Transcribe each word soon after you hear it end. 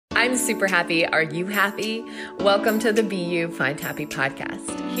I'm super happy. Are you happy? Welcome to the Be You, Find Happy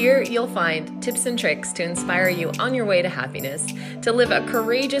podcast. Here you'll find tips and tricks to inspire you on your way to happiness, to live a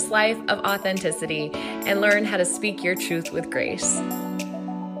courageous life of authenticity, and learn how to speak your truth with grace.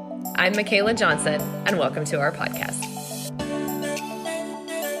 I'm Michaela Johnson, and welcome to our podcast.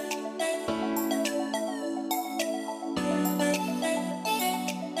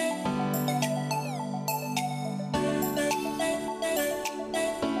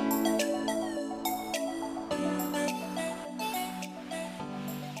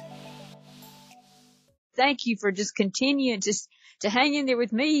 Thank you for just continuing to hang in there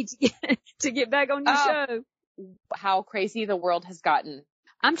with me to get back on your show. How crazy the world has gotten.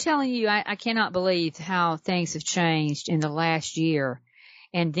 I'm telling you, I cannot believe how things have changed in the last year.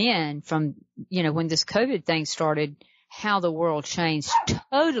 And then from, when this COVID thing started, how the world changed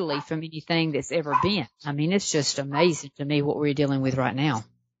totally from anything that's ever been. I mean, it's just amazing to me what we're dealing with right now.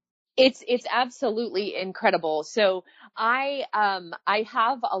 It's absolutely incredible. So I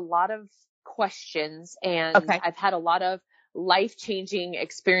have a lot of questions, and I've had a lot of life-changing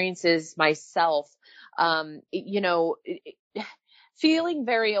experiences myself. Feeling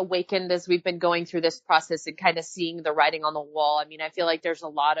very awakened as we've been going through this process and kind of seeing the writing on the wall. I mean, I feel like there's a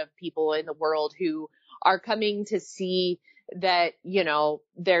lot of people in the world who are coming to see that,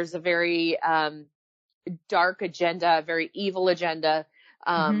 there's a very dark agenda, a very evil agenda.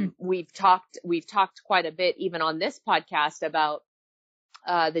 We've talked quite a bit, even on this podcast, about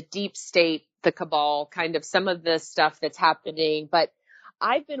the deep state, the cabal, kind of some of the stuff that's happening. But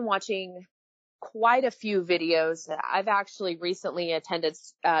I've been watching quite a few videos. I've actually recently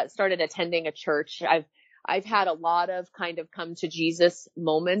started attending a church. I've had a lot of kind of come to Jesus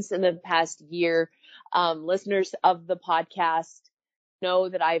moments in the past year. Listeners of the podcast know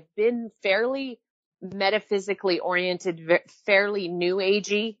that I've been fairly metaphysically oriented, fairly new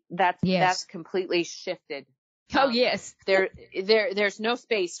agey. That's completely shifted. Oh, yes. There's no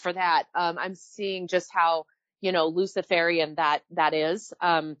space for that. I'm seeing just how, Luciferian that is.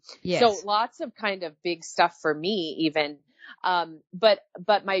 Yes. So lots of kind of big stuff for me even. But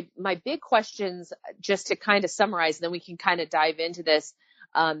my big questions, just to kind of summarize, and then we can kind of dive into this.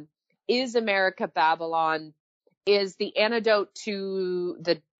 Is America Babylon? Is the antidote to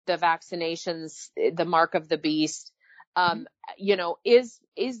the vaccinations the mark of the beast?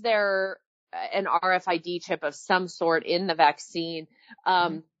 Is there an RFID chip of some sort in the vaccine?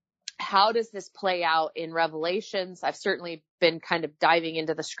 How does this play out in Revelations? I've certainly been kind of diving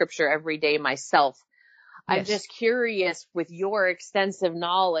into the scripture every day myself. Yes. I'm just curious, with your extensive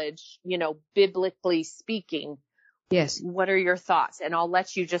knowledge, biblically speaking. Yes. What are your thoughts? And I'll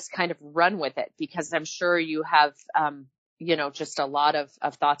let you just kind of run with it, because I'm sure you have, just a lot of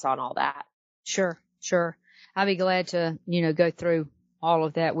thoughts on all that. Sure. I'll be glad to, go through all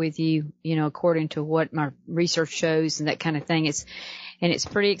of that with you, according to what my research shows and that kind of thing. It's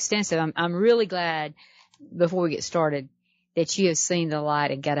pretty extensive. I'm really glad, before we get started, that you have seen the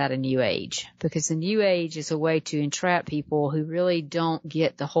light and got out of New Age, because the New Age is a way to entrap people who really don't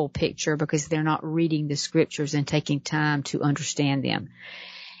get the whole picture because they're not reading the scriptures and taking time to understand them.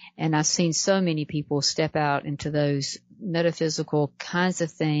 And I've seen so many people step out into those metaphysical kinds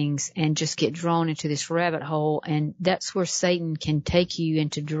of things and just get drawn into this rabbit hole. And that's where Satan can take you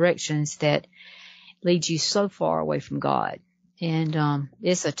into directions that lead you so far away from God. And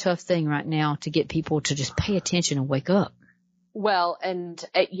it's a tough thing right now to get people to just pay attention and wake up. Well, and,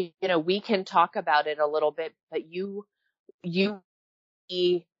 we can talk about it a little bit, but you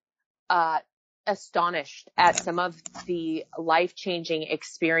be astonished at some of the life-changing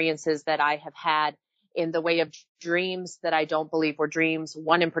experiences that I have had in the way of dreams that I don't believe were dreams.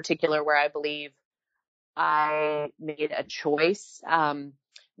 One in particular where I believe I made a choice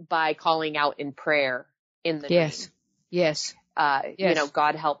by calling out in prayer in the dream. Yes.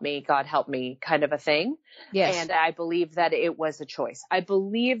 God help me kind of a thing. Yes. And I believe that it was a choice. I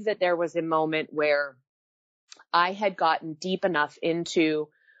believe that there was a moment where I had gotten deep enough into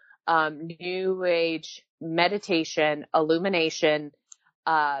New Age meditation, illumination,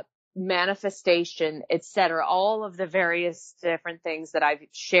 manifestation, etc., all of the various different things that I've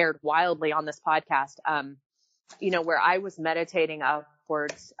shared wildly on this podcast, where I was meditating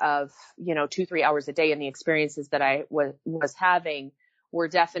upwards of, 2-3 hours a day, and the experiences that I was having were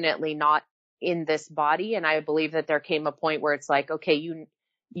definitely not in this body. And I believe that there came a point where it's like, okay,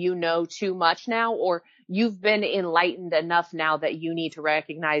 you know too much now, or you've been enlightened enough now that you need to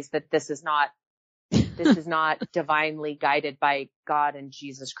recognize that this is not divinely guided by God and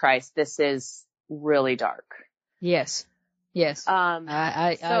Jesus Christ. This is really dark. Yes.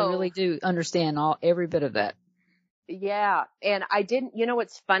 I really do understand every bit of that. Yeah. And I didn't,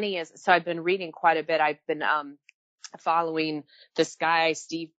 what's funny is, so I've been reading quite a bit. I've been, following this guy,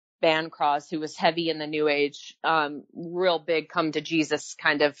 Steve Bancross, who was heavy in the New Age, real big come to Jesus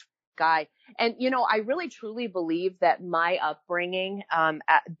kind of guy. And, I really truly believe that my upbringing,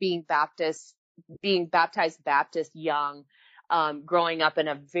 being baptized Baptist young, growing up in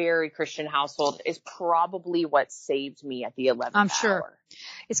a very Christian household is probably what saved me at the 11th I'm sure. hour.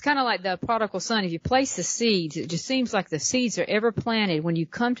 It's kind of like the prodigal son. If you place the seeds, it just seems like the seeds are ever planted. When you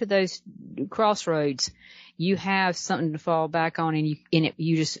come to those crossroads, you have something to fall back on, and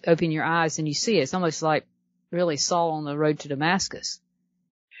you just open your eyes and you see it. It's almost like really Saul on the road to Damascus.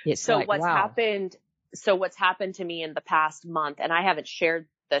 It's So like, what's wow. happened to me in the past month, and I haven't shared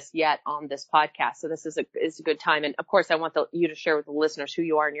this yet on this podcast, so this is a good time. And of course, I want you to share with the listeners who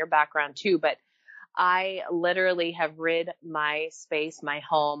you are and your background too. But I literally have rid my space, my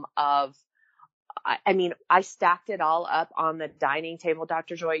home of, I stacked it all up on the dining table,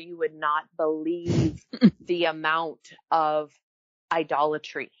 Dr. Joy. You would not believe the amount of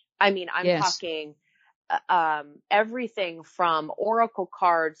idolatry. I'm talking everything from oracle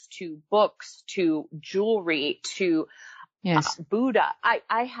cards to books to jewelry to Buddha.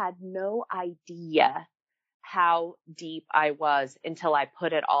 I had no idea how deep I was until I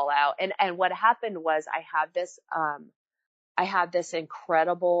put it all out. And what happened was I had this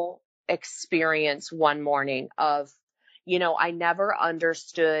incredible experience one morning of, I never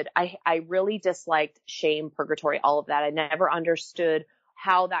understood. I really disliked shame, purgatory, all of that. I never understood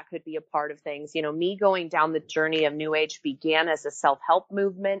how that could be a part of things. Me going down the journey of New Age began as a self-help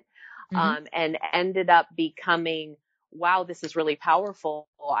movement, and ended up becoming, wow, this is really powerful.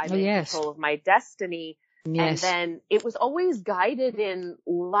 I'm in control of my destiny. Yes. And then it was always guided in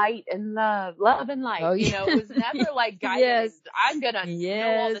light and love and light. Oh, yeah. It was never like guided. In, I'm going to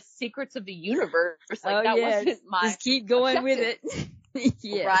know all the secrets of the universe. Like that wasn't my Just keep going objective. with it.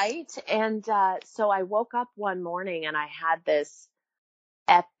 Yes. Right. And, so I woke up one morning and I had this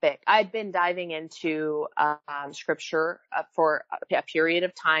epic. I'd been diving into, scripture for a period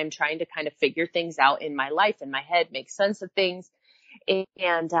of time, trying to kind of figure things out in my life, in my head, make sense of things.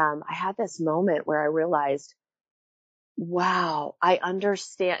 And I had this moment where I realized, wow, I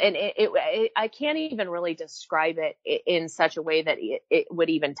understand. And I can't even really describe it in such a way that it would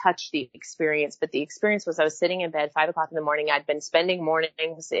even touch the experience. But the experience was I was sitting in bed 5 o'clock in the morning. I'd been spending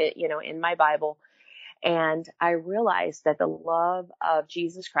mornings, in my Bible. And I realized that the love of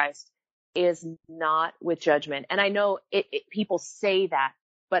Jesus Christ is not with judgment. And I know people say that,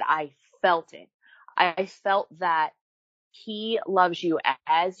 but I felt it. I felt that He loves you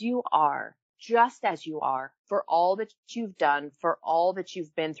as you are, just as you are, for all that you've done, for all that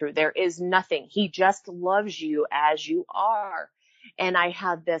you've been through. There is nothing. He just loves you as you are. And I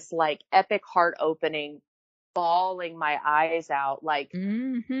had this like epic heart opening, bawling my eyes out, like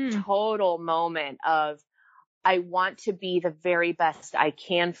total moment of, I want to be the very best I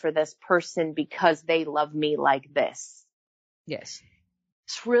can for this person because they love me like this. Yes.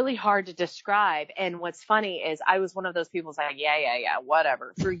 It's really hard to describe. And what's funny is I was one of those people who's like, yeah,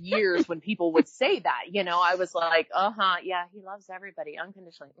 whatever. For years when people would say that, I was like, yeah, He loves everybody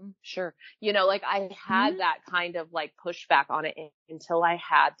unconditionally. Sure. Like I had that kind of like pushback on it until I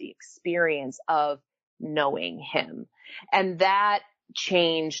had the experience of knowing Him. And that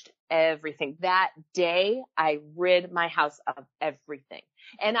changed everything. That day I rid my house of everything,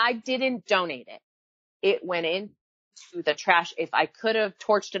 and I didn't donate it. It went into the trash. If I could have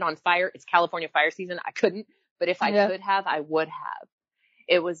torched it on fire, it's California fire season. I couldn't, but if I could have, I would have.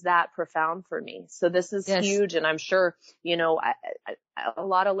 It was that profound for me. So this is huge. And I'm sure, a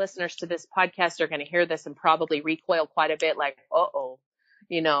lot of listeners to this podcast are going to hear this and probably recoil quite a bit like,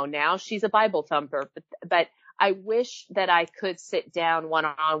 now she's a Bible thumper, but I wish that I could sit down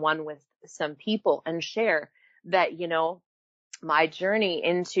one-on-one with some people and share that, my journey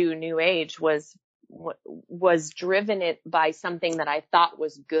into New Age was driven by something that I thought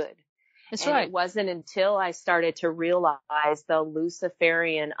was good. That's and right. It wasn't until I started to realize the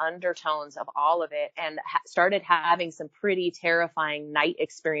Luciferian undertones of all of it and started having some pretty terrifying night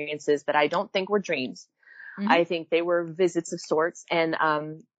experiences that I don't think were dreams. I think they were visits of sorts. And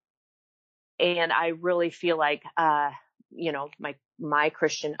I really feel like, my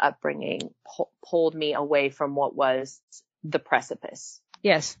Christian upbringing pulled me away from what was the precipice.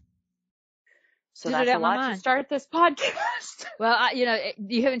 Yes. So that's a lot to start this podcast. Well,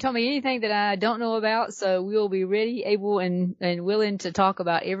 you haven't told me anything that I don't know about, so we'll be ready, able, and willing to talk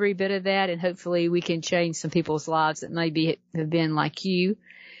about every bit of that, and hopefully we can change some people's lives that maybe have been like you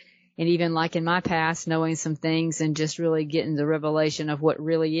And even like in my past, knowing some things and just really getting the revelation of what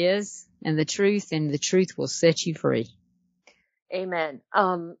really is and the truth will set you free. Amen.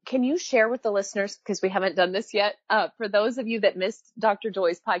 Can you share with the listeners, because we haven't done this yet, for those of you that missed Dr.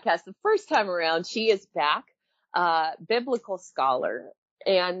 Joy's podcast the first time around, she is back, biblical scholar.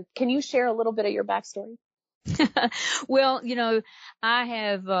 And can you share a little bit of your backstory? Well, I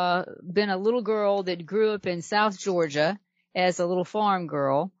have been a little girl that grew up in South Georgia as a little farm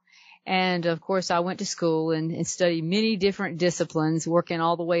girl. And of course, I went to school and studied many different disciplines, working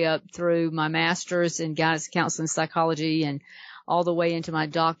all the way up through my master's in guidance, counseling, psychology, and all the way into my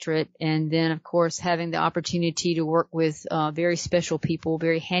doctorate. And then, of course, having the opportunity to work with very special people,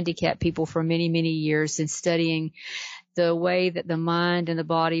 very handicapped people for many, many years, and studying the way that the mind and the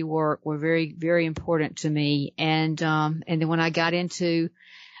body work were very, very important to me. And then when I got into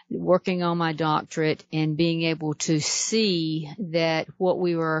working on my doctorate and being able to see that what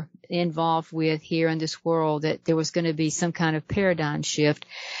we were involved with here in this world, that there was going to be some kind of paradigm shift,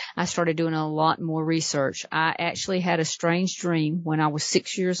 I started doing a lot more research. I actually had a strange dream when I was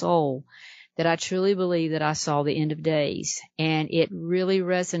 6 years old that I truly believe that I saw the end of days, and it really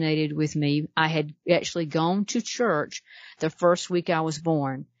resonated with me. I had actually gone to church the first week I was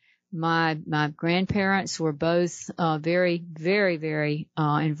born. My grandparents were both very, very, very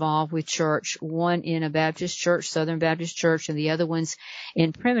involved with church. One in a Baptist church, Southern Baptist church, and the other one's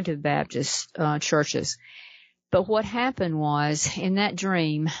in primitive Baptist churches. But what happened was, in that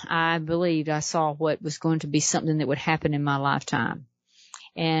dream, I believed I saw what was going to be something that would happen in my lifetime.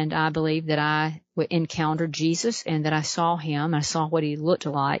 And I believed that I encountered Jesus and that I saw him. I saw what he looked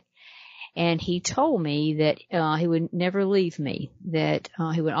like. And he told me that he would never leave me, that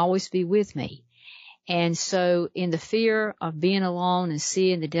he would always be with me. And so in the fear of being alone and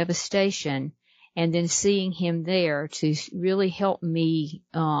seeing the devastation and then seeing him there to really help me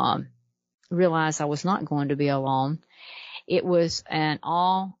realize I was not going to be alone, it was an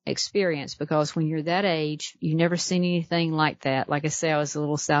awe experience, because when you're that age, you've never seen anything like that. Like I say, I was a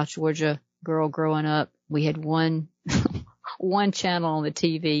little South Georgia girl growing up. We had one channel on the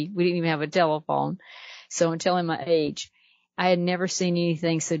TV. We didn't even have a telephone. So I'm telling my age, I had never seen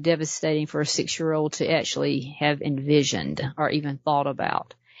anything so devastating for a 6-year-old to actually have envisioned or even thought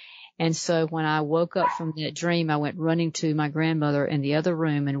about. And so when I woke up from that dream, I went running to my grandmother in the other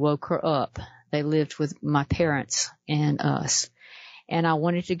room and woke her up. They lived with my parents and us. And I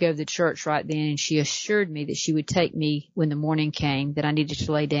wanted to go to the church right then, and she assured me that she would take me when the morning came, that I needed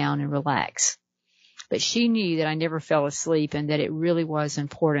to lay down and relax. But she knew that I never fell asleep and that it really was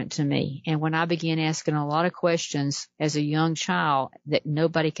important to me. And when I began asking a lot of questions as a young child that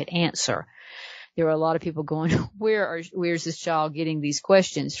nobody could answer, there were a lot of people going, where's this child getting these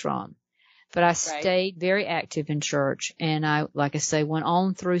questions from? But I stayed very active in church, and I, like I say, went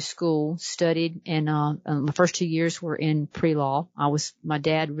on through school, studied, and my first 2 years were in pre-law. My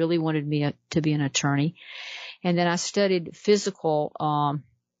dad really wanted me to be an attorney. And then I studied physical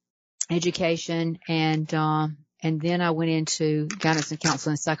education, and then I went into guidance and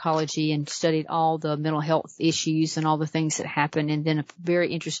counseling and psychology and studied all the mental health issues and all the things that happen, and then I'm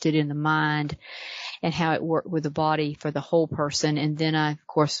very interested in the mind and how it worked with the body for the whole person. And then I, of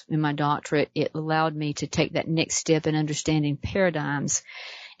course, in my doctorate, it allowed me to take that next step in understanding paradigms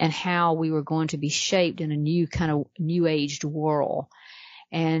and how we were going to be shaped in a new kind of new-aged world.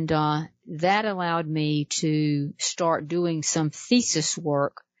 And that allowed me to start doing some thesis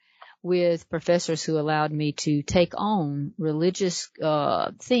work with professors who allowed me to take on religious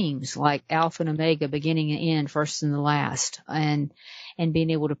themes like Alpha and Omega, beginning and end, first and the last, and being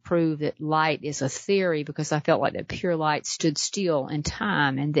able to prove that light is a theory, because I felt like that pure light stood still in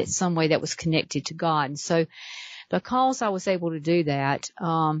time and that some way that was connected to God. And so because I was able to do that,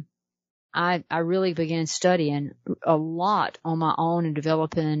 I really began studying a lot on my own and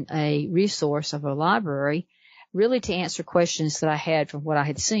developing a resource of a library, really to answer questions that I had from what I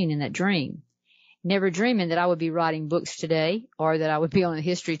had seen in that dream. Never dreaming that I would be writing books today, or that I would be on the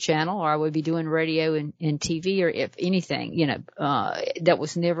History Channel, or I would be doing radio and TV, or if anything, that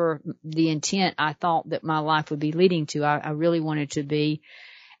was never the intent I thought that my life would be leading to. I really wanted to be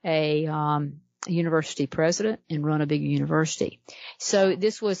a university president and run a big university. So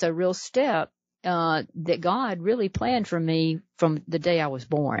this was a real step that God really planned for me from the day I was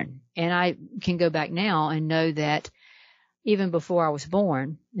born. And I can go back now and know that even before I was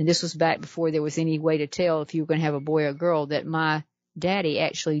born, and this was back before there was any way to tell if you were going to have a boy or a girl, that my daddy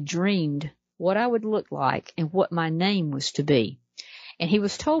actually dreamed what I would look like and what my name was to be. And he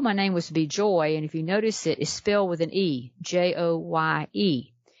was told my name was to be Joy, and if you notice it's spelled with an E,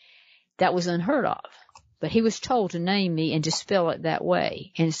 Joye. That was unheard of. but he was told to name me and to spell it that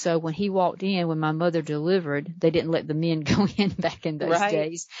way. And so when he walked in, when my mother delivered, they didn't let the men go in back in those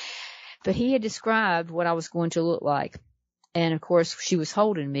days. But he had described what I was going to look like. And of course, she was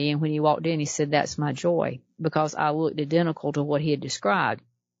holding me. And when he walked in, he said, "That's my joy," because I looked identical to what he had described.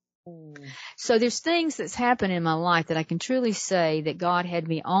 So there's things that's happened in my life that I can truly say that God had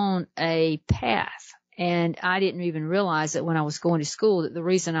me on a path. And I didn't even realize that when I was going to school, that the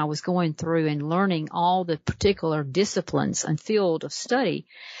reason I was going through and learning all the particular disciplines and field of study,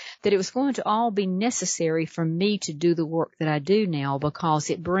 that it was going to all be necessary for me to do the work that I do now, because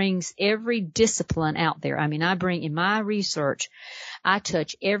it brings every discipline out there. I mean, I bring in my research, I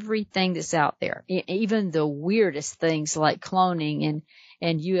touch everything that's out there, even the weirdest things like cloning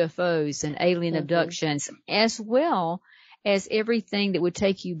and UFOs and alien abductions, as well as everything that would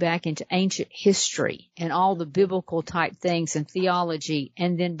take you back into ancient history and all the biblical type things and theology,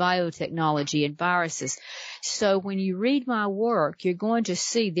 and then biotechnology and viruses. So when you read my work, you're going to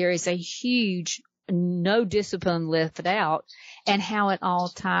see there is a huge no discipline left out, and how it all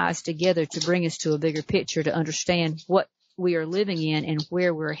ties together to bring us to a bigger picture, to understand what we are living in and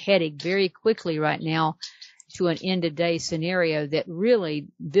where we're heading very quickly right now to an end-of-day scenario that really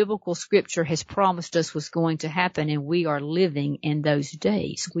biblical scripture has promised us was going to happen, and we are living in those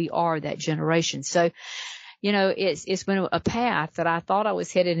days. We are that generation. So, you know, it's been a path that I thought I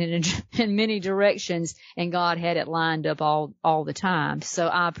was headed in many directions, and God had it lined up all the time. So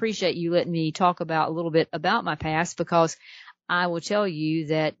I appreciate you letting me talk about a little bit about my past, because I will tell you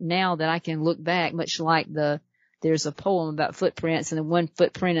that now that I can look back, much like there's a poem about footprints, and the one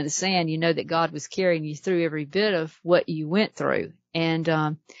footprint in the sand, you know that God was carrying you through every bit of what you went through. And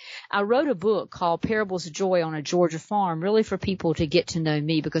I wrote a book called Parables of Joy on a Georgia Farm, really for people to get to know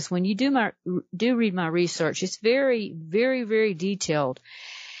me, because when you do read my research, it's very, very, very detailed.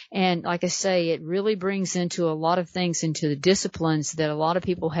 And like I say, it really brings into a lot of things into the disciplines that a lot of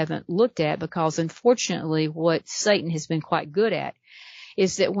people haven't looked at, because unfortunately what Satan has been quite good at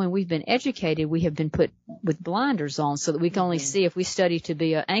is that when we've been educated, we have been put with blinders on so that we can only see, if we study to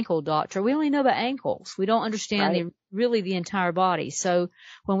be an ankle doctor, we only know about ankles. We don't understand really the entire body. So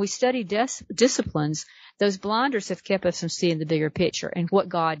when we study disciplines, those blinders have kept us from seeing the bigger picture. And what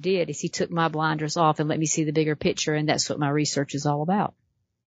God did is he took my blinders off and let me see the bigger picture. And that's what my research is all about.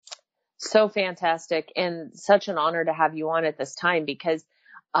 So fantastic, and such an honor to have you on at this time, because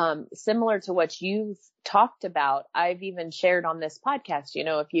similar to what you've talked about, I've even shared on this podcast, you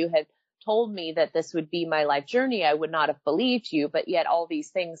know, if you had told me that this would be my life journey, I would not have believed you, but yet all these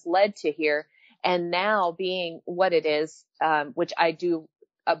things led to here. And now being what it is, which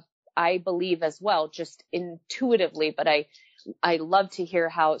I believe as well, just intuitively, but I love to hear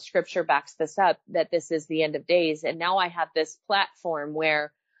how scripture backs this up, that this is the end of days. And now I have this platform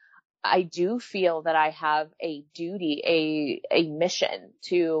where I do feel that I have a duty, a mission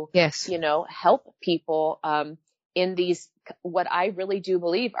to, you know, help people, in these, what I really do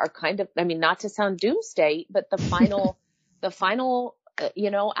believe are kind of, I mean, not to sound doomsday, but the final,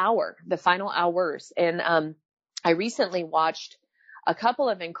 you know, the final hours. And, I recently watched a couple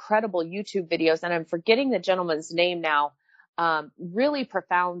of incredible YouTube videos, and I'm forgetting the gentleman's name now. Really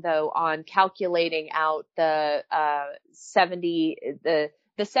profound though, on calculating out the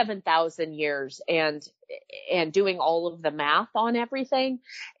 7,000 years and doing all of the math on everything,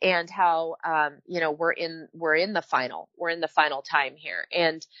 and how, you know, we're in the final time here.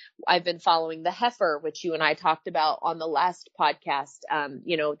 And I've been following the heifer, which you and I talked about on the last podcast.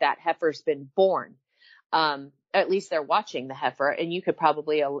 You know, that heifer's been born. At least they're watching the heifer, and you could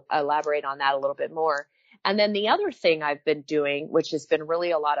probably elaborate on that a little bit more. And then the other thing I've been doing, which has been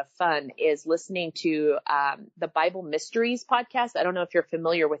really a lot of fun, is listening to the Bible Mysteries podcast. I don't know if you're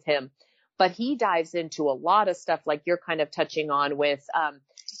familiar with him, but he dives into a lot of stuff like you're kind of touching on with,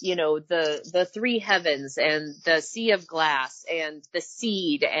 you know, the three heavens and the sea of glass and the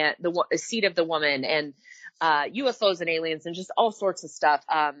seed and the seed of the woman and UFOs and aliens and just all sorts of stuff.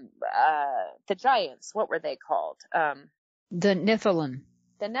 The giants, what were they called? The Nephilim.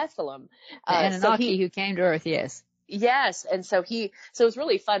 The Nephilim. The Anunnaki who came to Earth, yes. Yes. And so it was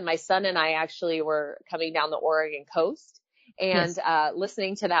really fun. My son and I actually were coming down the Oregon coast and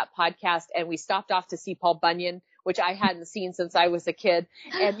listening to that podcast, and we stopped off to see Paul Bunyan, which I hadn't seen since I was a kid.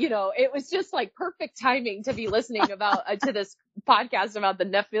 And, you know, it was just like perfect timing to be listening about to this podcast about the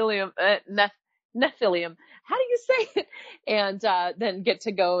Nephilim. Nephilim. How do you say it? And then get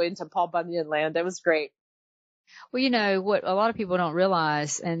to go into Paul Bunyan land. It was great. Well, what a lot of people don't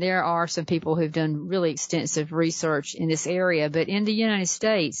realize, and there are some people who've done really extensive research in this area, but in the United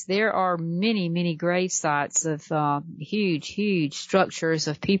States, there are many, many grave sites of huge, huge structures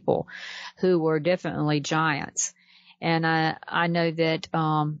of people who were definitely giants. And I know that,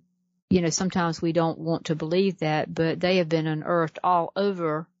 sometimes we don't want to believe that, but they have been unearthed all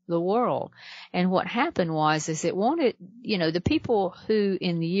over the world. And what happened is it wanted, the people who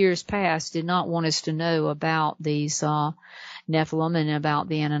in the years past did not want us to know about these Nephilim and about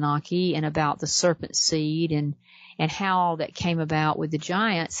the Anunnaki and about the serpent seed and how all that came about with the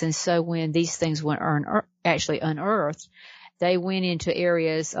giants. And so when these things were actually unearthed, they went into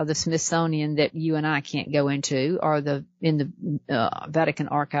areas of the Smithsonian that you and I can't go into, or in the Vatican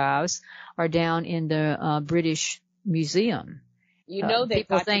archives, or down in the British Museum. They've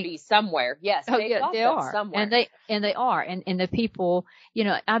got to be somewhere. Yes, they are somewhere. And they are. And the people,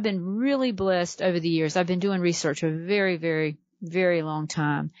 I've been really blessed over the years. I've been doing research for a very, very, very long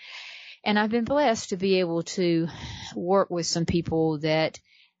time. And I've been blessed to be able to work with some people that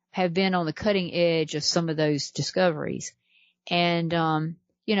have been on the cutting edge of some of those discoveries. And,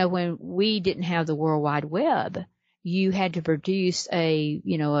 when we didn't have the World Wide Web, you had to produce a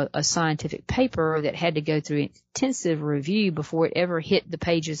scientific paper that had to go through intensive review before it ever hit the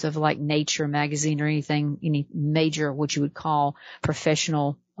pages of like Nature magazine or any major, what you would call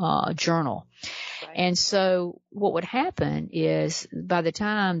professional, journal. Right. And so what would happen is by the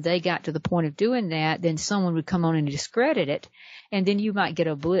time they got to the point of doing that, then someone would come on and discredit it. And then you might get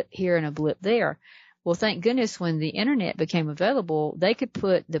a blip here and a blip there. Well, thank goodness when the internet became available, they could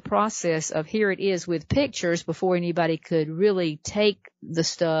put the process of here it is with pictures before anybody could really take the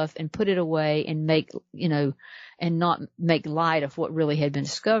stuff and put it away and and not make light of what really had been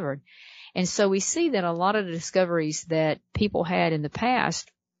discovered. And so we see that a lot of the discoveries that people had in the past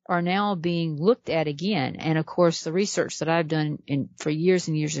are now being looked at again. And of course, the research that I've done for years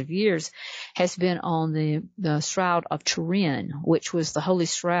and years of years has been on the Shroud of Turin, which was the Holy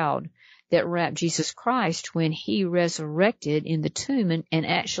Shroud that wrapped Jesus Christ when he resurrected in the tomb, and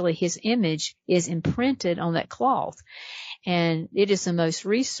actually his image is imprinted on that cloth. And it is the most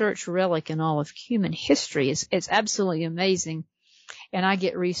researched relic in all of human history. It's absolutely amazing. And I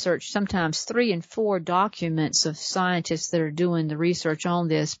get research, sometimes 3 and 4 documents of scientists that are doing the research on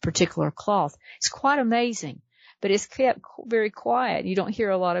this particular cloth. It's quite amazing, but it's kept very quiet. You don't hear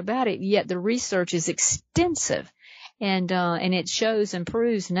a lot about it, yet the research is extensive. And it shows and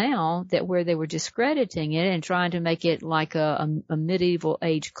proves now that where they were discrediting it and trying to make it like a medieval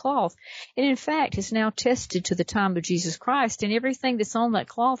age cloth, it in fact is now tested to the time of Jesus Christ, and everything that's on that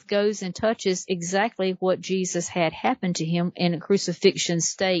cloth goes and touches exactly what Jesus had happened to him in a crucifixion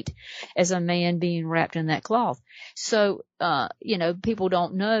state as a man being wrapped in that cloth. So, people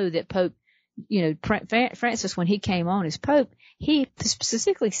don't know that Pope, Francis, when he came on as Pope, he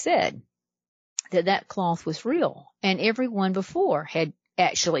specifically said that cloth was real. And everyone before had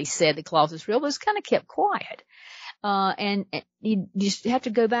actually said the cloth was real, but it was kind of kept quiet. And you just have to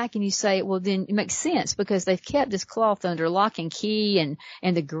go back and you say, well, then it makes sense because they've kept this cloth under lock and key,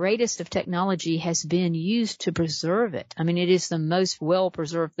 and the greatest of technology has been used to preserve it. I mean, it is the most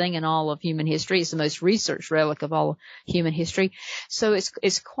well-preserved thing in all of human history. It's the most researched relic of all of human history. So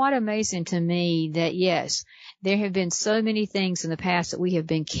it's quite amazing to me that, yes, there have been so many things in the past that we have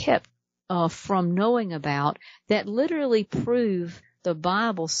been kept from knowing about that literally prove the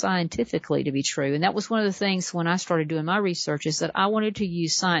Bible scientifically to be true. And that was one of the things when I started doing my research, is that I wanted to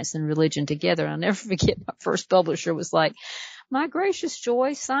use science and religion together. And I'll never forget, my first publisher was like, my gracious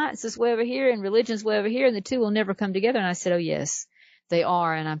Joy, science is way over here and religion's way over here, and the two will never come together. And I said, oh yes, they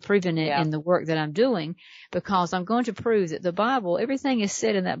are. And I'm proving it in the work that I'm doing, because I'm going to prove that the Bible, everything is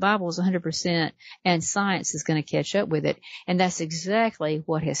said in that Bible is 100%, and science is going to catch up with it. And that's exactly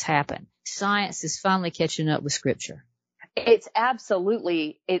what has happened. Science is finally catching up with Scripture. It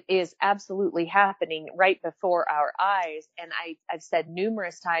is absolutely happening right before our eyes. And I've said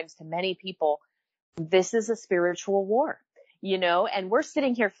numerous times to many people, this is a spiritual war, and we're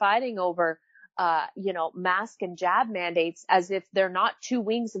sitting here fighting over, mask and jab mandates as if they're not two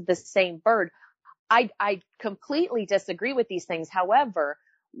wings of the same bird. I completely disagree with these things. However,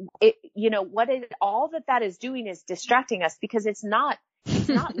 all that is doing is distracting us, because it's not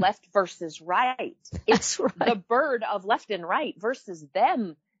left versus right. It's right. The bird of left and right versus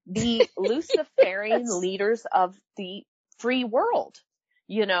them, the Luciferian leaders of the free world,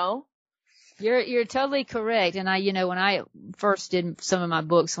 You're totally correct. And when I first did some of my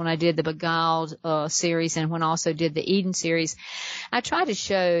books, when I did the Beguiled series and when I also did the Eden series, I tried to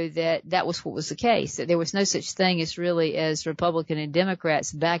show that was what was the case, that there was no such thing as Republican and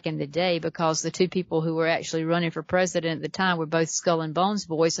Democrats back in the day, because the two people who were actually running for president at the time were both Skull and Bones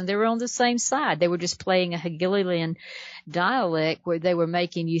boys, and they were on the same side. They were just playing a Hegelian dialect where they were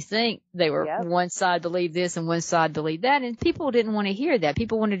making you think they were one side believed this and one side believed that, and people didn't want to hear that.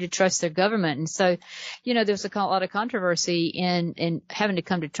 People wanted to trust their government. And so, there's a lot of controversy in having to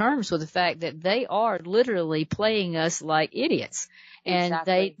come to terms with the fact that they are literally playing us like idiots. And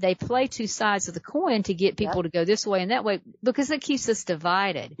Exactly. they play two sides of the coin to get people to go this way and that way, because it keeps us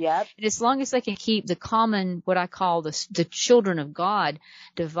divided. Yep. And as long as they can keep the common, what I call the children of God,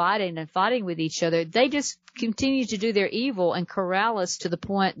 dividing and fighting with each other, they just continue to do their evil and corral us to the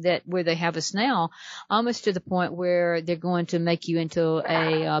point that where they have us now, almost to the point where they're going to make you into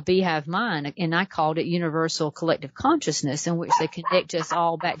a beehive mind. And I called it universal collective consciousness, in which they connect us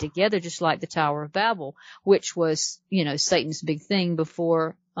all back together, just like the Tower of Babel, which was, Satan's big thing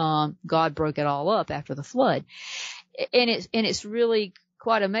before God broke it all up after the flood. And it's really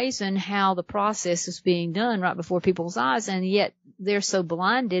quite amazing how the process is being done right before people's eyes, and yet they're so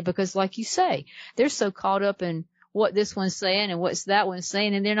blinded because, like you say, they're so caught up in what this one's saying and what's that one's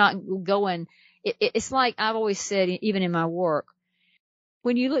saying, and they're not going. It's like I've always said, even in my work,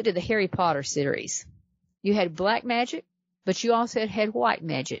 when you looked at the Harry Potter series, you had black magic, but you also had white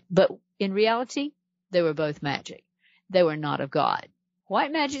magic. But in reality, they were both magic. They were not of God.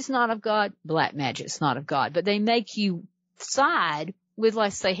 White magic's not of God. Black magic's not of God. But they make you side with,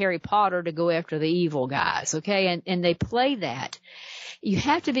 let's say, Harry Potter to go after the evil guys, okay? And they play that. You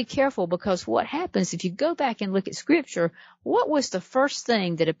have to be careful, because what happens if you go back and look at Scripture, what was the first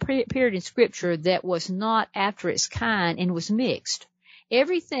thing that appeared in Scripture that was not after its kind and was mixed?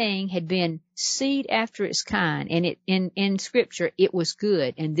 Everything had been seed after its kind, and in Scripture it was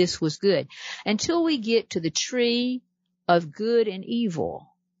good, and this was good. Until we get to the tree of good and evil,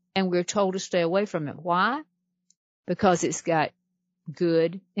 and we're told to stay away from it. Why? Because it's got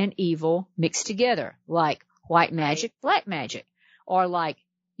good and evil mixed together, like white magic, black magic, or like,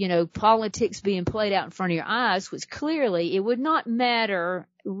 politics being played out in front of your eyes, which clearly it would not matter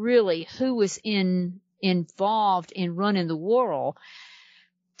really who was involved in running the world.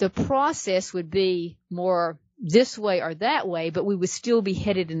 The process would be more this way or that way, but we would still be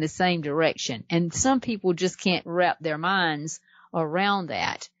headed in the same direction. And some people just can't wrap their minds around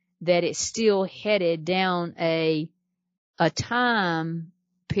that it's still headed down a time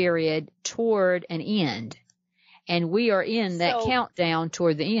period toward an end. And we are in that countdown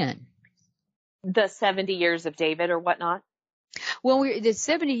toward the end. The 70 years of David or whatnot? Well, the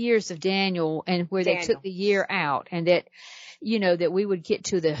 70 years of Daniel, and where they took the year out, and that, that we would get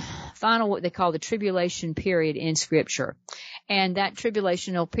to the final, what they call the tribulation period in Scripture. And that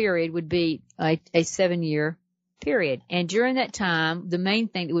tribulational period would be a 7-year period. And during that time, the main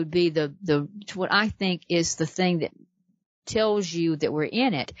thing that would be what I think is the thing that tells you that we're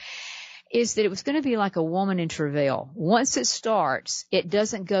in it, is that it was going to be like a woman in travail. Once it starts, it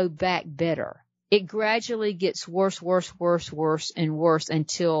doesn't go back better. It gradually gets worse, and worse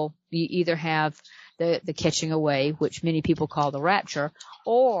until you either have the catching away, which many people call the rapture,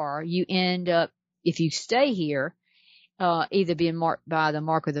 or you end up, if you stay here, either being marked by the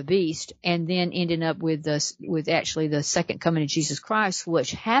mark of the beast, and then ending up with actually the second coming of Jesus Christ,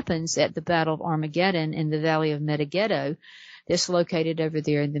 which happens at the Battle of Armageddon in the Valley of Megiddo. That's located over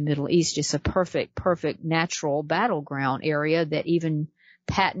there in the Middle East. It's a perfect natural battleground area that even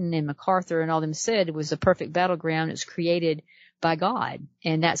Patton and MacArthur and all them said it was a perfect battleground. It's created by God,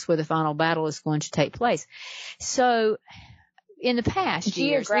 and that's where the final battle is going to take place. So, in the past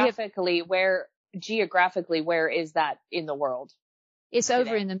years, geographically, where is that in the world? It's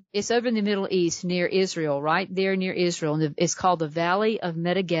over in the Middle East near Israel, right there near Israel. And it's called the Valley of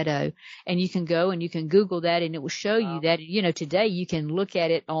Megiddo. And you can go and you can Google that, and it will show you that, today you can look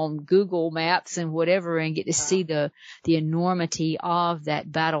at it on Google Maps and whatever and get to see the enormity of that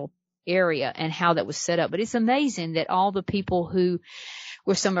battle area and how that was set up. But it's amazing that all the people who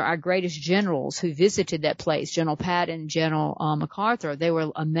were some of our greatest generals who visited that place, General Patton, General MacArthur, they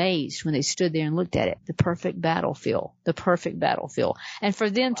were amazed when they stood there and looked at it. The perfect battlefield. And for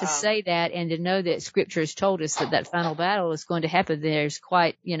them to say that and to know that Scripture has told us that final battle is going to happen, there's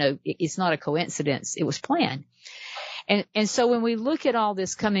quite, it's not a coincidence. It was planned. And so when we look at all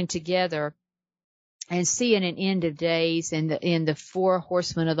this coming together, and seeing an end of days and the 4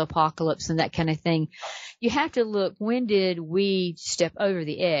 horsemen of the apocalypse and that kind of thing, you have to look, when did we step over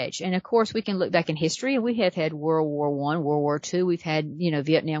the edge? And of course, we can look back in history, and we have had World War I, World War II, we've had,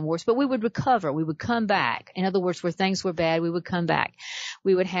 Vietnam Wars, but we would recover, we would come back. In other words, where things were bad, we would come back.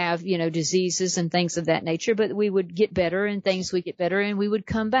 We would have, diseases and things of that nature, but we would get better and things would get better and we would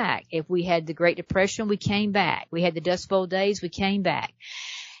come back. If we had the Great Depression, we came back. We had the Dust Bowl days, we came back.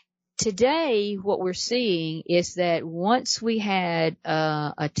 Today, what we're seeing is that once we had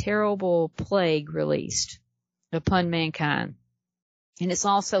a terrible plague released upon mankind, and it's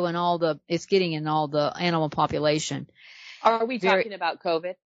also it's getting in all the animal population. Are we talking about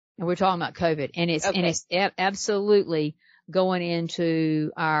COVID? And we're talking about COVID, and it's absolutely going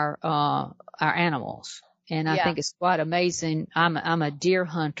into our animals. And I think it's quite amazing. I'm a deer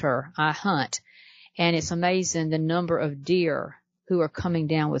hunter. I hunt, and it's amazing the number of deer who are coming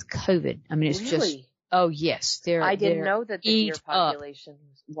down with COVID. I mean, it's just, oh yes, I didn't know that the deer population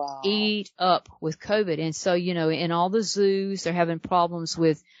eat up with COVID. And so, in all the zoos, they're having problems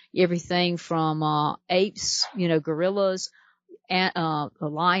with everything from, apes, gorillas, and,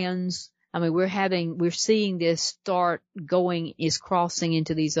 lions. I mean, we're seeing this start crossing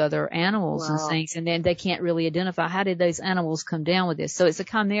into these other animals and things. And then they can't really identify how did those animals come down with this. So it's a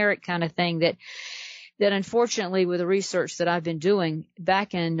chimeric kind of thing that unfortunately, with the research that I've been doing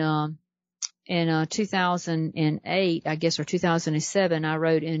back in 2008, I guess, or 2007, I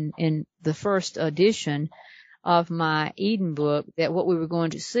wrote in the first edition of my Eden book that what we were going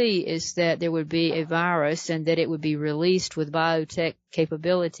to see is that there would be a virus and that it would be released with biotech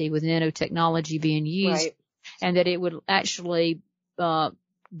capability, with nanotechnology being used, and that it would actually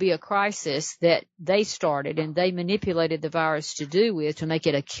be a crisis that they started and they manipulated the virus to make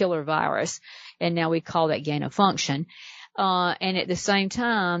it a killer virus. And now we call that gain of function. And at the same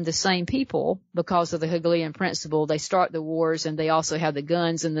time, the same people, because of the Hegelian principle, they start the wars and they also have the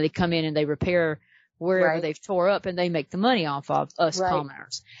guns and they come in and they repair wherever they've tore up and they make the money off of us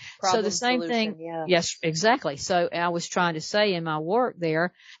commoners. So the same thing. Yes, exactly. So I was trying to say in my work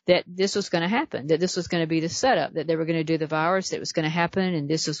there that this was going to happen, that this was going to be the setup, that they were going to do the virus, that was going to happen, and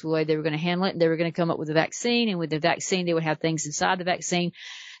this was the way they were going to handle it, and they were going to come up with a vaccine, and with the vaccine they would have things inside the vaccine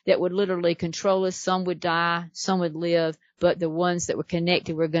that would literally control us. Some would die, some would live, but the ones that were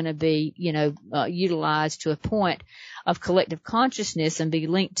connected were going to be, utilized to a point of collective consciousness and be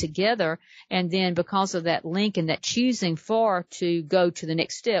linked together. And then because of that link and that choosing to go to the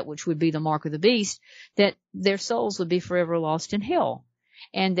next step, which would be the mark of the beast, that their souls would be forever lost in hell.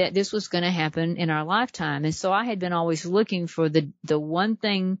 And that this was going to happen in our lifetime. And so I had been always looking for the one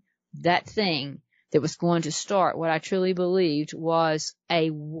thing, that thing that was going to start what I truly believed was a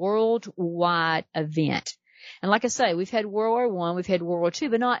worldwide event. And like I say, we've had World War I, we've had World War II,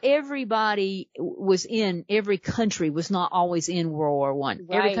 but not everybody every country was not always in World War I.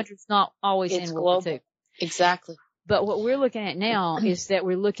 Every country was not always in World War II. Exactly. But what we're looking at now is that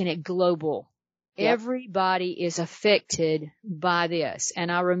we're looking at global. Yep. Everybody is affected by this.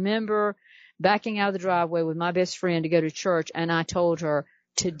 And I remember backing out of the driveway with my best friend to go to church, and I told her,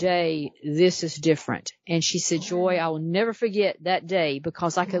 today, this is different. And she said, Joy, I will never forget that day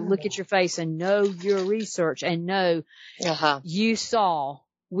because I could look at your face and know your research and know you saw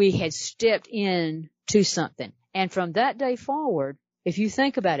we had stepped in to something. And from that day forward, if you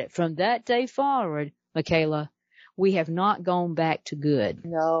think about it, from that day forward, Michaela, we have not gone back to good.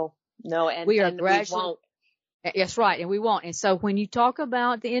 No. And we we won't. That's right, and we won't. And so when you talk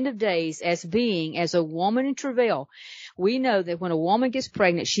about the end of days as a woman in travail, we know that when a woman gets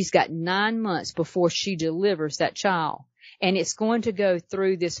pregnant, she's got 9 months before she delivers that child. And it's going to go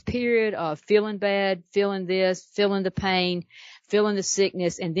through this period of feeling bad, feeling this, feeling the pain, feeling the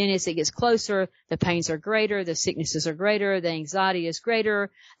sickness. And then as it gets closer, the pains are greater, the sicknesses are greater, the anxiety is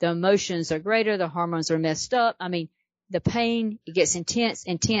greater, the emotions are greater, the hormones are messed up. I mean, the pain, it gets intense,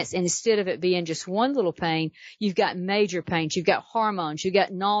 and instead of it being just one little pain, you've got major pains, you've got hormones, you've got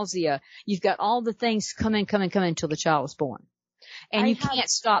nausea, you've got all the things coming until the child is born. And you can't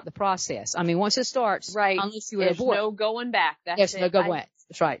stop the process. I mean, once it starts, unless you abort. There's no going back. That's no going back.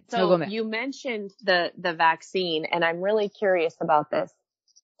 That's right. So no going back. You mentioned the vaccine, and I'm really curious about this.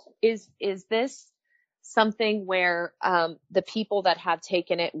 Is this something where the people that have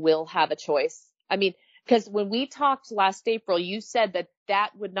taken it will have a choice? I mean, because when we talked last April, you said that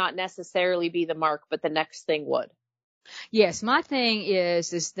would not necessarily be the mark, but the next thing would. Yes, my thing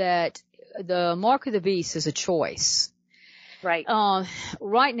is that the mark of the beast is a choice. Right.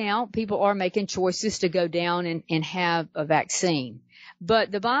 Right now, people are making choices to go down and have a vaccine.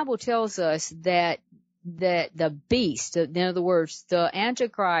 But the Bible tells us that that the beast, in other words, the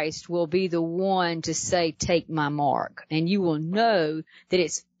Antichrist will be the one to say, take my mark. And you will know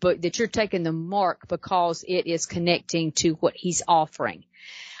that that you're taking the mark because it is connecting to what he's offering.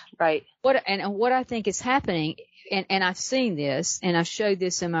 Right. What I think is happening, and I've seen this, and I've showed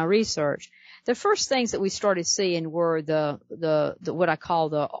this in my research. The first things that we started seeing were the what I call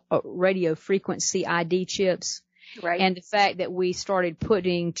the radio frequency ID chips. Right. And the fact that we started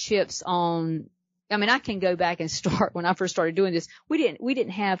putting chips on, I mean, I can go back and start when I first started doing this. We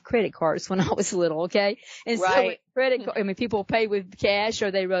didn't have credit cards when I was little, okay? And right. So people paid with cash,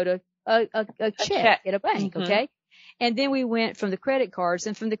 or they wrote a check at a bank, mm-hmm. Okay? And then we went from the credit cards,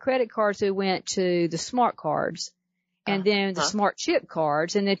 and from the credit cards we went to the smart cards, and then the smart chip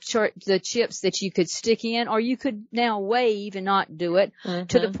cards, and the chips that you could stick in, or you could now wave and not do it, mm-hmm.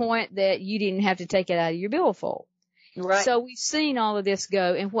 to the point that you didn't have to take it out of your billfold. Right. So we've seen all of this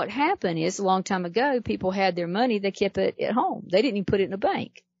go, and what happened is a long time ago, people had their money, they kept it at home. They didn't even put it in a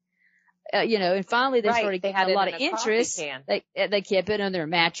bank. And finally they started getting a lot of interest. They kept it on their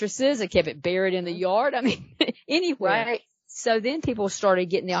mattresses. They kept it buried in the yard. I mean, anywhere. Right. So then people started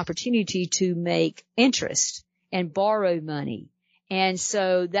getting the opportunity to make interest and borrow money. And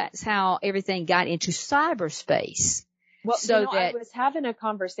so that's how everything got into cyberspace. Well, so I was having a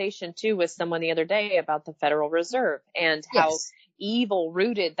conversation too with someone the other day about the Federal Reserve and how evil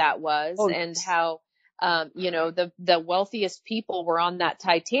rooted that was, and how, the wealthiest people were on that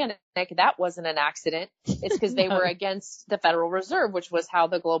Titanic. That wasn't an accident. It's because they were against the Federal Reserve, which was how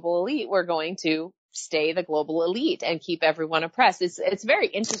the global elite were going to stay the global elite and keep everyone oppressed. It's very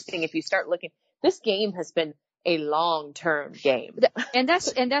interesting if you start looking. This game has been a long-term game. And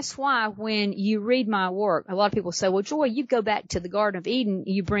that's why when you read my work, a lot of people say, well, Joy, you go back to the Garden of Eden,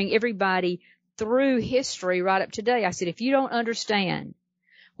 you bring everybody through history right up today. I said, if you don't understand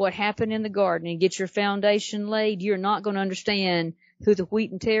what happened in the garden and get your foundation laid, you're not going to understand who the wheat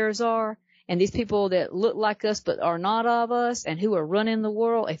and tares are, and these people that look like us but are not of us, and who are running the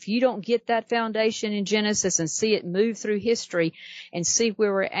world. If you don't get that foundation in Genesis and see it move through history and see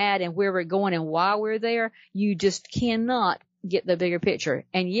where we're at and where we're going and why we're there, you just cannot get the bigger picture.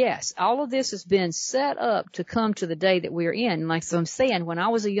 And yes, all of this has been set up to come to the day that we're in. Like I'm saying, when I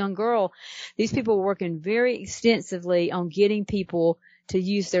was a young girl, these people were working very extensively on getting people to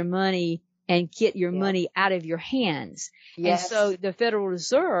use their money and get your money out of your hands. Yes. And so the Federal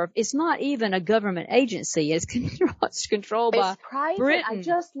Reserve is not even a government agency. It's controlled by private. Britain. I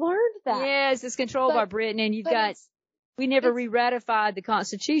just learned that. Yes, it's controlled by Britain. And we never re-ratified the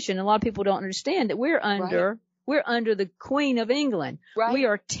Constitution. A lot of people don't understand that we're under the Queen of England. Right. We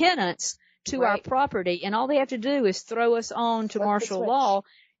are tenants to our property, and all they have to do is throw us on to martial law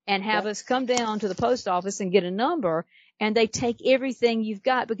and have us come down to the post office and get a number, and they take everything you've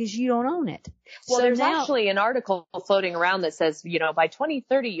got because you don't own it. Well, so there's actually an article floating around that says, by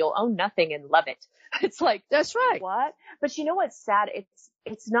 2030, you'll own nothing and love it. It's like, that's right. What? But you know what's sad?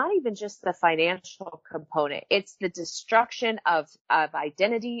 It's not even just the financial component. It's the destruction of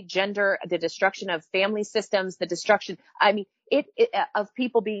identity, gender, the destruction of family systems, the destruction, of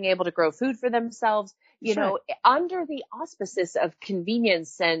people being able to grow food for themselves, under the auspices of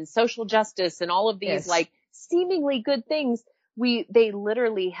convenience and social justice and all of these seemingly good things. They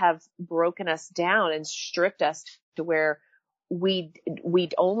literally have broken us down and stripped us to where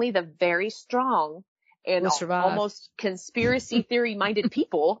we'd only the very strong and almost conspiracy theory minded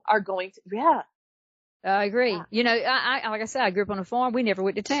people are going to, I agree. Yeah. I like I said, I grew up on a farm. We never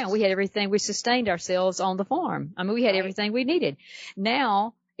went to town. We had everything. We sustained ourselves on the farm. I mean, we had everything we needed.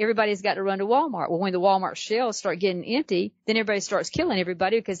 Now everybody's got to run to Walmart. Well, when the Walmart shelves start getting empty, then everybody starts killing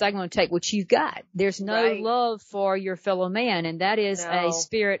everybody because they're going to take what you've got. There's no love for your fellow man. And that is a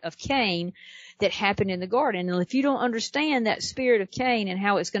spirit of Cain that happened in the garden. And if you don't understand that spirit of Cain and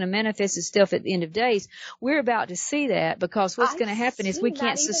how it's going to manifest itself at the end of days, we're about to see that, because what's going to happen is we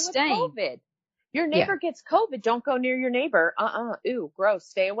can't sustain. COVID. Your neighbor gets COVID. Don't go near your neighbor. Ooh, gross.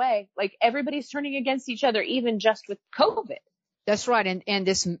 Stay away. Like, everybody's turning against each other, even just with COVID. That's right. And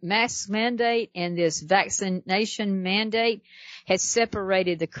this mask mandate and this vaccination mandate has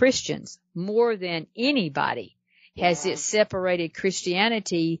separated the Christians more than anybody. Has it separated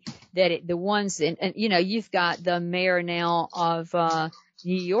Christianity, that the ones, and you've got the mayor now of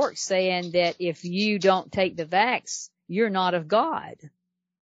New York saying that if you don't take the vax, you're not of God.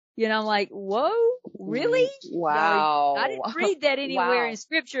 I'm like, whoa, really? Wow. No, I didn't read that anywhere in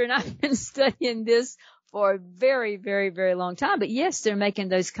Scripture, and I've been studying this for a very, very, very long time. But yes, they're making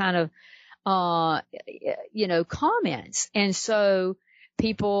those kind of, comments. And so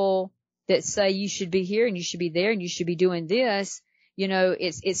people that say you should be here and you should be there and you should be doing this,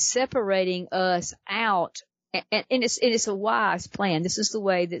 It's separating us out. And it's a wise plan. This is the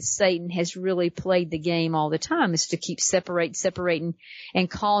way that Satan has really played the game all the time, is to keep separating and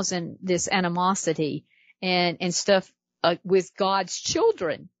causing this animosity and stuff with God's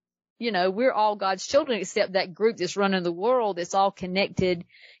children. We're all God's children, except that group that's running the world. It's all connected,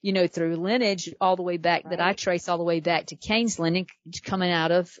 through lineage all the way back, that I trace all the way back to Cain's lineage coming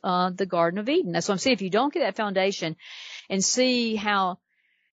out of the Garden of Eden. That's what I'm saying. If you don't get that foundation and see how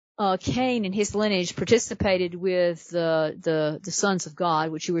Cain and his lineage participated with the sons of God,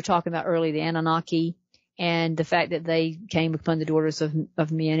 which you were talking about earlier, the Anunnaki, and the fact that they came upon the daughters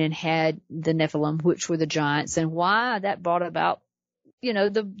of men and had the Nephilim, which were the giants, and why that brought about,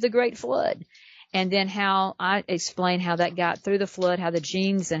 the great flood. And then how I explain how that got through the flood, how the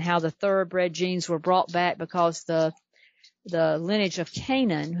genes and how the thoroughbred genes were brought back, because the lineage of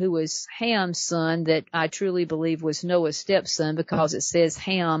Canaan, who was Ham's son, that I truly believe was Noah's stepson, because it says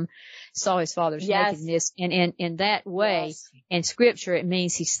Ham saw his father's nakedness. And in that way, in scripture, it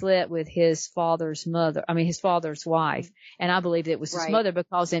means he slept with his father's wife. And I believe it was his mother,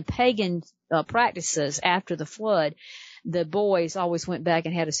 because in pagan practices after the flood, the boys always went back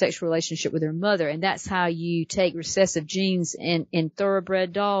and had a sexual relationship with their mother. And that's how you take recessive genes in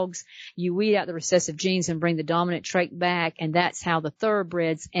thoroughbred dogs. You weed out the recessive genes and bring the dominant trait back. And that's how the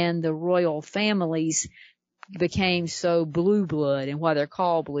thoroughbreds and the royal families became so blue blood, and why they're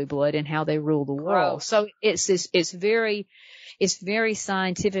called blue blood, and how they rule the world. So it's very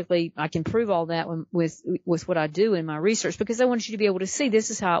scientifically, I can prove all that with what I do in my research, because I want you to be able to see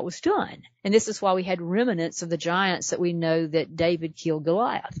this is how it was done. And this is why we had remnants of the giants that we know that David killed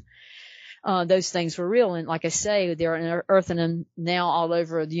Goliath. Those things were real. And like I say, they're unearthing them now all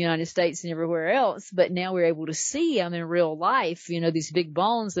over the United States and everywhere else. But now we're able to see them in real life, these big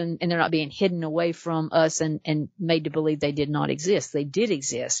bones, and they're not being hidden away from us and made to believe they did not exist. They did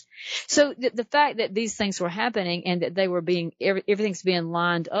exist. So the fact that these things were happening, and that they were everything's being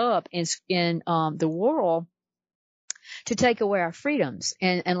lined up in the world to take away our freedoms.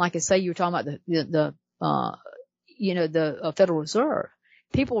 And like I say, you were talking about the Federal Reserve.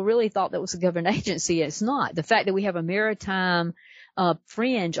 People really thought that was a government agency. It's not. The fact that we have a maritime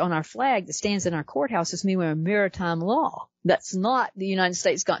fringe on our flag that stands in our courthouses means we're a maritime law. That's not the United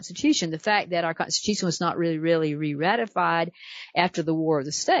States Constitution. The fact that our Constitution was not really re-ratified after the War of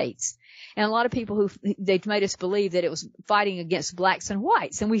the States. And a lot of people they've made us believe that it was fighting against blacks and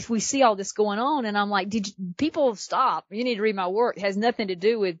whites. And we see all this going on, and I'm like, people stop. You need to read my work. It has nothing to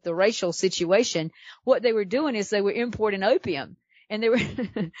do with the racial situation. What they were doing is they were importing opium. And they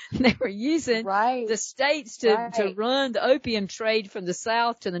were using the states to run the opium trade from the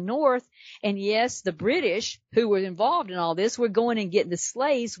south to the north. And yes, the British, who were involved in all this, were going and getting the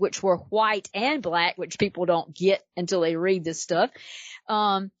slaves, which were white and black, which people don't get until they read this stuff,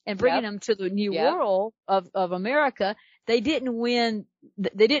 and bringing them to the new world of America. They didn't win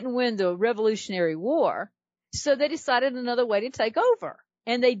the Revolutionary War, so they decided another way to take over.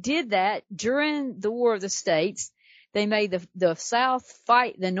 And they did that during the War of the States. They made the South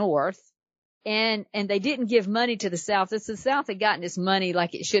fight the North, and they didn't give money to the South. It's the South had gotten its money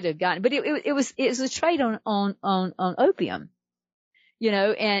like it should have gotten, but it was a trade on opium,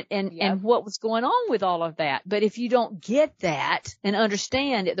 and what was going on with all of that. But if you don't get that and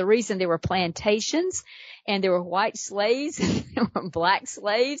understand that the reason there were plantations and there were white slaves and there were black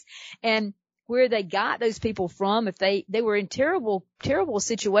slaves, and where they got those people from, if they were in terrible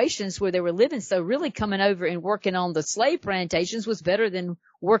situations where they were living. So really coming over and working on the slave plantations was better than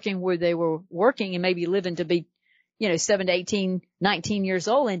working where they were working and maybe living to be, 7 to 18, 19 years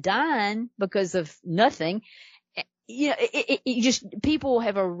old and dying because of nothing. People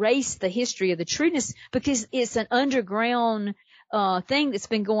have erased the history of the trueness because it's an underground thing that's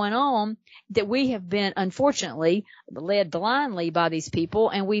been going on, that we have been, unfortunately, led blindly by these people,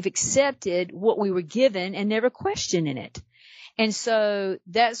 and we've accepted what we were given and never questioning it. And so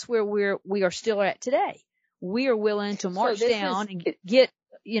that's where we are still at today. We are willing to march down and get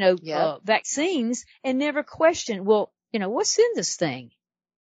vaccines and never question, what's in this thing?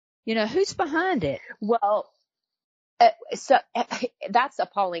 Who's behind it? Well, so that's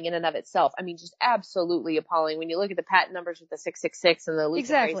appalling in and of itself. I mean, just absolutely appalling when you look at the patent numbers with the 666 and the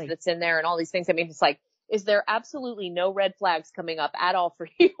leukapase that's in there and all these things. I mean, it's like, is there absolutely no red flags coming up at all for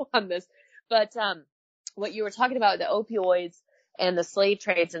you on this? But what you were talking about, the opioids and the slave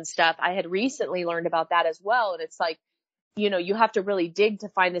trades and stuff, I had recently learned about that as well. And it's like, you have to really dig to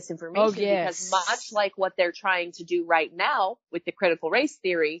find this information because much like what they're trying to do right now with the critical race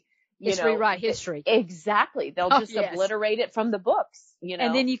theory, rewrite history. Exactly. They'll just obliterate it from the books,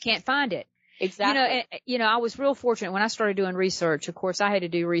 And then you can't find it. Exactly. I was real fortunate when I started doing research. Of course, I had to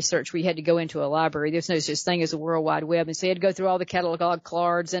do research. We had to go into a library. There's no such thing as a World Wide Web. And so you had to go through all the catalog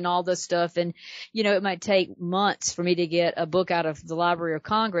cards and all this stuff. And, it might take months for me to get a book out of the Library of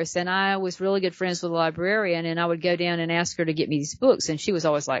Congress. And I was really good friends with a librarian, and I would go down and ask her to get me these books. And she was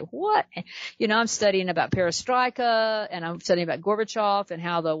always like, what? I'm studying about perestroika, and I'm studying about Gorbachev and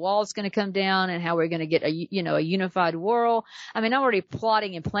how the wall's going to come down and how we're going to get a unified world. I mean, I'm already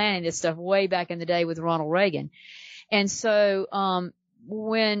plotting and planning this stuff way back in the day with Ronald Reagan. And so,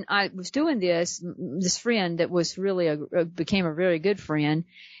 when I was doing this friend that was really became a very good friend,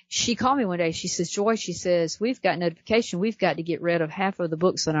 she called me one day. She says, Joy, she says, we've got notification. We've got to get rid of half of the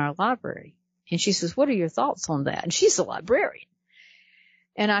books in our library. And she says, what are your thoughts on that? And she's a librarian.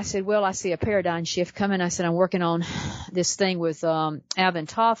 And I said, well, I see a paradigm shift coming. I said, I'm working on this thing with, Alvin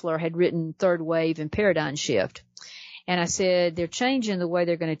Toffler had written Third Wave and Paradigm Shift. And I said, they're changing the way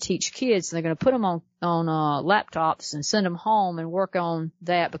they're going to teach kids, and they're going to put them on laptops and send them home and work on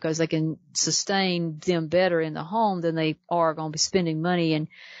that because they can sustain them better in the home than they are going to be spending money and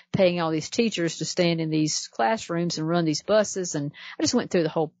paying all these teachers to stand in these classrooms and run these buses. And I just went through the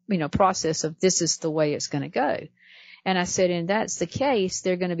whole, process of this is the way it's going to go. And I said, and that's the case,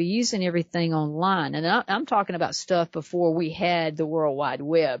 they're going to be using everything online. And I'm talking about stuff before we had the World Wide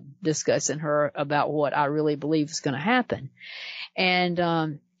Web, discussing her about what I really believe is going to happen.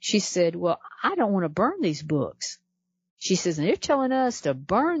 And she said, well, I don't want to burn these books. She says, and they're telling us to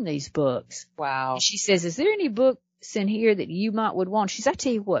burn these books. Wow. And she says, is there any books in here that you would want? She says, I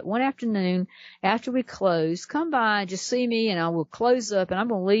tell you what, one afternoon after we close, come by and just see me, and I will close up, and I'm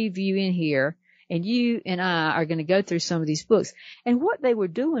going to leave you in here. And you and I are going to go through some of these books. And what they were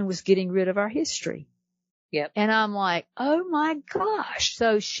doing was getting rid of our history. Yep. And I'm like, oh my gosh.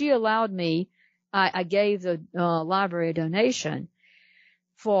 So she allowed me, I gave the library a donation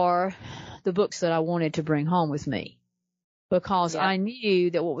for the books that I wanted to bring home with me. Because I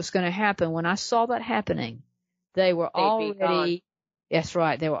knew that what was going to happen when I saw that happening, they were already, that's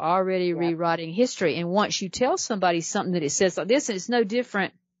right, they were already rewriting history. And once you tell somebody something that it says like this, and it's no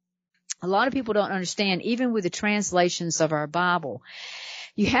different. A lot of people don't understand, even with the translations of our Bible,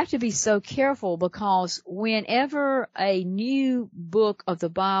 you have to be so careful because whenever a new book of the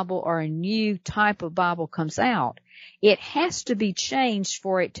Bible or a new type of Bible comes out, it has to be changed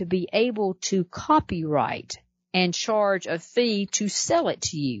for it to be able to copyright and charge a fee to sell it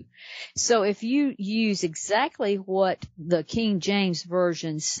to you. So if you use exactly what the King James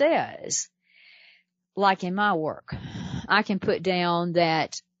Version says, like in my work, I can put down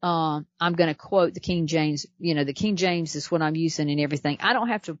that I'm going to quote the King James. The King James is what I'm using and everything. I don't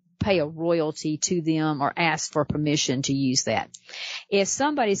have to pay a royalty to them or ask for permission to use that. If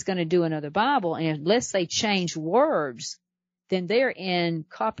somebody's going to do another Bible, and unless they change words, then they're in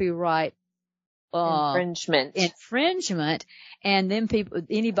copyright infringement. And then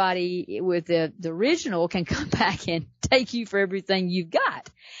anybody with the original can come back and take you for everything you've got.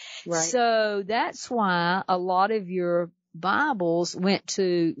 Right. So that's why a lot of your Bibles went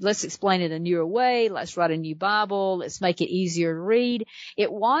to, let's explain it a newer way. Let's write a new Bible. Let's make it easier to read.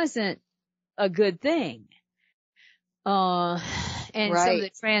 It wasn't a good thing. And some of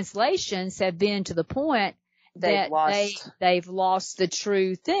the translations have been to the point that they've lost the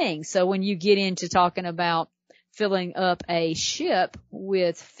true thing. So when you get into talking about filling up a ship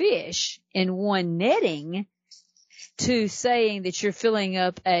with fish in one netting to saying that you're filling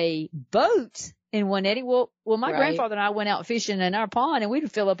up a boat in one netting. Well, my grandfather and I went out fishing in our pond, and we'd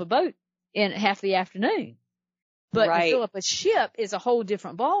fill up a boat in half the afternoon. But to fill up a ship is a whole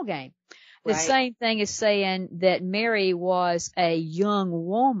different ball game. The same thing as saying that Mary was a young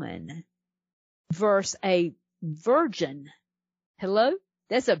woman versus a virgin. Hello?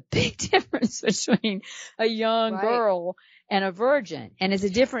 There's a big difference between a young girl and a virgin. And there's a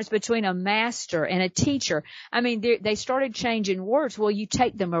difference between a master and a teacher. I mean, they started changing words. Well, you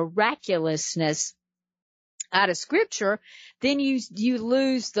take the miraculousness out of Scripture, then you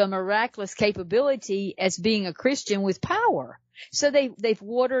lose the miraculous capability as being a Christian with power. So they've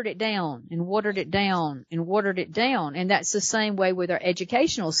watered it down and watered it down and watered it down. And that's the same way with our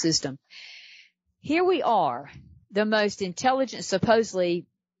educational system. Here we are, the most intelligent, supposedly,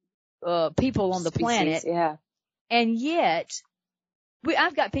 people on the planet. Yeah. And yet,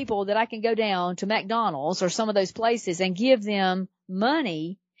 I've got people that I can go down to McDonald's or some of those places and give them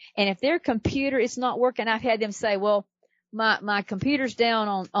money. And if their computer is not working, I've had them say, well, my computer's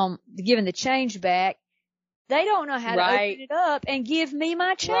down on giving the change back. They don't know how to open it up and give me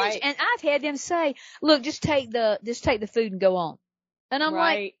my change. And I've had them say, look, just take the food and go on. And I'm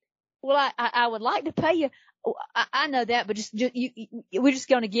like, well, I would like to pay you. I know that, but we're just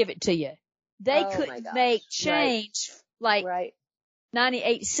going to give it to you. they Oh my couldn't gosh. make change like Right.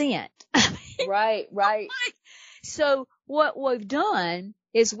 98 cents. Right. So what we've done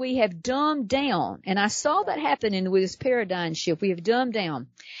is we have dumbed down, and I saw that happening with this paradigm shift. We have dumbed down.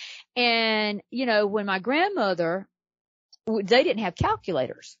 And, you know, when my grandmother, they didn't have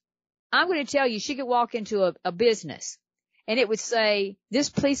calculators. I'm going to tell you, she could walk into a business and it would say, this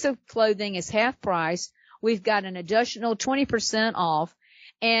piece of clothing is half price. We've got an additional 20% off.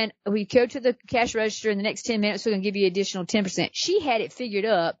 And we go to the cash register in the next 10 minutes. We're going to give you additional 10%. She had it figured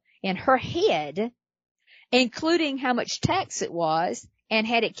up in her head, including how much tax it was, and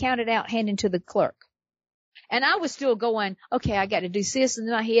had it counted out, handed to the clerk. And I was still going, okay, I got to do this in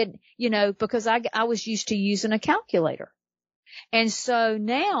my head, you know, because I was used to using a calculator. And so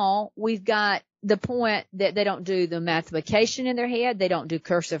now we've got the point that they don't do the mathematician in their head. They don't do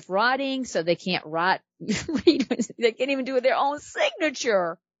cursive writing, so they can't read. They can't even do their own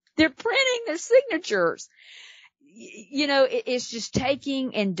signature. They're printing their signatures. You know, it's just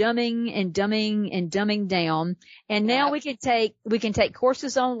taking and dumbing down. And now we can take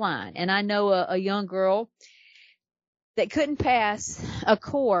courses online. And I know a young girl that couldn't pass a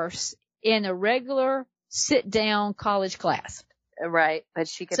course in a regular sit down college class. Right. But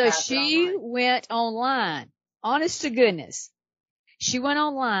she could So pass it she online. went online. Honest to goodness. She went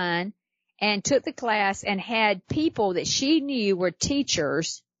online and took the class and had people that she knew were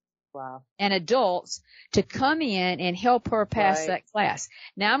teachers and adults to come in and help her pass that class.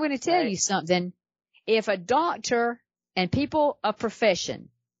 Now I'm going to tell you something. If a doctor and people of profession,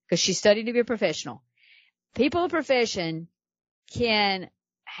 because she studied to be a professional, people of profession can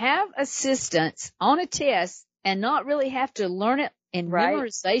have assistance on a test and not really have to learn it in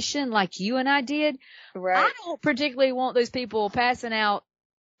memorization like you and I did. Right. I don't particularly want those people passing out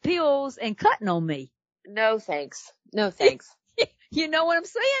pills and cutting on me. No thanks. No thanks. You know what I'm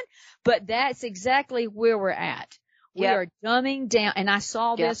saying? But that's exactly where we're at. We are dumbing down. And I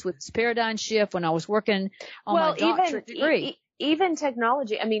saw this with this paradigm shift when I was working on my doctorate degree. Even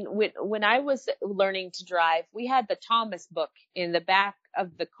technology. I mean, when I was learning to drive, we had the Thomas book in the back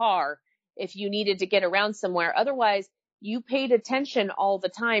of the car if you needed to get around somewhere. Otherwise, you paid attention all the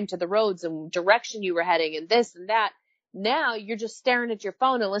time to the roads and direction you were heading and this and that. Now you're just staring at your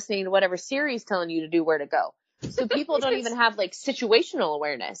phone and listening to whatever Siri's telling you to do, where to go. So people don't even have like situational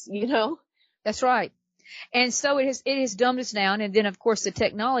awareness, you know? That's right. And so it has dumbed us down. And then of course the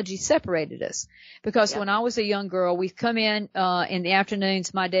technology separated us because when I was a young girl, we'd come in the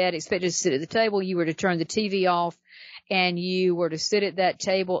afternoons. My dad expected us to sit at the table. You were to turn the TV off and you were to sit at that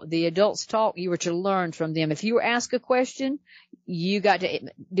table. The adults talk. You were to learn from them. If you were asked a question, you got to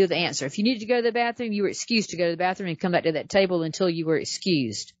do the answer. If you needed to go to the bathroom, you were excused to go to the bathroom and come back to that table until you were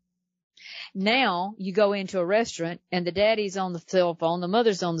excused. Now you go into a restaurant and the daddy's on the cell phone, the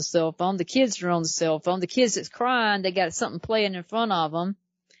mother's on the cell phone, the kids are on the cell phone, the kids that's crying, they got something playing in front of them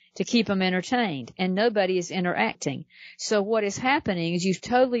to keep them entertained, and nobody is interacting. So what is happening is you've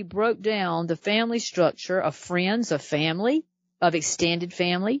totally broke down the family structure of friends, of family, of extended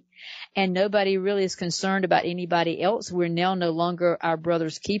family, and nobody really is concerned about anybody else. We're now no longer our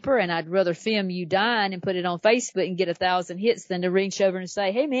brother's keeper, and I'd rather film you dying and put it on Facebook and get 1,000 hits than to reach over and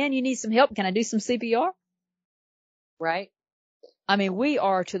say, hey man, you need some help. Can I do some CPR? Right. I mean, we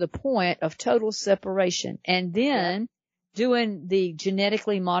are to the point of total separation. And then doing the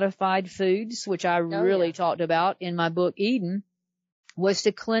genetically modified foods, which I really talked about in my book, Eden, was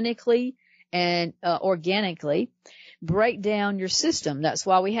to clinically and organically break down your system. That's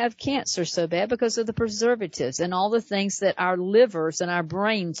why we have cancer so bad, because of the preservatives and all the things that our livers and our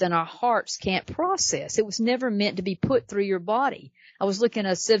brains and our hearts can't process. It was never meant to be put through your body. I was looking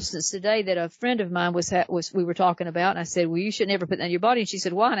at a substance today that a friend of mine we were talking about, and I said, well, you should never put that in your body. And she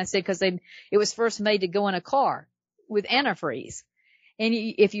said, why? And I said, because it was first made to go in a car with antifreeze. And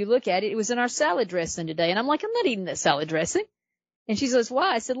if you look at it, it was in our salad dressing today. And I'm like, I'm not eating that salad dressing. And she says,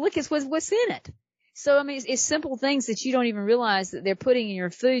 why? I said, look, it's what's in it. So, I mean, it's simple things that you don't even realize that they're putting in your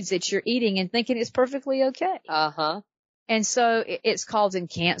foods that you're eating and thinking it's perfectly okay. Uh-huh. And so it's causing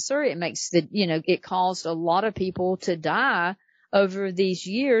cancer. It caused a lot of people to die over these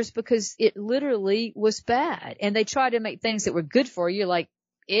years because it literally was bad. And they tried to make things that were good for you, like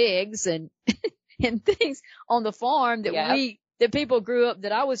eggs and and things on the farm that people grew up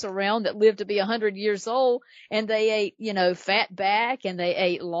that I was around that lived to be 100 years old, and they ate, fat back, and they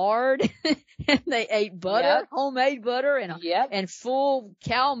ate lard and they ate butter, homemade butter and full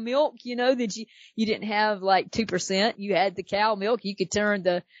cow milk, that you didn't have like 2%. You had the cow milk. You could turn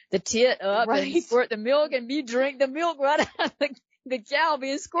the tit up and squirt the milk, and you drink the milk right out of the cow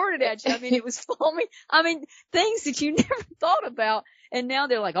being squirted at you. I mean, it was foaming. I mean, things that you never thought about. And now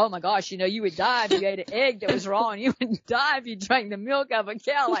they're like, oh my gosh, you would die if you ate an egg that was raw, and you would die if you drank the milk of a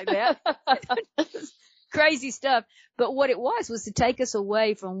cow like that. Crazy stuff. But what it was to take us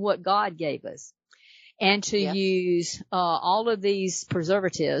away from what God gave us, and to use all of these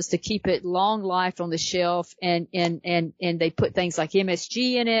preservatives to keep it long life on the shelf, and they put things like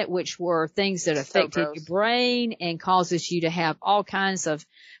MSG in it, which were things that affected your brain and causes you to have all kinds of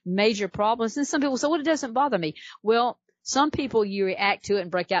major problems. And some people say, well, it doesn't bother me. Well, some people, you react to it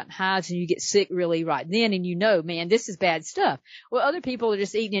and break out in hives and you get sick really right then, and man, this is bad stuff. Well, other people are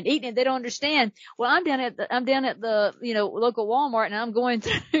just eating it. They don't understand. Well, I'm down at the local Walmart, and I'm going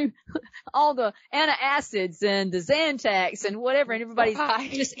through all the antacids and the Zantacs and whatever, and everybody's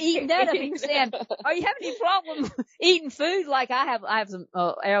just eating that up. And you're saying, are you having any problem eating food? Like I have some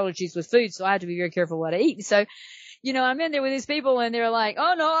allergies with food, so I have to be very careful what I eat. So, I'm in there with these people, and they're like,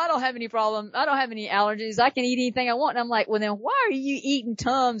 oh no, I don't have any problem. I don't have any allergies. I can eat anything I want. And I'm like, well then why are you eating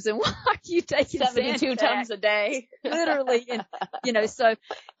Tums, and why are you taking 72 Tums a day? Literally. And, so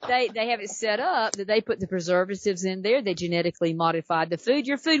they have it set up that they put the preservatives in there. They genetically modified the food.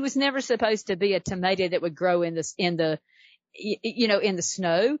 Your food was never supposed to be a tomato that would grow in the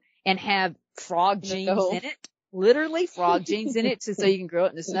snow and have frog genes in it. Literally frog genes in it so you can grow it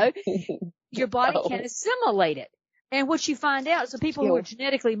in the snow. Your body can't assimilate it. And what you find out, so people who are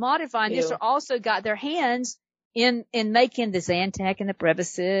genetically modifying this are also got their hands in making the Zantac and the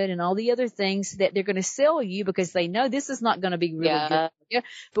Prevacid and all the other things that they're going to sell you, because they know this is not going to be really good. Yeah.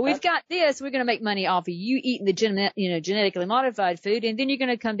 But we've got this. We're going to make money off of you eating the genetically modified food, and then you're going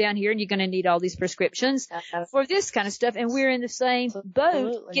to come down here and you're going to need all these prescriptions for this kind of stuff. And we're in the same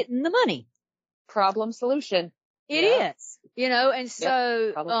boat getting the money. Problem solution. It is, and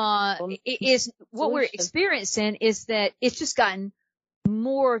so, it is what we're experiencing is that it's just gotten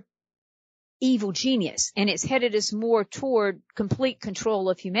more evil genius, and it's headed us more toward complete control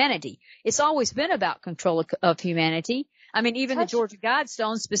of humanity. It's always been about control of humanity. I mean, even the Georgia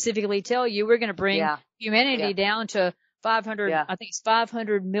Guidestones specifically tell you we're going to bring humanity down to 500, I think it's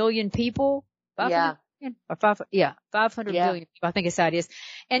 500 million people. 500 million people. I think it's how it is.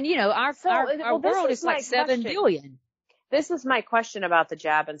 And, our world is like 7 billion. This is my question about the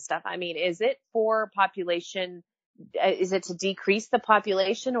jab and stuff. I mean, is it for population? Is it to decrease the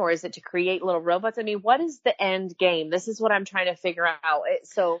population, or is it to create little robots? I mean, what is the end game? This is what I'm trying to figure out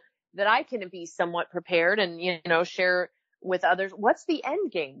so that I can be somewhat prepared and, share with others. What's the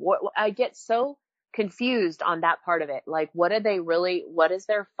end game? I get so confused on that part of it. Like, what is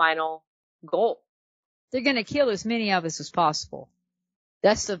their final goal? They're going to kill as many of us as possible.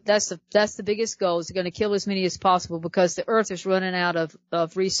 That's the biggest goal, is they're going to kill as many as possible, because the earth is running out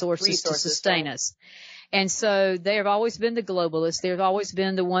of resources to sustain us. And so they have always been the globalists. They've always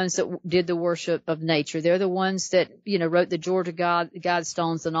been the ones that did the worship of nature. They're the ones that, wrote the Georgia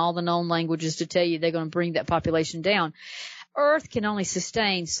Guidestones and all the known languages to tell you they're going to bring that population down. Earth can only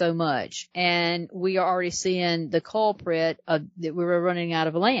sustain so much, and we are already seeing the culprit that we're running out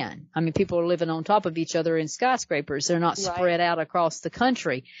of land. I mean, people are living on top of each other in skyscrapers. They're not spread out across the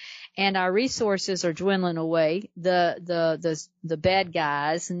country, and our resources are dwindling away. The bad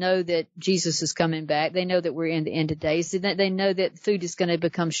guys know that Jesus is coming back. They know that we're in the end of days. They know that food is going to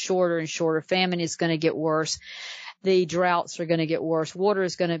become shorter and shorter. Famine is going to get worse. The droughts are going to get worse. Water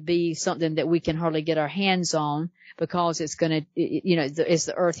is going to be something that we can hardly get our hands on, because it's going to, as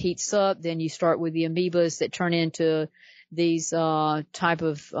the earth heats up, then you start with the amoebas that turn into these type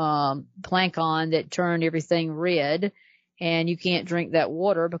of plankton that turn everything red, and you can't drink that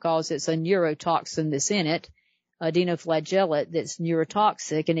water because it's a neurotoxin that's in it, a dinoflagellate that's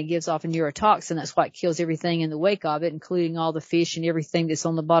neurotoxic, and it gives off a neurotoxin. That's why it kills everything in the wake of it, including all the fish and everything that's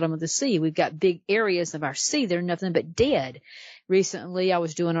on the bottom of the sea. We've got big areas of our sea that are nothing but dead. Recently, I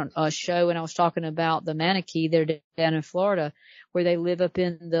was doing a show, and I was talking about the Manatee. They're down in Florida, where they live up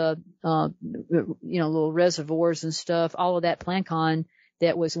in the, little reservoirs and stuff. All of that plankton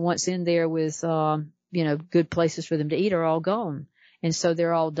that was once in there with, good places for them to eat are all gone. And so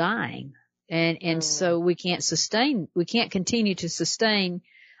they're all dying. And so we can't continue to sustain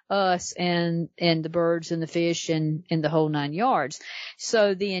us and the birds and the fish and the whole 9 yards.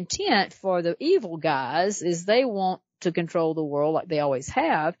 So the intent for the evil guys is they want to control the world like they always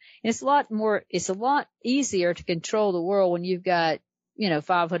have. And it's a lot easier to control the world when you've got,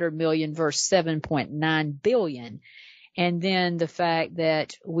 500 million versus 7.9 billion. And then the fact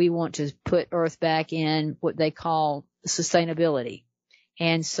that we want to put Earth back in what they call sustainability.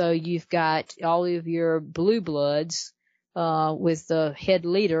 And so you've got all of your blue bloods, with the head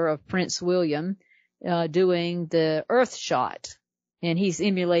leader of Prince William, doing the Earth shot. And he's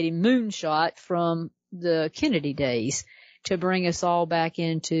emulating moonshot from the Kennedy days to bring us all back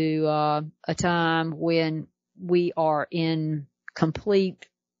into a time when we are in complete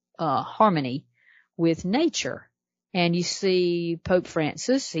harmony with nature. And you see Pope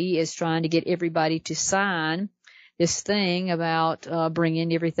Francis, he is trying to get everybody to sign this thing about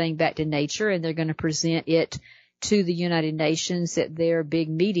bringing everything back to nature, and they're going to present it to the United Nations at their big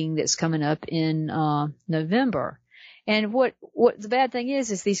meeting that's coming up in November. And what the bad thing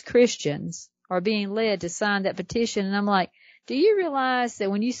is these Christians are being led to sign that petition. And I'm like, do you realize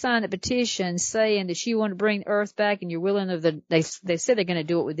that when you sign the petition saying that you want to bring the earth back and you're willing they said they're going to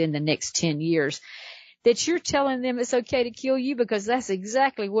do it within the next 10 years, that you're telling them it's okay to kill you, because that's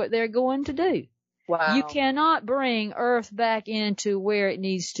exactly what they're going to do. Wow. You cannot bring earth back into where it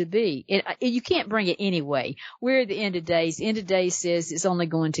needs to be. You can't bring it anyway. We're at the end of days. End of days says it's only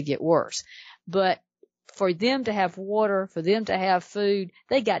going to get worse. But for them to have water, for them to have food,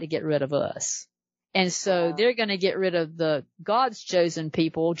 they got to get rid of us. And so they're going to get rid of the God's chosen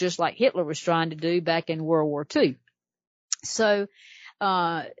people, just like Hitler was trying to do back in World War II. So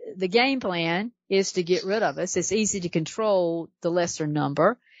the game plan is to get rid of us. It's easy to control the lesser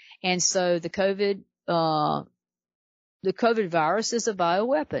number. And so the COVID virus is a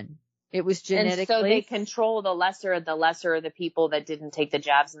bioweapon. It was genetically. And so they control the lesser of the people that didn't take the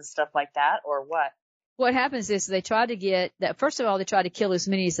jabs and stuff like that, or what? What happens is they try to get that. First of all, they try to kill as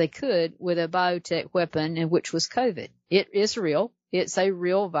many as they could with a biotech weapon, and which was COVID. It is real. It's a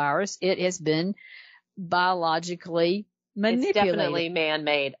real virus. It has been biologically manipulated. It's definitely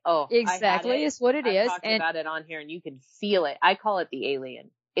man-made. Oh, exactly. It's what it is. I talked about it on here, and you can feel it. I call it the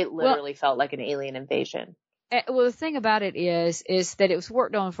alien. It literally felt like an alien invasion. Well, the thing about it is that it was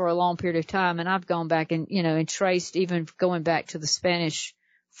worked on for a long period of time, and I've gone back and, and traced, even going back to the Spanish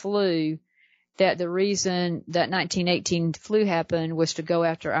flu, that the reason that 1918 flu happened was to go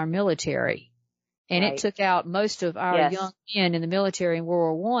after our military. And It took out most of our young men in the military in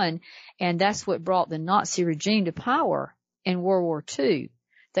World War I, and that's what brought the Nazi regime to power in World War II.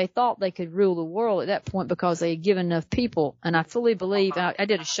 They thought they could rule the world at that point because they had given enough people. And I fully believe, I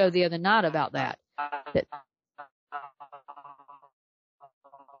did a show the other night about that.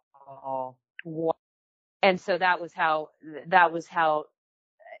 And so that was how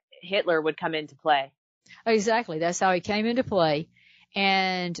Hitler would come into play. Exactly. That's how he came into play.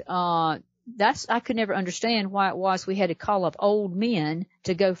 And, I could never understand why it was we had to call up old men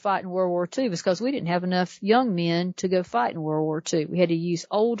to go fight in World War II, because we didn't have enough young men to go fight in World War II. We had to use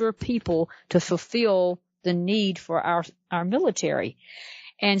older people to fulfill the need for our military.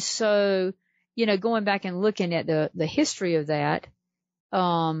 And so, going back and looking at the history of that,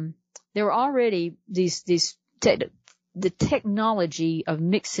 there were already the technology of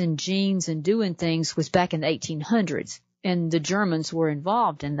mixing genes and doing things was back in the 1800s, and the Germans were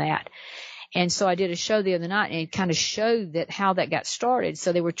involved in that. And so I did a show the other night and kind of showed that how that got started.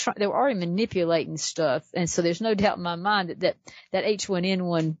 So they were already manipulating stuff. And so there's no doubt in my mind that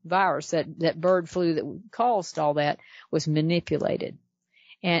H1N1 virus, that bird flu that caused all that, was manipulated.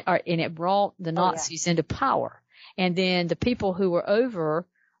 And it brought the Nazis into power. And then the people who were over,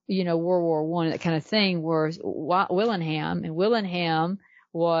 World War I, that kind of thing, were Willingham. And Willingham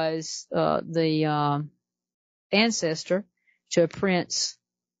was the ancestor to Prince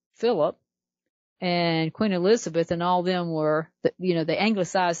Philip and Queen Elizabeth, and all them were, they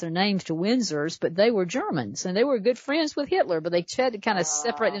anglicized their names to Windsors, but they were Germans, and they were good friends with Hitler, but they had to kind of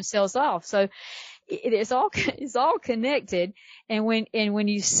separate themselves off. So it's all connected. And when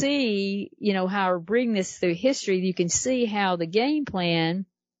you see, how we bring this through history, you can see how the game plan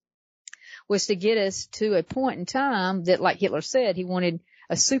was to get us to a point in time that, like Hitler said, he wanted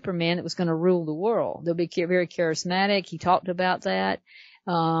a Superman that was going to rule the world. They'll be very charismatic. He talked about that.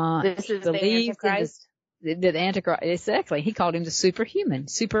 This is the Antichrist. The Antichrist, exactly. He called him the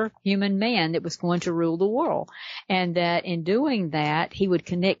superhuman man that was going to rule the world. And that in doing that, he would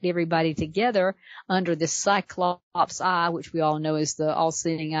connect everybody together under the Cyclops eye, which we all know is the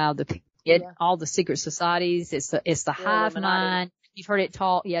all-seeing eye of the pit, all the secret societies. It's the hive mind. You've heard it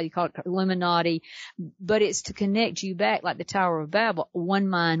taught. Yeah, you call it Illuminati, but it's to connect you back like the Tower of Babel. One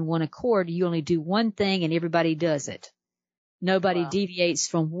mind, one accord. You only do one thing and everybody does it. Nobody deviates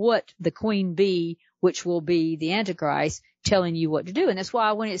from what the queen bee, which will be the Antichrist, telling you what to do. And that's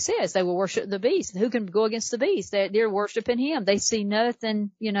why when it says they will worship the beast, who can go against the beast? They're worshiping him. They see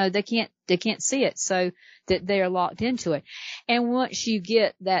nothing, they can't see it. So that they are locked into it. And once you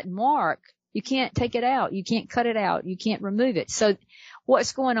get that mark, you can't take it out. You can't cut it out. You can't remove it. So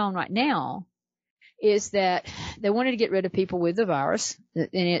what's going on right now is that they wanted to get rid of people with the virus, and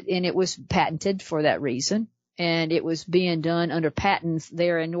it was patented for that reason. and it was being done under patents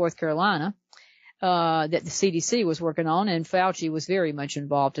there in North Carolina, that the CDC was working on, and Fauci was very much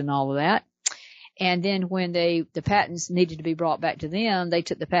involved in all of that. And then when the patents needed to be brought back to them, they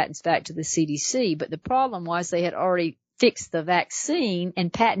took the patents back to the CDC. But the problem was they had already fixed the vaccine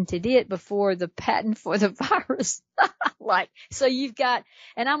and patented it before the patent for the virus. So you've got,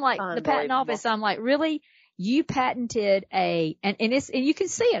 and I'm like, the patent office, I'm like, really? You patented and you can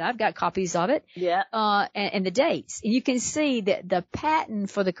see it. I've got copies of it. Yeah. And the dates. And you can see that the patent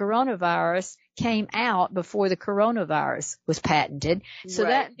for the coronavirus came out before the coronavirus was patented. So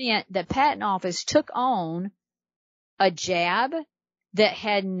that meant the patent office took on a jab that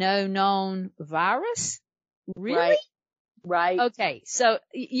had no known virus. Really? Right. Okay. So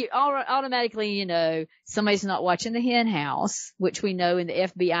you automatically, somebody's not watching the hen house, which we know in the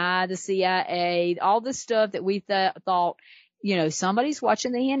FBI, the CIA, all the stuff that we thought, somebody's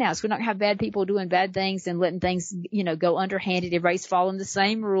watching the hen house. We're not going to have bad people doing bad things and letting things, go underhanded. Everybody's following the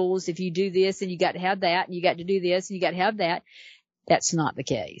same rules. If you do this and you got to have that and you got to do this and you got to have that. That's not the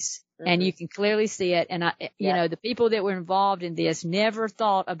case. Mm-hmm. And you can clearly see it. And the people that were involved in this never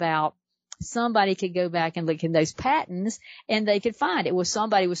thought about somebody could go back and look in those patents and they could find it. Well,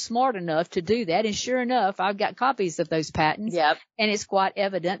 somebody was smart enough to do that. And sure enough, I've got copies of those patents. Yep. And it's quite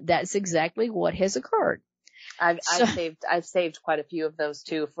evident that's exactly what has occurred. I've saved quite a few of those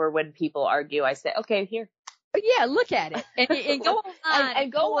too for when people argue. I say, okay, here. Yeah, look at it and go online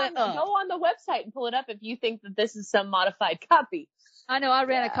and go on the website and pull it up if you think that this is some modified copy. I know I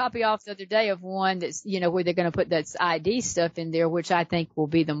ran a copy off the other day of one that's, where they're going to put that ID stuff in there, which I think will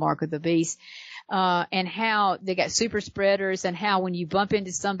be the mark of the beast. And how they got super spreaders and how when you bump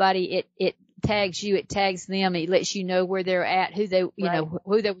into somebody, it tags you, it tags them, it lets you know where they're at, who they,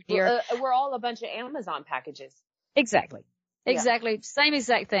 who they were here. We're all a bunch of Amazon packages. Exactly. Exactly. Same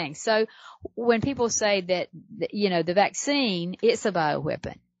exact thing. So when people say that, the vaccine, it's a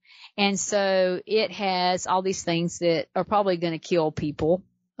bioweapon. And so it has all these things that are probably going to kill people.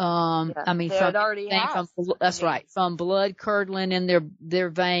 From blood curdling in their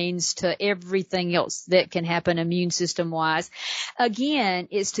veins to everything else that can happen immune system wise. Again,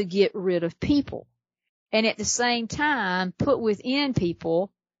 it's to get rid of people. And at the same time, put within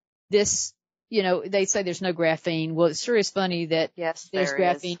people this, they say there's no graphene. Well, it sure is funny that there's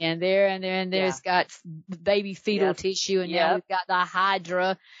graphene in there and there's got baby fetal tissue and now we've got the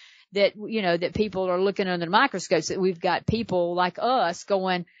Hydra that, that people are looking under the microscopes, that we've got people like us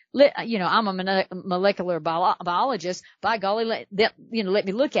going, I'm a molecular biologist. By golly, let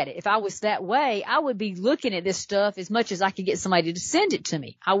me look at it. If I was that way, I would be looking at this stuff as much as I could get somebody to send it to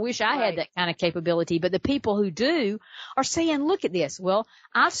me. I wish I had that kind of capability, but the people who do are saying, look at this. Well,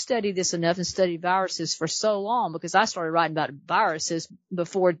 I've studied this enough and studied viruses for so long because I started writing about viruses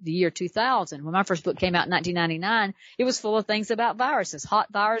before the year 2000. When my first book came out in 1999, it was full of things about viruses, hot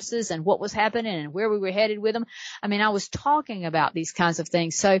viruses and what was happening and where we were headed with them. I mean, I was talking about these kinds of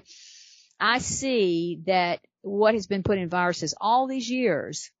things. So I see that what has been put in viruses all these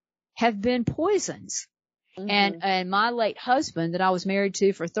years have been poisons. Mm-hmm. And my late husband that I was married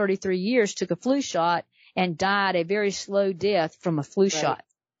to for 33 years took a flu shot and died a very slow death from a flu shot.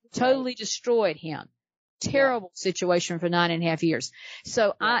 Totally destroyed him. Terrible situation for 9.5 years.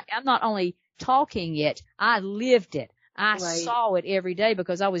 So I'm not only talking it, I lived it. I saw it every day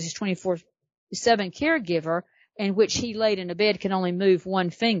because I was his 24/7 caregiver, in which he laid in a bed, can only move one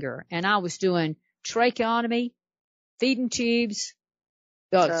finger. And I was doing tracheotomy, feeding tubes,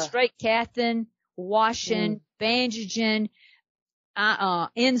 straight cathing, washing, bandaging,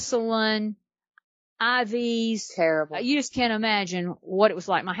 insulin, IVs. Terrible. You just can't imagine what it was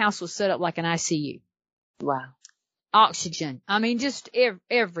like. My house was set up like an ICU. Wow. Oxygen. I mean, just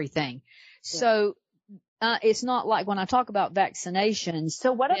everything. So, it's not like when I talk about vaccinations.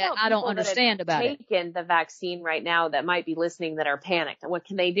 So what about I don't understand about it. Taken the vaccine right now that might be listening that are panicked? And what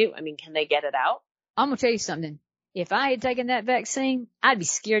can they do? I mean, can they get it out? I'm going to tell you something. If I had taken that vaccine, I'd be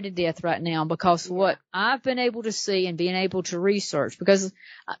scared to death right now because what I've been able to see and being able to research, because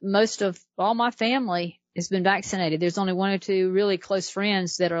most of all my family has been vaccinated. There's only one or two really close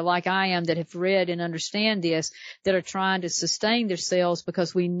friends that are like I am that have read and understand this, that are trying to sustain themselves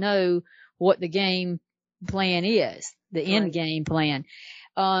because we know what the game plan is, the end game plan.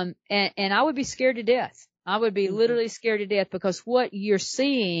 And I would be scared to death. I would be literally scared to death because what you're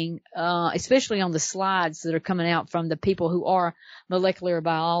seeing, especially on the slides that are coming out from the people who are molecular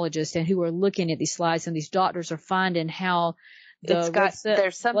biologists and who are looking at these slides, and these doctors are finding how there's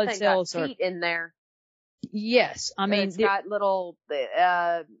something got feet in there. Yes. I mean, it's got little,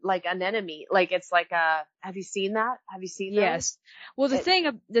 like anemone, like it's like have you seen that? Have you seen that? Yes. Well, the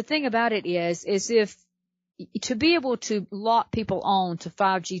thing about it is if to be able to lock people on to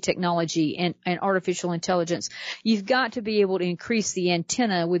 5G technology and artificial intelligence, you've got to be able to increase the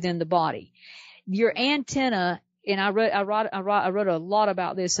antenna within the body. Your antenna, and I wrote a lot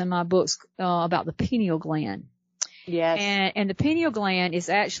about this in my books, about the pineal gland. Yes. And the pineal gland is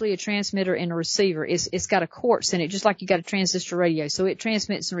actually a transmitter and a receiver. It's got a quartz in it, just like you got a transistor radio. So it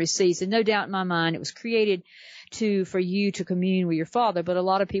transmits and receives. And no doubt in my mind, it was created for you to commune with your Father. But a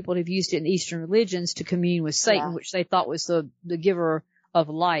lot of people have used it in Eastern religions to commune with Satan, which they thought was the giver of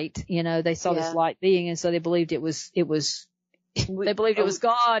light. You know, they saw this light being, and so they believed it was they believed it was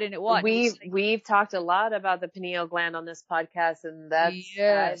God, and it wasn't. We've talked a lot about the pineal gland on this podcast, and that's,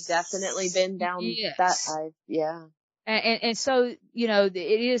 I've definitely been down that. And so, you know, it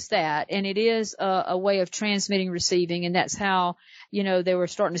is that, and it is a way of transmitting, receiving, and that's how, you know, they were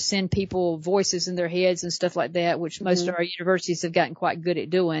starting to send people voices in their heads and stuff like that, which most of our universities have gotten quite good at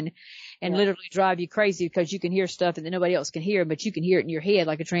doing, and literally drive you crazy because you can hear stuff that nobody else can hear, but you can hear it in your head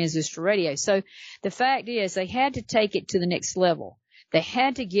like a transistor radio. So the fact is, they had to take it to the next level. They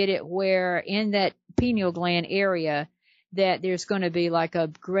had to get it where in that pineal gland area that there's going to be like a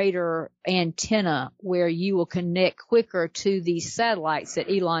greater antenna where you will connect quicker to these satellites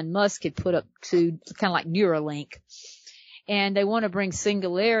that Elon Musk had put up to, kind of like Neuralink. And they want to bring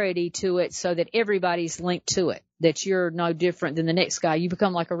singularity to it so that everybody's linked to it, that you're no different than the next guy. You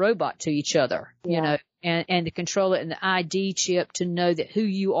become like a robot to each other, you know, and to control it, and the ID chip to know that who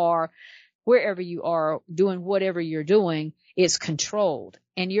you are, wherever you are, doing whatever you're doing, it's controlled,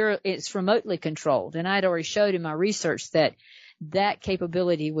 and it's remotely controlled. And I'd already showed in my research that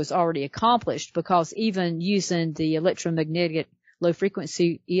capability was already accomplished, because even using the electromagnetic low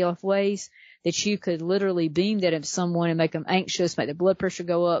frequency EF waves, that you could literally beam that at someone and make them anxious, make their blood pressure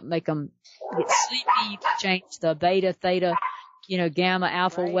go up, make them get sleepy. You can change the beta, theta, you know, gamma,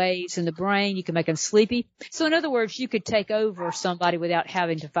 alpha waves in the brain. You can make them sleepy. So in other words, you could take over somebody without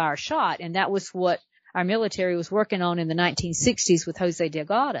having to fire a shot. And that was what our military was working on in the 1960s with Jose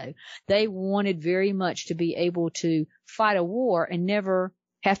Delgado. They wanted very much to be able to fight a war and never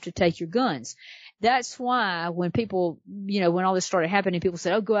have to take your guns. That's why when people, you know, when all this started happening, people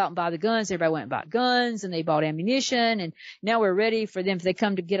said, oh, go out and buy the guns. Everybody went and bought guns, and they bought ammunition, and now we're ready for them. If they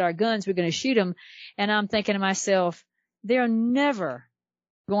come to get our guns, we're going to shoot them. And I'm thinking to myself, they're never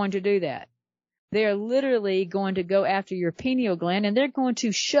going to do that. They're literally going to go after your pineal gland, and they're going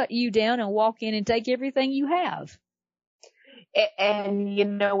to shut you down and walk in and take everything you have. And you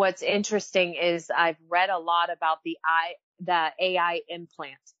know what's interesting is I've read a lot about the AI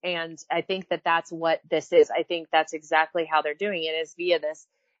implant, and I think that that's what this is. I think that's exactly how they're doing it, is via this.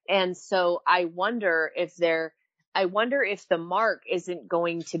 And so I wonder if the mark isn't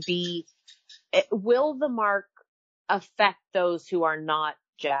going to be, will the mark affect those who are not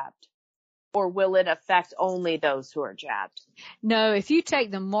jabbed? Or will it affect only those who are jabbed? No, if you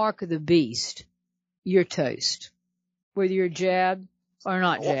take the mark of the beast, you're toast. Whether you're jabbed or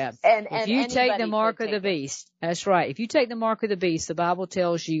not jabbed. If you take the mark of the beast, that's right. If you take the mark of the beast, the Bible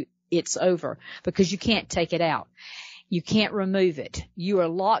tells you it's over, because you can't take it out. You can't remove it. You are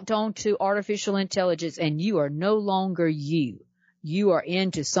locked onto artificial intelligence, and you are no longer you. You are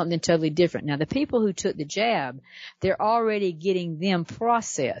into something totally different. Now, the people who took the jab, they're already getting them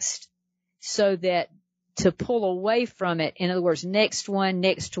processed so that to pull away from it, in other words, next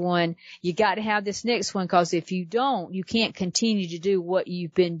one, you got to have this next one, because if you don't, you can't continue to do what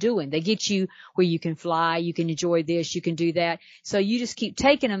you've been doing. They get you where you can fly, you can enjoy this, you can do that. So you just keep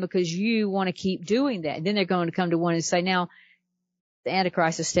taking them because you want to keep doing that. And then they're going to come to one and say, now, the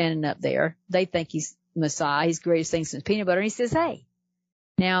Antichrist is standing up there. They think he's Messiah. He's the greatest thing since peanut butter. And he says, hey,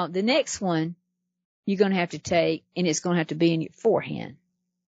 now the next one you're going to have to take, and it's going to have to be in your forehand.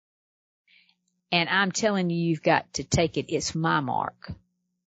 And I'm telling you, you've got to take it. It's my mark.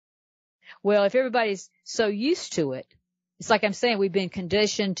 Well, if everybody's so used to it, it's like I'm saying, we've been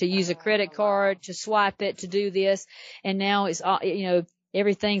conditioned to use a credit card, to swipe it, to do this. And now it's, you know,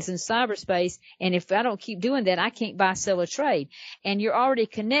 everything's in cyberspace. And if I don't keep doing that, I can't buy, sell, or trade. And you're already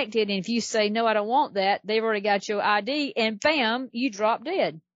connected. And if you say, no, I don't want that, they've already got your ID, and bam, you drop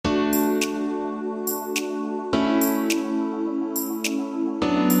dead.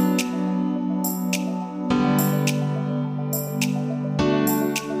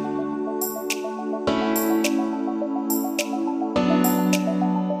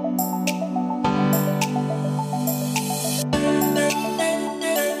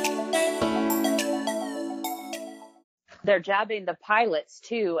 They're jabbing the pilots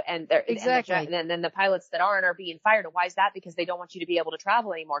too, and they're exactly. And then the pilots that aren't are being fired. And why is that? Because they don't want you to be able to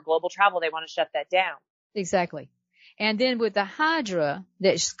travel anymore. Global travel, they want to shut that down. Exactly. And then with the Hydra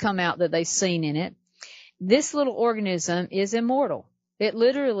that's come out that they've seen in it, this little organism is immortal. It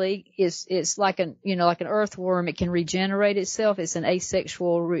literally it's like like an earthworm. It can regenerate itself. It's an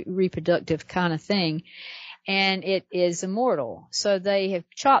asexual reproductive kind of thing. And it is immortal. So they have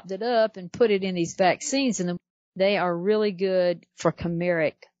chopped it up and put it in these vaccines, and they are really good for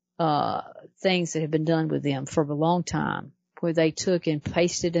chimeric things that have been done with them for a long time, where they took and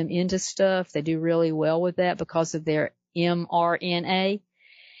pasted them into stuff. They do really well with that because of their mRNA.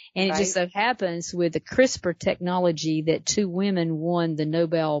 And it just so happens with the CRISPR technology that 2 women won the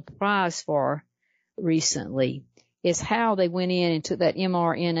Nobel Prize for recently is how they went in and took that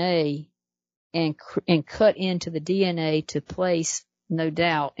mRNA and cut into the DNA to place, no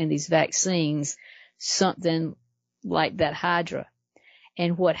doubt, in these vaccines something like that Hydra.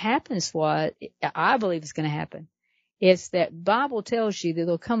 And what happens, what I believe is going to happen, is that Bible tells you that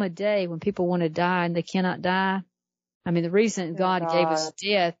there'll come a day when people want to die and they cannot die. I mean, the reason God gave us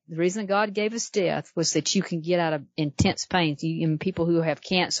death was that you can get out of intense pain. People who have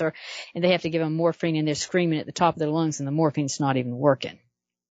cancer and they have to give them morphine and they're screaming at the top of their lungs and the morphine's not even working.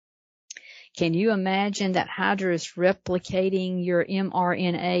 Can you imagine that Hydra is replicating your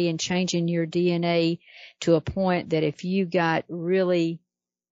mRNA and changing your DNA to a point that if you got really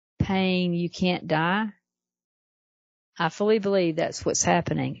pain, you can't die? I fully believe that's what's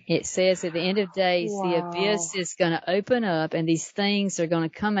happening. It says at the end of days, the abyss is going to open up and these things are going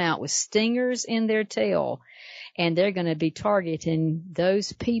to come out with stingers in their tail, and they're going to be targeting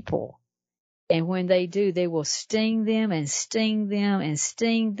those people. And when they do, they will sting them and sting them and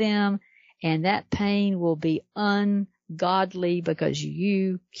sting them, and that pain will be ungodly because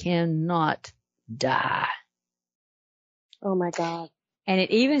you cannot die. Oh my God. And it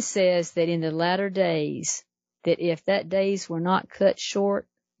even says that in the latter days, that if that days were not cut short,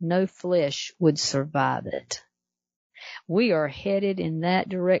 no flesh would survive it. We are headed in that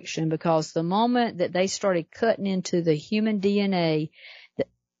direction because the moment that they started cutting into the human DNA,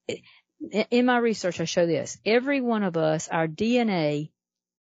 in my research I show this, every one of us, our DNA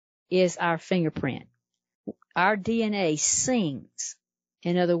is our fingerprint. Our DNA sings.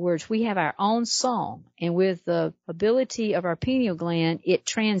 In other words, we have our own song, and with the ability of our pineal gland, it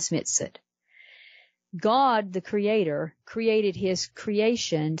transmits it. God, the Creator, created His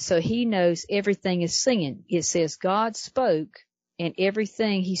creation so He knows everything is singing. It says God spoke and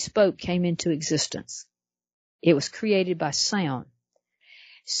everything He spoke came into existence. It was created by sound.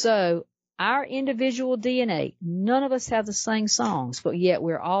 So our individual DNA, none of us have the same songs, but yet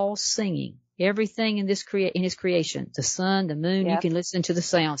we're all singing. Everything in His creation, the sun, the moon, you can listen to the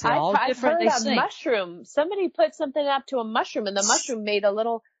sounds. They're all different. I've heard a mushroom. Somebody put something up to a mushroom and the mushroom made a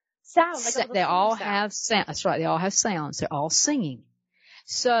little sound. They all have sound. That's right. They all have sounds. They're all singing.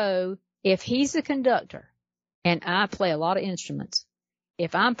 So if He's a conductor, and I play a lot of instruments,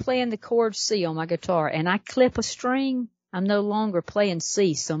 if I'm playing the chord C on my guitar and I clip a string, I'm no longer playing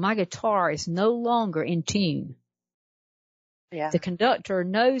C. So my guitar is no longer in tune. Yeah. The conductor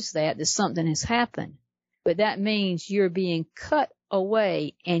knows that something has happened, but that means you're being cut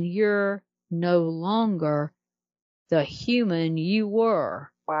away and you're no longer the human you were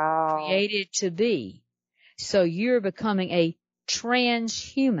created to be. So you're becoming a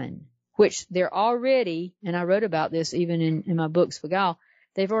transhuman, which they're already, and I wrote about this even in my book, Spagal,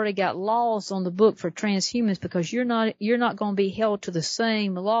 they've already got laws on the book for transhumans because you're not going to be held to the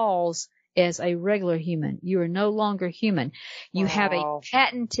same laws as a regular human. You are no longer human. You have a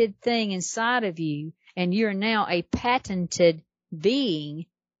patented thing inside of you, and you're now a patented being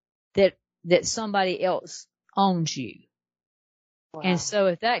that somebody else owns you. Wow. And so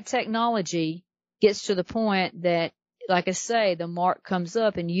if that technology gets to the point that, like I say, the mark comes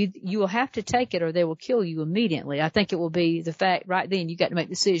up and you will have to take it or they will kill you immediately. I think it will be the fact right then you got to make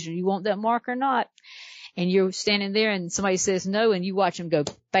the decision. You want that mark or not? And you're standing there and somebody says no and you watch them go,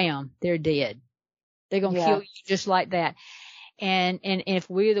 bam, they're dead. They're going to kill you just like that. And if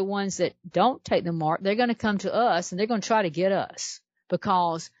we're the ones that don't take the mark, they're going to come to us and they're going to try to get us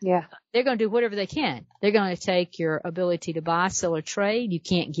because they're going to do whatever they can. They're going to take your ability to buy, sell, or trade. You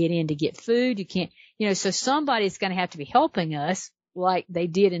can't get in to get food. You can't, so somebody's going to have to be helping us like they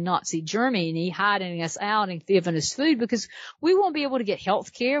did in Nazi Germany, hiding us out and giving us food because we won't be able to get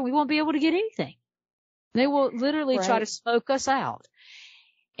health care. We won't be able to get anything. They will literally try to smoke us out.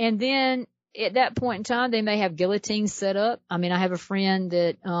 And then at that point in time, they may have guillotines set up. I mean, I have a friend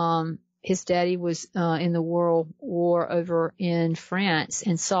that, his daddy was, in the World War over in France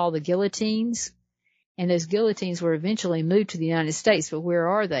and saw the guillotines. And those guillotines were eventually moved to the United States, but where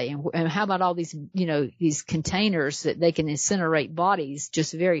are they? And how about all these, these containers that they can incinerate bodies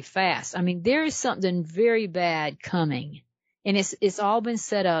just very fast? I mean, there is something very bad coming. And it's all been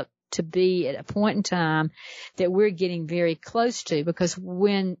set up to be at a point in time that we're getting very close to, because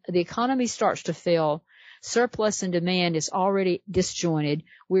when the economy starts to fail, surplus and demand is already disjointed.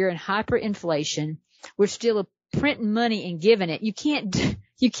 We're in hyperinflation. We're still printing money and giving it. You can't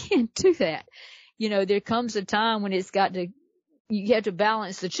do that. You know, there comes a time when you have to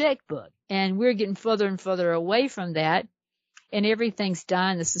balance the checkbook, and we're getting further and further away from that. And everything's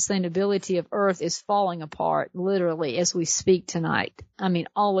dying. The sustainability of Earth is falling apart, literally, as we speak tonight. I mean,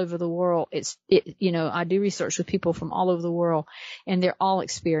 all over the world. I do research with people from all over the world, and they're all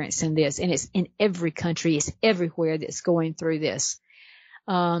experiencing this. And it's in every country. It's everywhere that's going through this.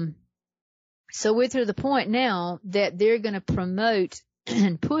 So we're to the point now that they're going to promote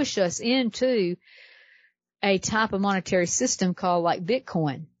and push us into a type of monetary system called like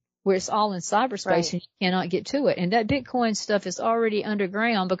Bitcoin, where it's all in cyberspace, right, and you cannot get to it. And that Bitcoin stuff is already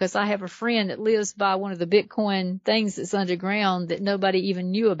underground, because I have a friend that lives by one of the Bitcoin things that's underground that nobody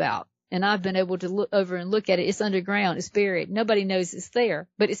even knew about. And I've been able to look over and look at it. It's underground. It's buried. Nobody knows it's there,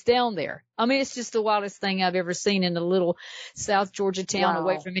 but it's down there. I mean, it's just the wildest thing I've ever seen in a little South Georgia town, wow,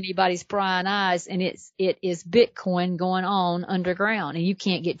 away from anybody's prying eyes. And it is Bitcoin going on underground, and you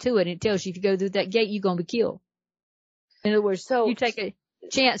can't get to it. And it tells you if you go through that gate, you're going to be killed. In other words, you take a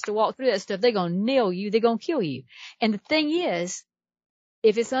chance to walk through that stuff, they're going to nail you. They're going to kill you. And the thing is,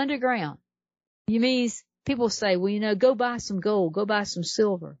 if it's underground, it means people say, well, you know, go buy some gold, go buy some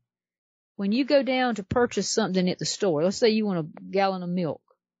silver. When you go down to purchase something at the store, let's say you want a gallon of milk.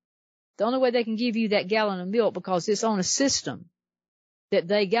 The only way they can give you that gallon of milk, because it's on a system, that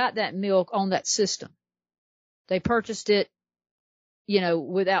they got that milk on that system. They purchased it, you know,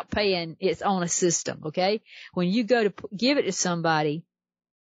 without paying. It's on a system, okay? When you go to give it to somebody,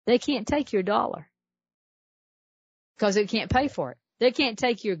 they can't take your dollar because they can't pay for it. They can't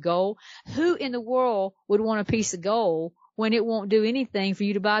take your gold. Who in the world would want a piece of gold when it won't do anything for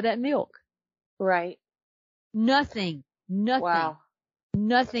you to buy that milk? Right. Nothing. Wow.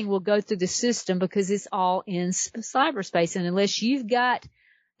 Nothing will go through the system because it's all in cyberspace. And unless you've got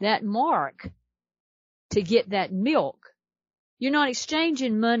that mark to get that milk, you're not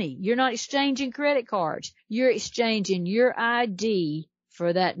exchanging money. You're not exchanging credit cards. You're exchanging your ID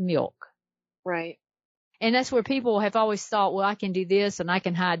for that milk. Right. And that's where people have always thought, well, I can do this and I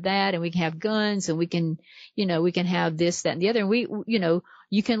can hide that, and we can have guns, and we can have this, that, and the other. And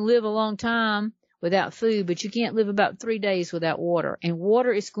you can live a long time without food, but you can't live about 3 days without water. And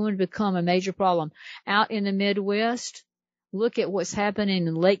water is going to become a major problem. Out in the Midwest, look at what's happening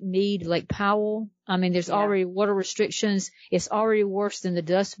in Lake Mead, Lake Powell. I mean, there's already water restrictions. It's already worse than the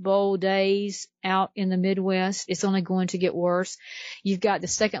Dust Bowl days out in the Midwest. It's only going to get worse. You've got the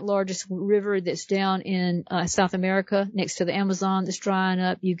second largest river that's down in South America next to the Amazon that's drying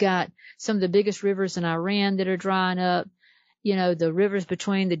up. You've got some of the biggest rivers in Iran that are drying up. You know, the rivers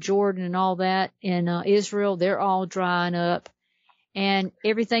between the Jordan and all that in Israel, they're all drying up. And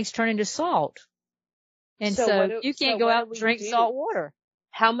everything's turning to salt. And so you can't go out and drink salt water.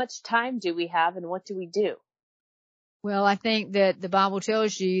 How much time do we have, and what do we do? Well, I think that the Bible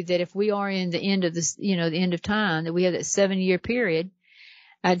tells you that if we are in the end of this, the end of time, that we have that 7-year period,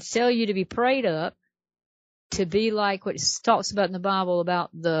 I'd tell you to be prayed up, to be like what it talks about in the Bible about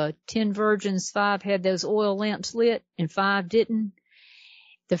the 10 virgins, 5 had those oil lamps lit and 5 didn't.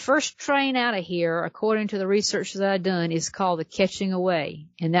 The first train out of here, according to the research that I've done, is called the catching away.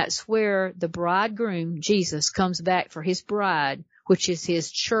 And that's where the bridegroom, Jesus, comes back for his bride, which is his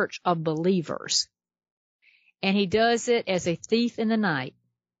church of believers. And he does it as a thief in the night.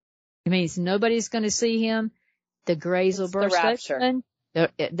 It means nobody's going to see him. The graves will burst open.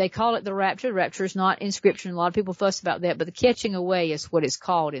 They call it the rapture. The rapture is not in Scripture. A lot of people fuss about that, but the catching away is what it's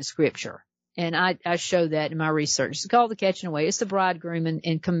called in Scripture. And I show that in my research. It's called the catching away. It's the bridegroom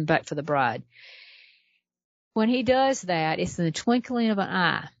and coming back for the bride. When he does that, it's in the twinkling of an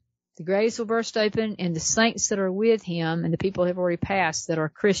eye. The graves will burst open, and the saints that are with him and the people who have already passed that are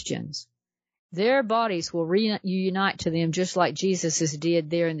Christians, their bodies will reunite to them just like Jesus did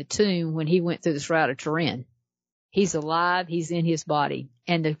there in the tomb when he went through this route of Turin. He's alive. He's in his body.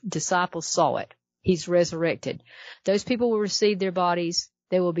 And the disciples saw it. He's resurrected. Those people will receive their bodies.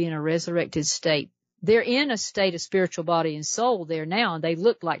 They will be in a resurrected state. They're in a state of spiritual body and soul there now, and they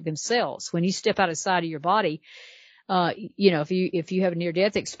look like themselves. When you step outside of your body, if you have a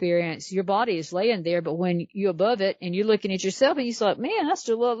near-death experience, your body is laying there, but when you're above it and you're looking at yourself and you're like, man, I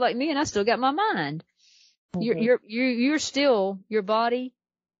still look like me and I still got my mind. Mm-hmm. You're still your body,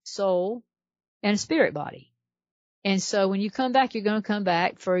 soul, and spirit body. And so when you come back, you're going to come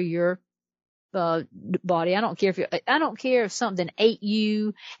back for your body. I don't care if something ate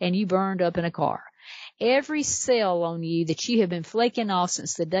you and you burned up in a car. Every cell on you that you have been flaking off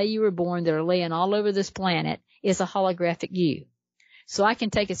since the day you were born that are laying all over this planet is a holographic you. So I can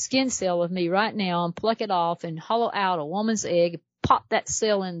take a skin cell of me right now and pluck it off and hollow out a woman's egg, pop that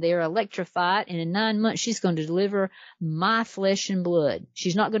cell in there, electrify it, and in 9 months she's going to deliver my flesh and blood.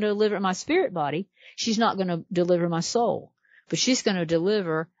 She's not going to deliver my spirit body. She's not going to deliver my soul. But she's going to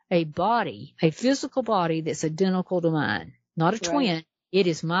deliver a body, a physical body that's identical to mine. Not a twin. It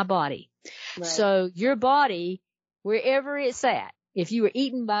is my body. Right. So your body, wherever it's at, if you were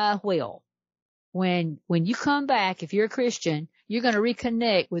eaten by a whale, when you come back, if you're a Christian, you're going to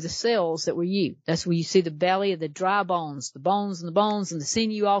reconnect with the cells that were you. That's where you see the belly of the dry bones, the bones and the bones and the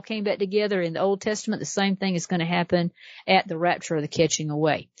sinew all came back together in the Old Testament. The same thing is going to happen at the rapture or the catching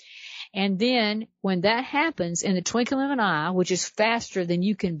away. And then when that happens in the twinkling of an eye, which is faster than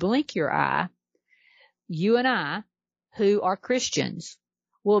you can blink your eye, you and I, who are Christians,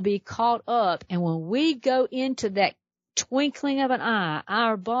 will be caught up. And when we go into that twinkling of an eye,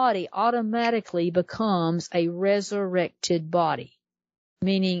 our body automatically becomes a resurrected body,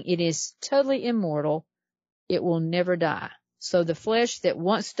 meaning it is totally immortal. It will never die. So the flesh that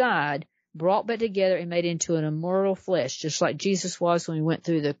once died brought back together and made into an immortal flesh, just like Jesus was when he went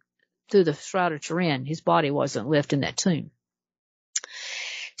through the Shroud of Turin. His body wasn't left in that tomb.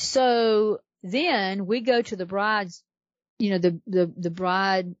 So then we go to the bride's, the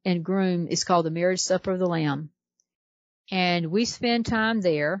bride and groom is called the marriage supper of the Lamb. And we spend time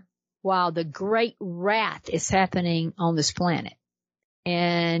there while the great wrath is happening on this planet.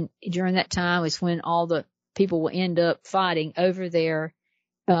 And during that time is when all the people will end up fighting over there,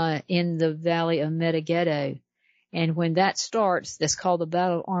 in the valley of Megiddo. And when that starts, that's called the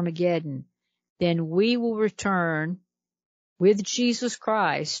Battle of Armageddon, then we will return with Jesus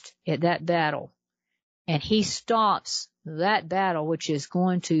Christ at that battle. And he stops that battle, which is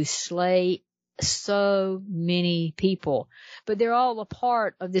going to slay so many people. But they're all a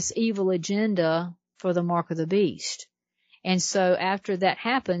part of this evil agenda for the mark of the beast. And so after that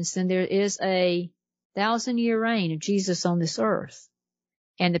happens, then there is a 1,000-year reign of Jesus on this earth.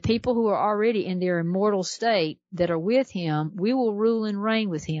 And the people who are already in their immortal state that are with him, we will rule and reign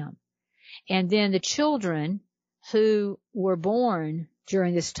with him. And then the children who were born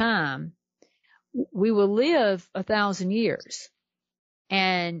during this time, we will live 1,000 years.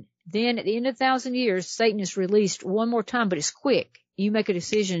 And then at the end of 1,000 years, Satan is released one more time, but it's quick. You make a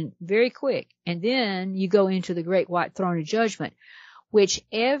decision very quick. And then you go into the great white throne of judgment, which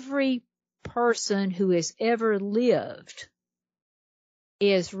every person who has ever lived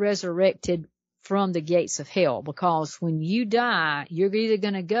is resurrected from the gates of hell, because when you die, you're either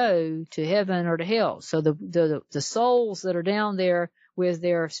going to go to heaven or to hell. So the souls that are down there with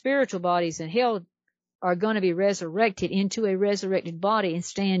their spiritual bodies in hell are going to be resurrected into a resurrected body and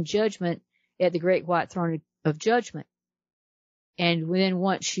stand judgment at the great white throne of judgment. And then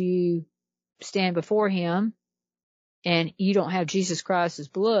once you stand before him and you don't have Jesus Christ's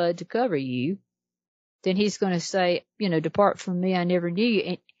blood to cover you, then he's going to say, depart from me, I never knew you.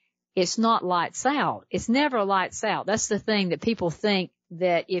 And it's not lights out. It's never lights out. That's the thing that people think,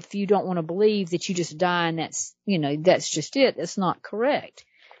 that if you don't want to believe that you just die and that's just it. That's not correct.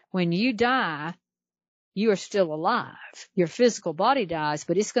 When you die, you are still alive. Your physical body dies,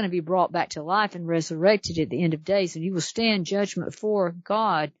 but it's going to be brought back to life and resurrected at the end of days, and you will stand judgment for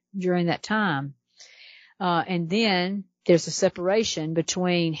God during that time. And then there's a separation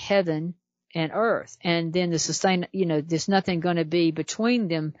between heaven and earth. And then there's nothing going to be between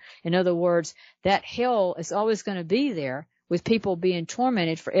them. In other words, that hell is always going to be there, with people being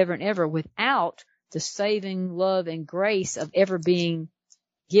tormented forever and ever without the saving love and grace of ever being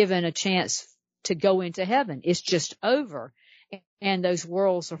given a chance to go into heaven. It's just over. And those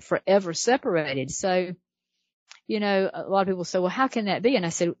worlds are forever separated. So, a lot of people say, well, how can that be? And I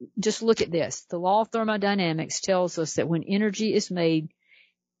said, just look at this. The law of thermodynamics tells us that when energy is made,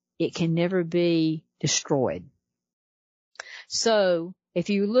 it can never be destroyed. So if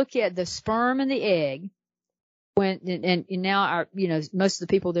you look at the sperm and the egg, and now most of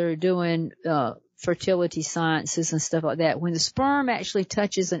the people that are doing, fertility sciences and stuff like that, when the sperm actually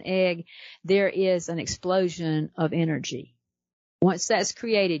touches an egg, there is an explosion of energy. Once that's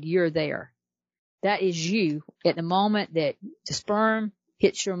created, you're there. That is you at the moment that the sperm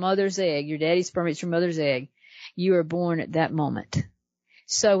hits your mother's egg, your daddy's sperm hits your mother's egg, you are born at that moment.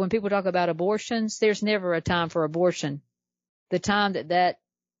 So when people talk about abortions, there's never a time for abortion. The time that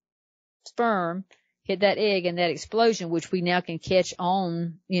sperm hit that egg and that explosion, which we now can catch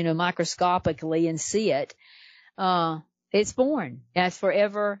on, microscopically and see it, it's born. That's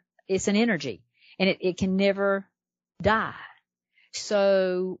forever. It's an energy, and it can never die.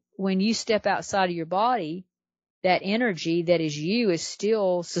 So when you step outside of your body, that energy that is you is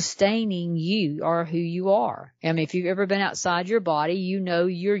still sustaining you or who you are. I mean, if you've ever been outside your body, you know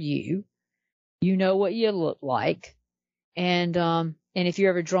you're you. You know what you look like. And if you're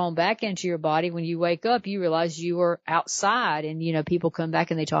ever drawn back into your body, when you wake up, you realize you were outside. And, you know, people come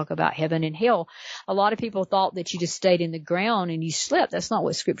back and they talk about heaven and hell. A lot of people thought that you just stayed in the ground and you slept. That's not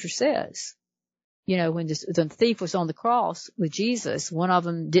what Scripture says. You know, when the thief was on the cross with Jesus, one of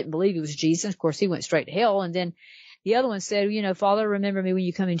them didn't believe he was Jesus. Of course, he went straight to hell. And then the other one said, you know, Father, remember me when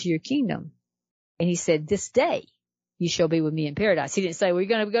you come into your kingdom. And he said, this day you shall be with me in paradise. He didn't say, well, you're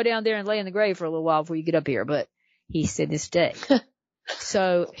going to go down there and lay in the grave for a little while before you get up here. But he said this day.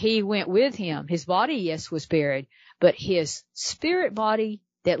 So he went with him. His body, yes, was buried, but his spirit body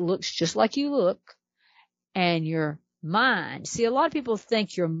that looks just like you look, and your mind. See, a lot of people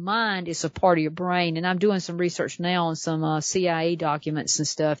think your mind is a part of your brain, and I'm doing some research now on some CIA documents and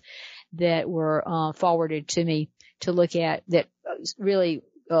stuff that were forwarded to me to look at that really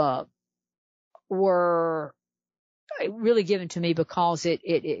were really given to me because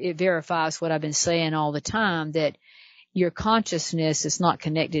it verifies what I've been saying all the time, that your consciousness is not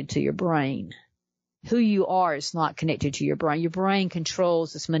connected to your brain. Who you are is not connected to your brain. Your brain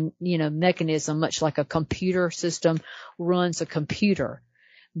controls this, mechanism, much like a computer system runs a computer.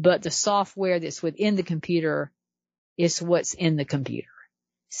 But the software that's within the computer is what's in the computer.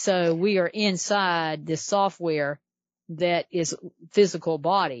 So we are inside the software that is physical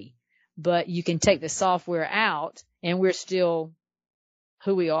body, but you can take the software out and we're still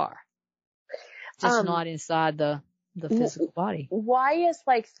who we are. Just not inside the physical body. Why is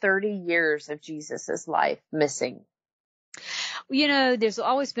like 30 years of Jesus's life missing? You know, there's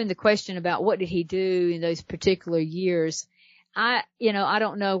always been the question about what did he do in those particular years. I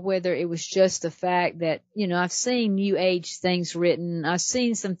don't know whether it was just the fact that, you know, I've seen New Age things written. I've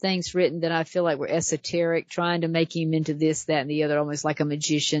seen some things written that I feel like were esoteric, trying to make him into this, that, and the other, almost like a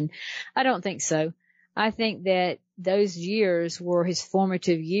magician. I don't think so. I think that those years were his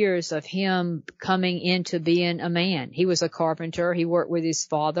formative years of him coming into being a man. He was a carpenter. He worked with his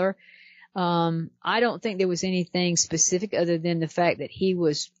father. I don't think there was anything specific other than the fact that he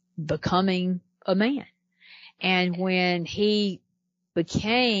was becoming a man. And when it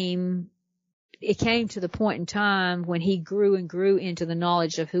came to the point in time when he grew and grew into the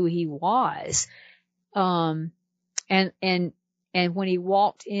knowledge of who he was, and when he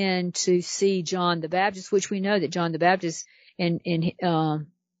walked in to see John the Baptist, which we know that John the Baptist and John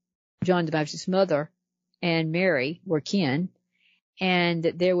the Baptist's mother and Mary were kin, and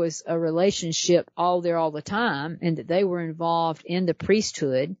that there was a relationship all the time, and that they were involved in the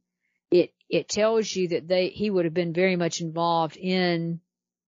priesthood, it tells you that he would have been very much involved in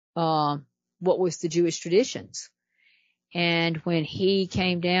what was the Jewish traditions. And when he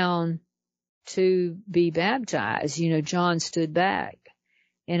came down to be baptized, you know, John stood back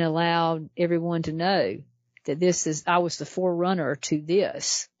and allowed everyone to know that I was the forerunner to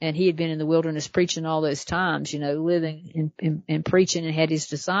this. And he had been in the wilderness preaching all those times, you know, living and preaching, and had his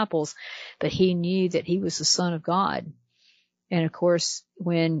disciples, but he knew that he was the Son of God. And of course,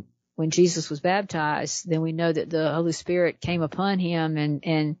 when Jesus was baptized, then we know that the Holy Spirit came upon him,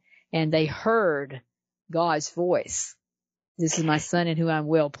 and they heard God's voice. This is my Son in whom I'm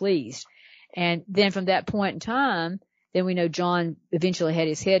well pleased. And then from that point in time, then we know John eventually had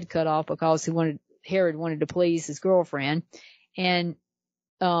his head cut off because Herod wanted to please his girlfriend. And,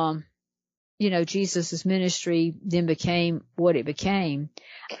 you know, Jesus' ministry then became what it became.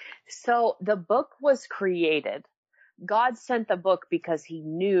 So the book was created. God sent the book because he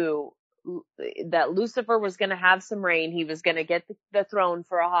knew that Lucifer was going to have some reign. He was going to get the throne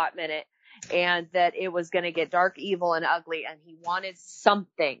for a hot minute, and that it was going to get dark, evil, and ugly. And he wanted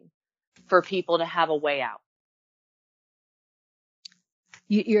something for people to have a way out.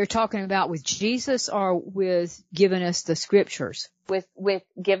 You're talking about with Jesus or with giving us the scriptures? With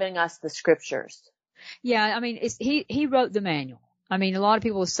giving us the scriptures. Yeah, I mean, he wrote the manual. I mean, a lot of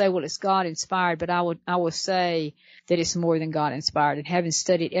people will say, well, it's God inspired, but I will say that it's more than God inspired. And having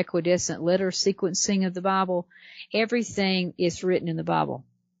studied equidistant letter sequencing of the Bible, everything is written in the Bible.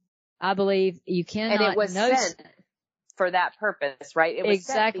 I believe you cannot. And it was sent for that purpose, right? It was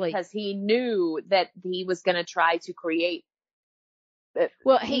exactly sent because he knew that he was going to try to create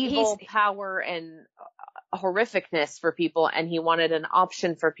evil, power, and horrificness for people, and he wanted an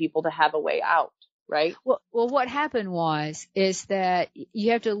option for people to have a way out. Right? Well, what happened is that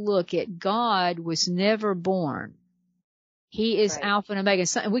you have to look at God was never born. He is right. Alpha and Omega.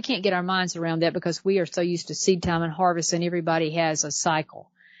 And we can't get our minds around that because we are so used to seed time and harvest, and everybody has a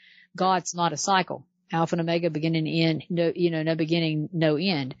cycle. God's not a cycle. Alpha and Omega, beginning and end, no beginning, no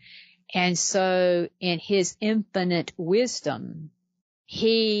end. And so in his infinite wisdom,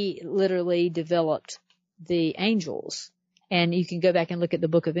 he literally developed the angels. And you can go back and look at the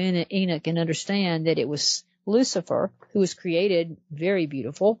book of Enoch and understand that it was Lucifer who was created very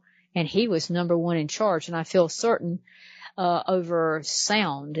beautiful, and he was number one in charge. And I feel certain over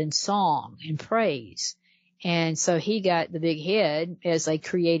sound and song and praise. And so he got the big head as a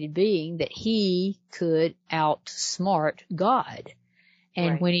created being that he could outsmart God.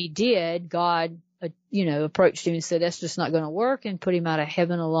 And when he did, God, approached him and said, that's just not going to work, and put him out of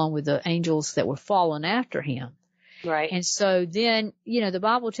heaven along with the angels that were falling after him. Right. And so then, the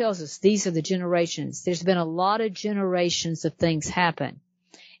Bible tells us these are the generations. There's been a lot of generations of things happen.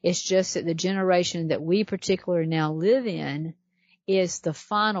 It's just that the generation that we particularly now live in is the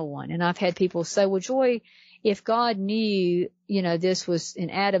final one. And I've had people say, well, Joy, if God knew, this was in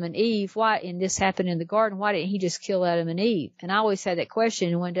Adam and Eve, and this happened in the garden, why didn't he just kill Adam and Eve? And I always had that question.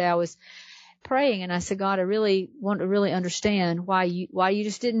 And one day I was praying and I said, God, I really want to really understand why you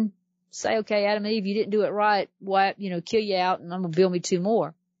just didn't say, okay, Adam and Eve, you didn't do it right. Why, kill you out, and I'm going to build me two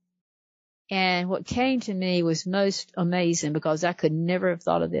more. And what came to me was most amazing, because I could never have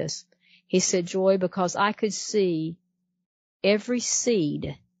thought of this. He said, Joy, because I could see every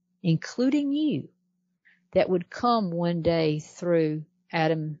seed, including you, that would come one day through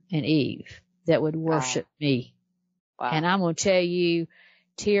Adam and Eve that would worship me. Wow. And I'm going to tell you,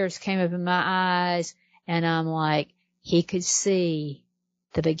 tears came up in my eyes, and I'm like, he could see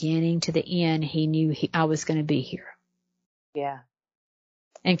the beginning to the end. He knew I was going to be here. Yeah.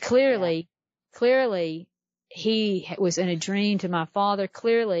 And clearly he was in a dream to my father.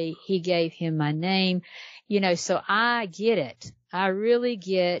 Clearly he gave him my name, so I get it. I really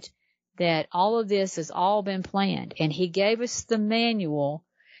get that all of this has all been planned, and he gave us the manual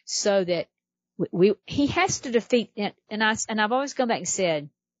so that he has to defeat it. And I've always gone back and said,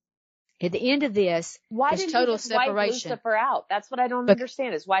 at the end of this, why there's didn't total he just separation. wipe Lucifer out? That's what I don't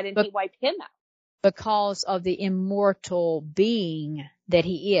understand, is why didn't he wipe him out? Because of the immortal being that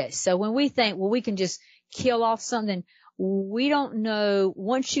he is. So when we think, well, we can just kill off something, we don't know.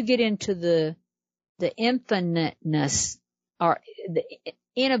 Once you get into the infiniteness, or the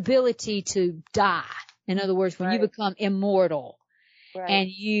inability to die, in other words, when you become immortal and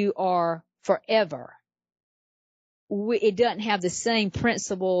you are forever, it doesn't have the same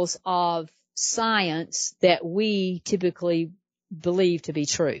principles of science that we typically believe to be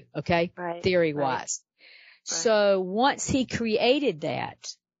true, okay? Theory-wise. So once he created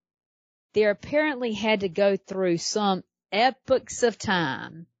that, there apparently had to go through some epochs of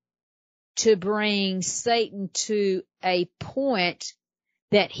time to bring Satan to a point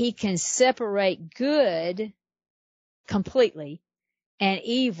that he can separate good completely and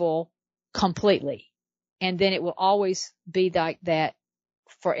evil completely. And then it will always be like that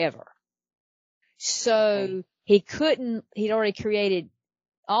forever. So he'd already created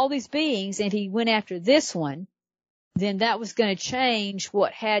all these beings, and if he went after this one, then that was going to change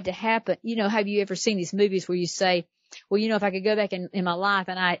what had to happen. Have you ever seen these movies where you say, well, if I could go back in my life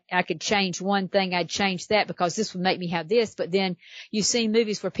and I could change one thing, I'd change that because this would make me have this. But then you've seen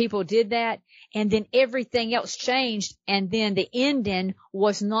movies where people did that, and then everything else changed, and then the ending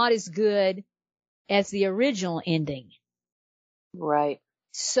was not as good as the original ending. Right.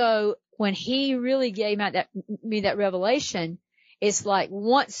 So when he really gave me that revelation, it's like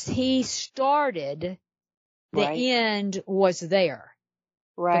once he started, the end was there.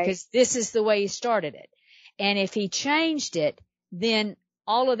 Right. Because this is the way he started it. And if he changed it, then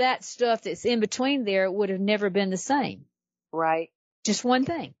all of that stuff that's in between there would have never been the same. Right. Just one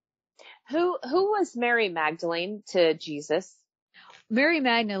thing. Who was Mary Magdalene to Jesus? Mary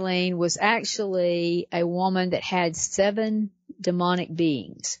Magdalene was actually a woman that had 7 demonic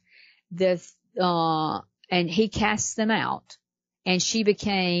beings. And he cast them out, and she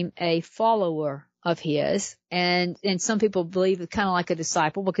became a follower of his. And some people believe it's kind of like a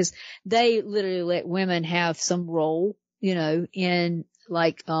disciple, because they literally let women have some role, in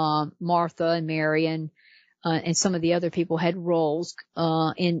like, Martha and Mary and some of the other people had roles,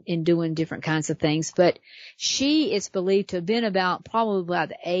 in doing different kinds of things. But she is believed to have been probably about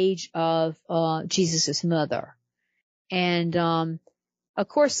the age of, Jesus' mother. And, of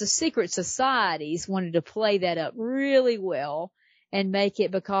course, the secret societies wanted to play that up really well and make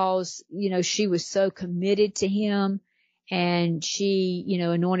it because, she was so committed to him, and she,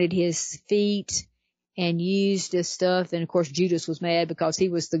 anointed his feet and used this stuff. And of course, Judas was mad because he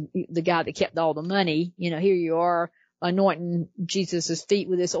was the guy that kept all the money. Here you are anointing Jesus' feet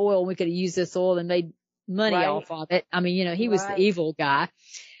with this oil. We could have used this oil and made money off of it. I mean, he was the evil guy.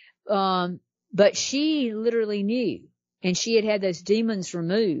 But she literally knew, and she had had those demons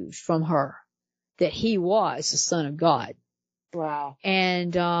removed from her, that he was the Son of God. Wow.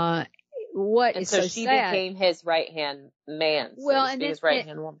 And And so she sad, became his right-hand man. well, so his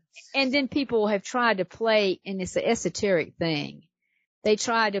right-hand woman. And then people have tried to play, and it's an esoteric thing. They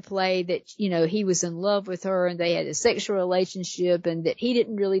tried to play that, he was in love with her and they had a sexual relationship, and that he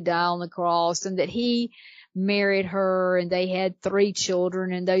didn't really die on the cross, and that he married her and they had 3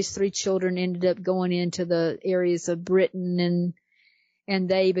 children, and those 3 children ended up going into the areas of Britain, and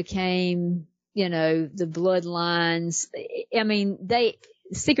they became, the bloodlines. I mean,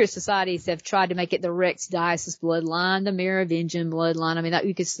 secret societies have tried to make it the Rex Diocese bloodline, the Merovingian bloodline. I mean,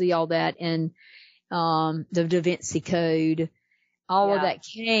 you could see all that in the Da Vinci Code. All of that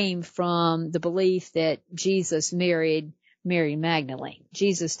came from the belief that Jesus married Mary Magdalene.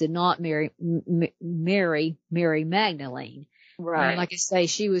 Jesus did not marry Mary Magdalene. Right. And like I say,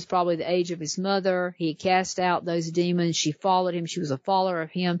 she was probably the age of his mother. He cast out those demons. She followed him. She was a follower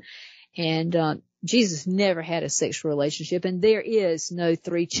of him. And Jesus never had a sexual relationship, and there is no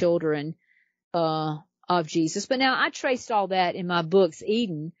 3 children of Jesus. But now I traced all that in my books,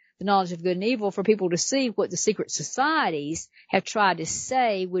 Eden, The Knowledge of Good and Evil, for people to see what the secret societies have tried to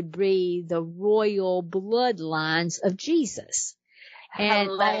say would be the royal bloodlines of Jesus. And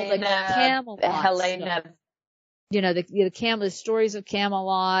all the Camelot stuff. The stories of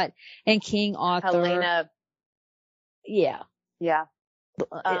Camelot and King Arthur. Helena. Yeah. Yeah.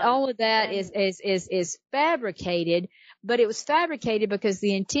 All of that is fabricated, but it was fabricated because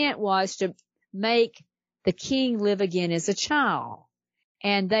the intent was to make the king live again as a child.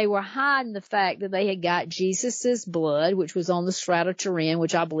 And they were hiding the fact that they had got Jesus's blood, which was on the Shroud of Turin,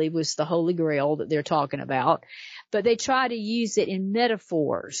 which I believe was the Holy Grail that they're talking about. But they tried to use it in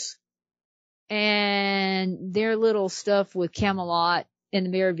metaphors. And their little stuff with Camelot and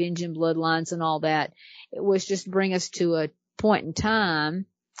the Merovingian bloodlines and all that, it was just bring us to a point in time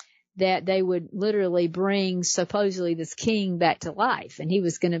that they would literally bring supposedly this king back to life, and he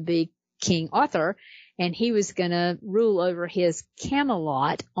was going to be King Arthur, and he was going to rule over his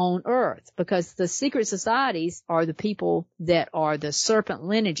Camelot on earth, because the secret societies are the people that are the serpent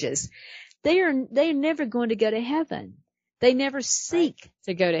lineages. They're never going to go to heaven. They never seek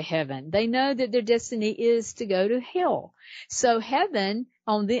to go to heaven. They know that their destiny is to go to hell. So heaven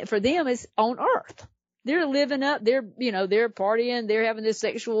for them is on earth. They're living up, they're partying, they're having their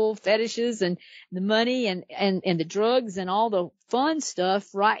sexual fetishes and the money and the drugs and all the fun stuff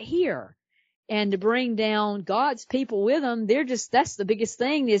right here. And to bring down God's people with them, that's the biggest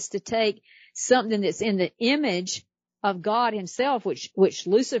thing, is to take something that's in the image of God himself, which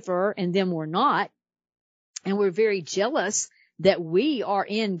Lucifer and them were not. And we're very jealous that we are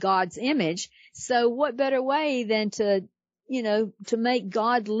in God's image. So what better way than to make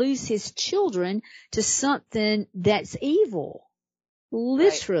God lose his children to something that's evil,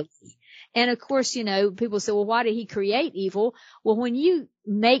 literally. Right. And of course, people say, well, why did he create evil? Well, when you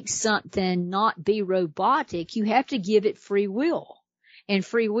make something not be robotic, you have to give it free will, and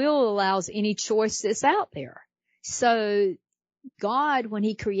free will allows any choice that's out there. So God, when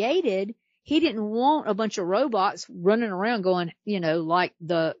he created, he didn't want a bunch of robots running around going, like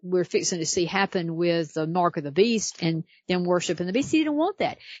we're fixing to see happen with the mark of the beast and them worshiping the beast. He didn't want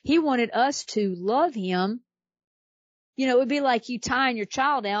that. He wanted us to love him. It would be like you tying your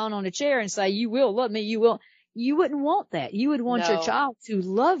child down on a chair and say, you will love me, you will. You wouldn't want that. You would want your child to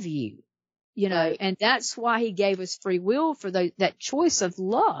love you, right. And that's why he gave us free will for that choice of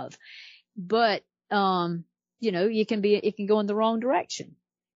love. But, it can go in the wrong direction.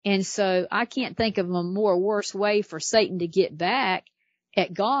 And so I can't think of a worse way for Satan to get back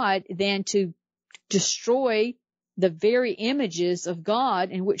at God than to destroy the very images of God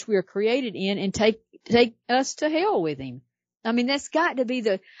in which we are created in and take us to hell with him. I mean, that's got to be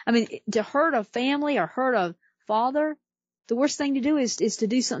to hurt a family or hurt a father, the worst thing to do is to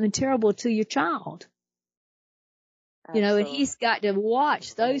do something terrible to your child. Absolutely. And he's got to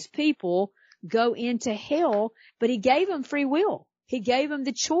watch those people go into hell, but he gave them free will. He gave them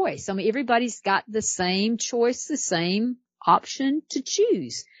the choice. I mean, everybody's got the same choice, the same option to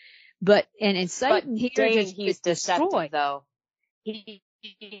choose. But Satan here he's deceptive, though. He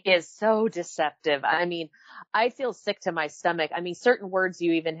is so deceptive. I mean, I feel sick to my stomach. I mean, certain words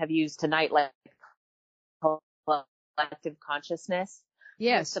you even have used tonight, like collective consciousness.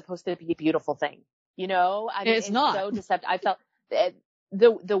 Yes. It's supposed to be a beautiful thing. I mean, it's not so deceptive. I felt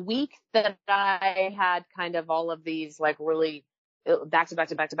the week that I had kind of all of these like really back to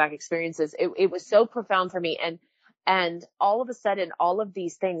back experiences, it was so profound for me. And all of a sudden, all of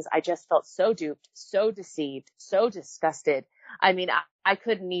these things, I just felt so duped, so deceived, so disgusted. I mean, I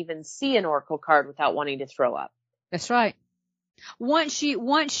couldn't even see an oracle card without wanting to throw up. That's right. Once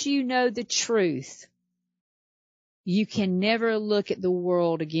you know the truth, you can never look at the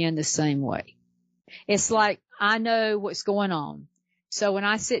world again the same way. It's like, I know what's going on. So when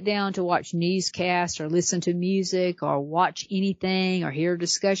I sit down to watch newscasts or listen to music or watch anything or hear a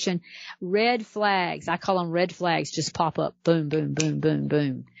discussion, red flags, I call them red flags, just pop up. Boom, boom, boom, boom,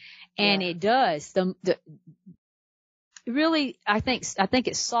 boom. And it does. Really, I think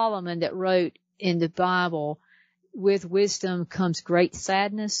it's Solomon that wrote in the Bible, with wisdom comes great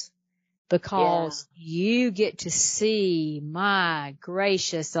sadness, because you get to see, my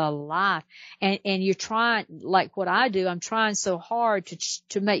gracious, alive. And you're trying, like what I do, I'm trying so hard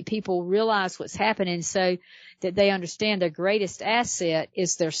to make people realize what's happening so that they understand their greatest asset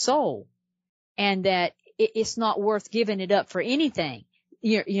is their soul, and that it's not worth giving it up for anything.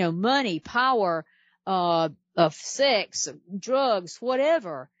 You know, money, power, of sex, drugs,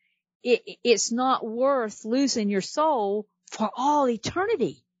 whatever. It's not worth losing your soul for all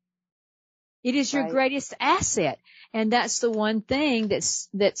eternity. It is your greatest asset. And that's the one thing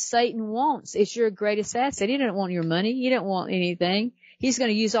that Satan wants. It's your greatest asset. He doesn't want your money. He doesn't want anything. He's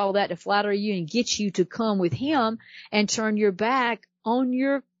going to use all that to flatter you and get you to come with him and turn your back on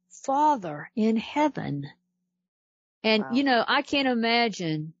your Father in heaven. And, you know, I can't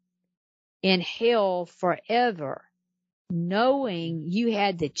imagine in hell forever knowing you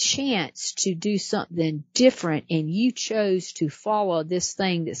had the chance to do something different and you chose to follow this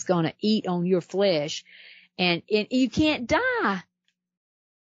thing that's going to eat on your flesh, and you can't die.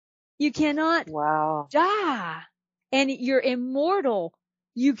 You cannot die. And you're immortal.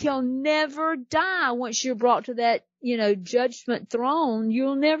 You can never die once you're brought to that, you know, judgment throne.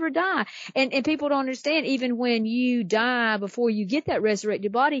 You'll never die. And people don't understand, even when you die before you get that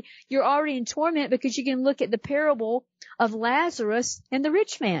resurrected body, you're already in torment, because you can look at the parable of Lazarus and the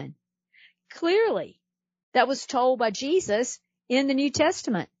rich man. Clearly, that was told by Jesus in the New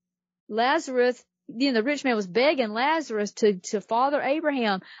Testament. Lazarus, you know, the rich man was begging Lazarus to Father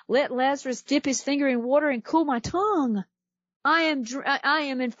Abraham, let Lazarus dip his finger in water and cool my tongue. I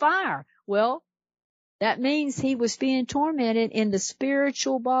am in fire. Well, that means he was being tormented in the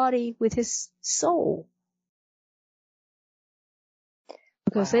spiritual body with his soul.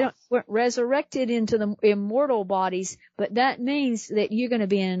 Because they weren't resurrected into the immortal bodies, but that means that you're going to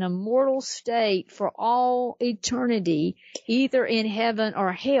be in an immortal state for all eternity, either in heaven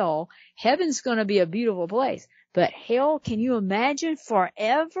or hell. Heaven's going to be a beautiful place, but hell, can you imagine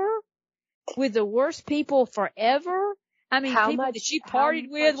forever? With the worst people forever? I mean, people that you partied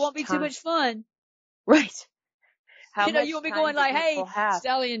with won't be too much fun. Right. You know, you'll be going like, hey,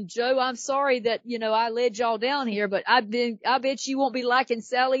 Sally and Joe, I'm sorry that, you know, I led y'all down here, but I bet you won't be liking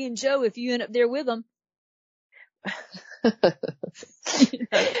Sally and Joe if you end up there with them.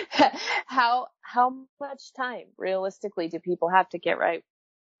 How much time realistically do people have to get right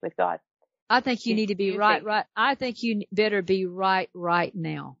with God? I think you need to be right. I think you better be right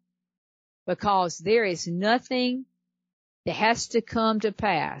now, because there is nothing that has to come to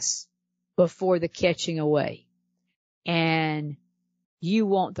pass before the catching away. And you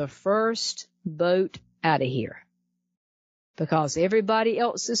want the first boat out of here, because everybody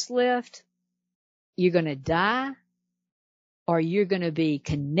else is left. You're going to die, or you're going to be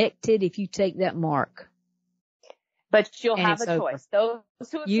connected if you take that mark. But you'll have a choice. Those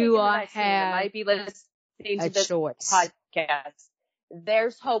who have taken the vaccine that might be listening to this podcast,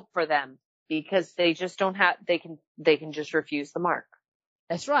 there's hope for them, because they just don't have, they can just refuse the mark.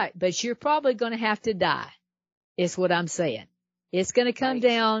 That's right. But you're probably going to have to die, is what I'm saying. It's going to come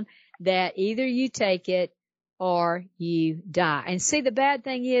down that either you take it or you die. And see, the bad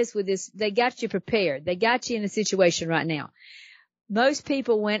thing is with this, they got you prepared. They got you in a situation right now. Most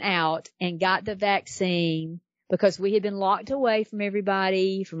people went out and got the vaccine because we had been locked away from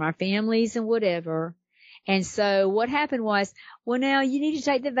everybody, from our families and whatever. And so what happened was, well, now you need to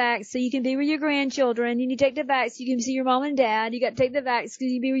take the vax so you can be with your grandchildren. You need to take the vax so you can see your mom and dad. You got to take the vax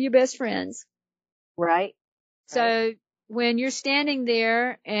because you be with your best friends. Right. So when you're standing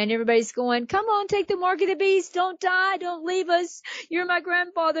there and everybody's going, come on, take the mark of the beast. Don't die. Don't leave us. You're my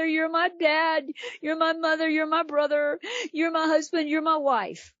grandfather. You're my dad. You're my mother. You're my brother. You're my husband. You're my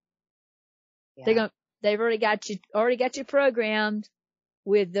wife. Yeah. They've already got you programmed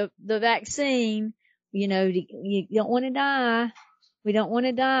with the vaccine. You know, you don't want to die. We don't want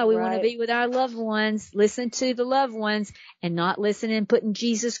to die. We want to be with our loved ones. Listen to the loved ones and not listen and putting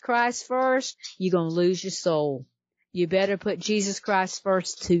Jesus Christ first. You're going to lose your soul. You better put Jesus Christ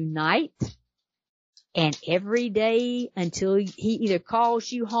first tonight and every day until he either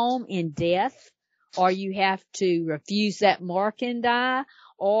calls you home in death or you have to refuse that mark and die,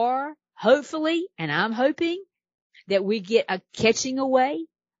 or hopefully, and I'm hoping, that we get a catching away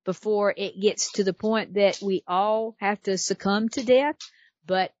before it gets to the point that we all have to succumb to death.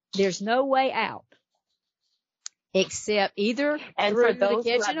 But there's no way out except either and through for those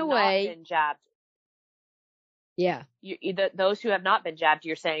the catching who have away. not been jabbed, Yeah. Those who have not been jabbed,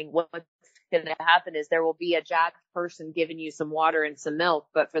 you're saying what's going to happen is there will be a jabbed person giving you some water and some milk,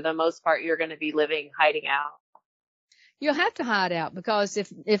 but for the most part, you're going to be living hiding out. You'll have to hide out, because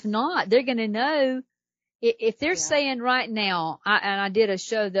if not, they're going to know. If they're saying right now, and I did a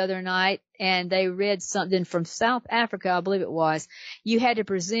show the other night, and they read something from South Africa, I believe it was, you had to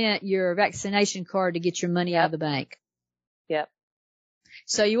present your vaccination card to get your money out of the bank. Yep.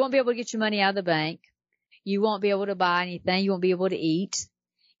 So you won't be able to get your money out of the bank. You won't be able to buy anything. You won't be able to eat.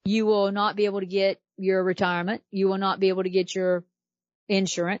 You will not be able to get your retirement. You will not be able to get your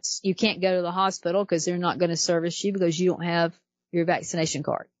insurance. You can't go to the hospital because they're not going to service you because you don't have your vaccination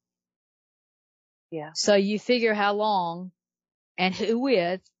card. Yeah. So you figure how long and who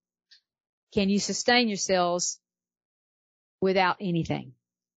with can you sustain yourselves without anything.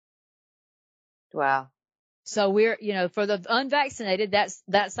 Wow. So we're, for the unvaccinated,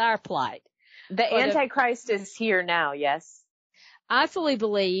 that's our plight. The Antichrist is here now, yes? I fully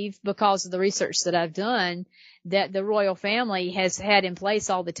believe, because of the research that I've done, that the royal family has had in place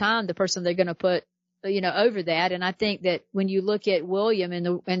all the time the person they're going to put, over that. And I think that when you look at William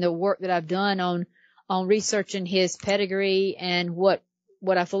and the work that I've done on researching his pedigree and what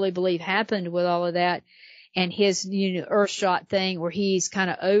I fully believe happened with all of that, and his, Earthshot thing where he's kind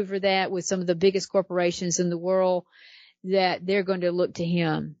of over that with some of the biggest corporations in the world, that they're going to look to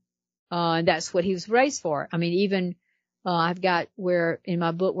him. And that's what he was raised for. I mean, even, I've got where in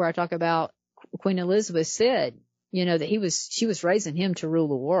my book where I talk about Queen Elizabeth said, that she was raising him to rule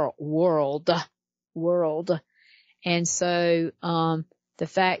the world. And so, the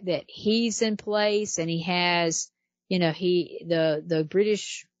fact that he's in place and he has, the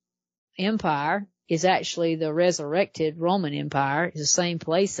British Empire is actually the resurrected Roman Empire. It's the same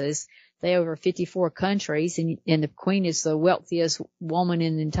places. They over 54 countries, and the Queen is the wealthiest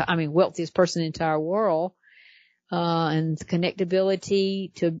wealthiest person in the entire world. And the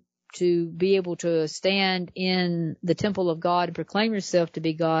connectability to be able to stand in the temple of God and proclaim yourself to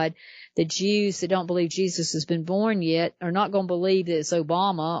be God. The Jews that don't believe Jesus has been born yet are not going to believe that it's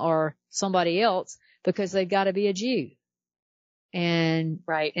Obama or somebody else because they've got to be a Jew. And,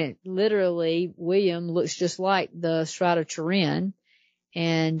 right. And literally, William looks just like the Shroud of Turin.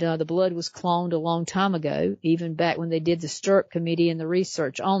 And, the blood was cloned a long time ago, even back when they did the Stirrup Committee and the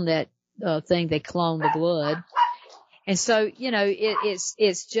research on that, thing, they cloned the blood. And so,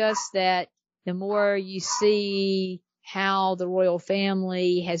 it's just that the more you see how the royal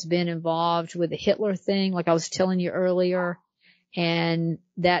family has been involved with the Hitler thing, like I was telling you earlier, and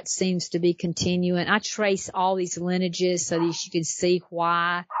that seems to be continuing. I trace all these lineages so that you can see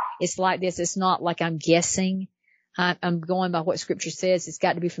why it's like this. It's not like I'm guessing. I'm going by what scripture says. It's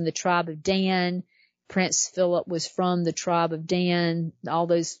got to be from the tribe of Dan. Prince Philip was from the tribe of Dan. All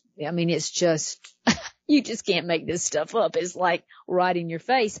those, it's just, you just can't make this stuff up. It's like right in your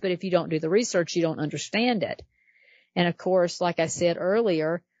face. But if you don't do the research, you don't understand it. And of course, like I said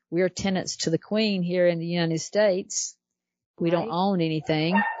earlier, we're tenants to the Queen here in the United States. We don't own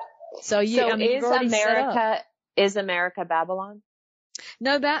anything. So is America Babylon?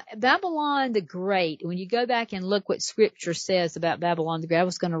 No, Babylon the Great, when you go back and look what scripture says about Babylon the Great, I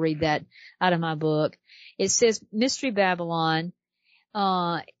was going to read that out of my book. It says, Mystery Babylon,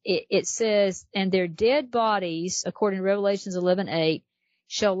 it says, and their dead bodies, according to Revelations 11:8,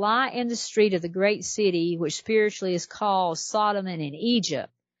 shall lie in the street of the great city, which spiritually is called Sodom and in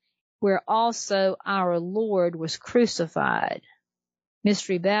Egypt, where also our Lord was crucified.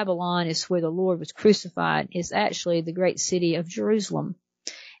 Mystery Babylon is where the Lord was crucified. It's actually the great city of Jerusalem.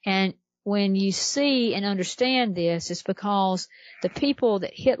 And when you see and understand this, it's because the people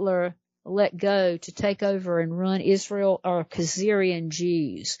that Hitler let go to take over and run Israel are Khazarian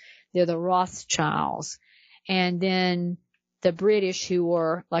Jews. They're the Rothschilds. And then the British, who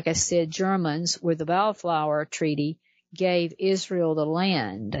were, like I said, Germans, with the Balfour Treaty, gave Israel the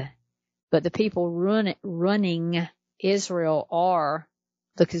land. But the people running Israel are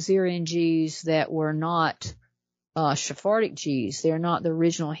the Khazarian Jews that were not Sephardic Jews. They're not the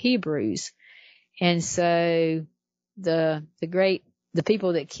original Hebrews. And so the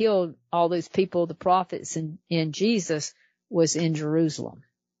people that killed all those people, the prophets in Jesus, was in Jerusalem.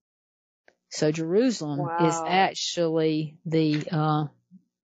 So Jerusalem is actually the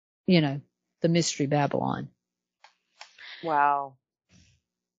Mystery Babylon. Wow.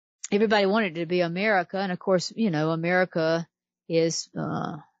 everybody wanted it to be America. And of course, America is,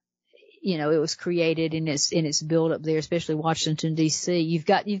 it was created and it's built up there, especially Washington DC. You've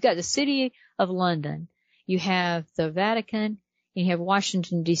got the city of London. You have the Vatican and you have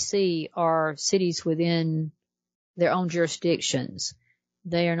Washington DC are cities within their own jurisdictions.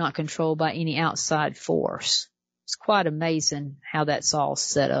 They are not controlled by any outside force. It's quite amazing how that's all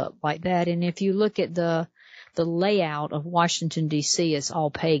set up like that. And if you look at the layout of Washington DC, it's all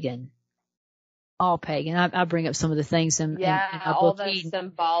pagan. All pagan. I bring up some of the things in our all book. the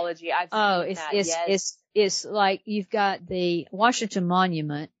symbology. I've seen that. Yes. It's like you've got the Washington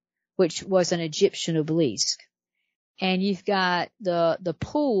Monument, which was an Egyptian obelisk. And you've got the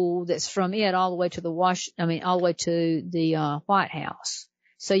pool that's from it all the way to all the way to the White House.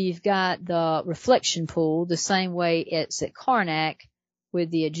 So you've got the reflection pool the same way it's at Karnak with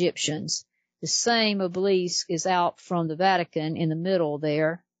the Egyptians. The same obelisk is out from the Vatican in the middle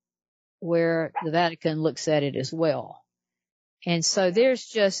there, where the Vatican looks at it as well. And so there's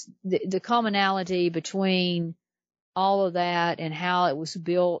just the commonality between all of that and how it was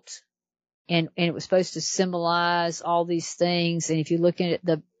built. And it was supposed to symbolize all these things. And if you look at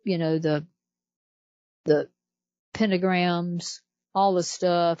the pentagrams, all the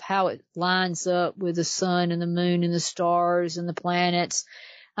stuff, how it lines up with the sun and the moon and the stars and the planets.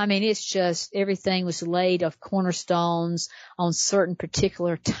 I mean, it's just everything was laid of cornerstones on certain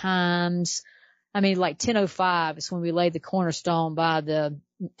particular times. I mean, like 10:05 is when we laid the cornerstone by the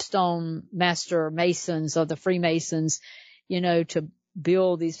stone master masons of the Freemasons, to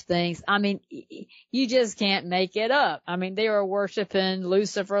build these things. I mean, you just can't make it up. I mean, they were worshiping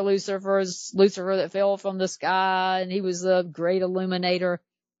Lucifer that fell from the sky, and he was the great illuminator.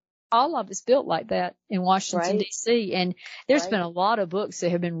 All of it's built like that in Washington, D.C. And there's been a lot of books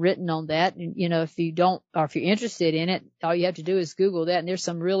that have been written on that. And, if you're interested in it, all you have to do is Google that. And there's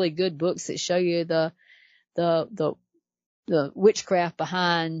some really good books that show you the witchcraft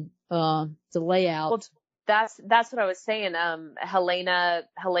behind, the layout. Well, that's what I was saying. Helena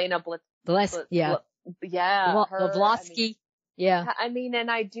Blavatsky. Yeah. I mean,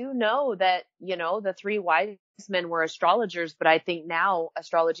 and I do know that, the three wise men were astrologers, but I think now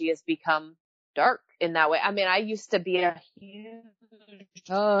astrology has become dark in that way. I mean, I used to be a huge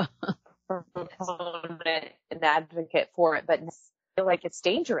proponent and advocate for it, but I feel like it's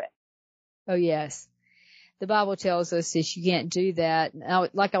dangerous. Oh, yes. The Bible tells us that you can't do that. Now,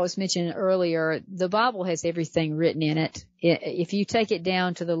 like I was mentioning earlier, the Bible has everything written in it. If you take it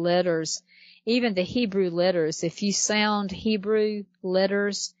down to the letters, even the Hebrew letters, if you sound Hebrew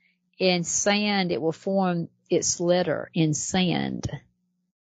letters in sand, it will form its letter in sand.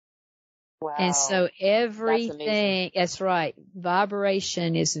 Wow. And so everything, that's right,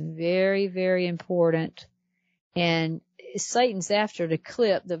 vibration is very, very important. And Satan's after to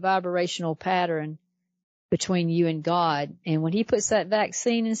clip the vibrational pattern between you and God. And when he puts that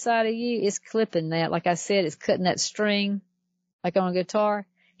vaccine inside of you, it's clipping that. Like I said, it's cutting that string, like on a guitar.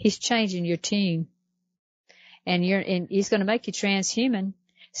 He's changing your tune. And he's going to make you transhuman.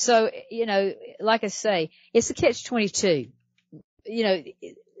 So, like I say, it's a catch-22. Somebody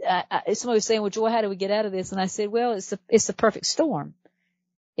was saying, well, Joy, how do we get out of this? And I said, well, it's the perfect storm.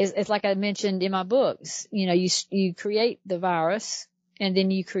 It's like I mentioned in my books. You create the virus and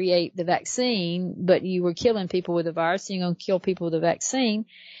then you create the vaccine, but you were killing people with the virus, so you're going to kill people with the vaccine.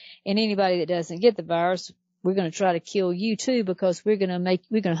 And anybody that doesn't get the virus, we're going to try to kill you too, because we're going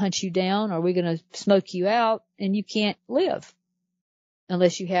to hunt you down, or we're going to smoke you out, and you can't live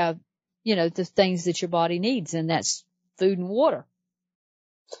unless you have, the things that your body needs, and that's food and water.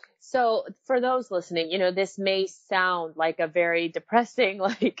 So for those listening, this may sound like a very depressing,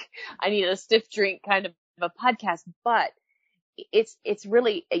 like I need a stiff drink kind of a podcast, but it's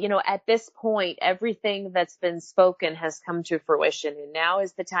really, at this point, everything that's been spoken has come to fruition. And now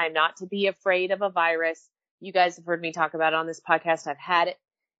is the time not to be afraid of a virus. You guys have heard me talk about it on this podcast. I've had it.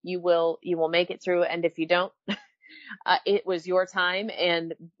 You will make it through. And if you don't, it was your time,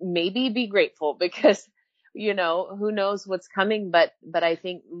 and maybe be grateful, because, who knows what's coming. But I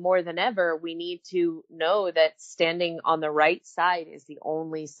think more than ever, we need to know that standing on the right side is the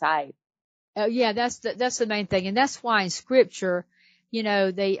only side. Yeah, that's the main thing. And that's why in scripture,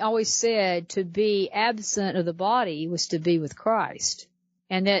 they always said to be absent of the body was to be with Christ.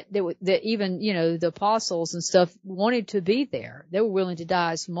 And that even, the apostles and stuff wanted to be there. They were willing to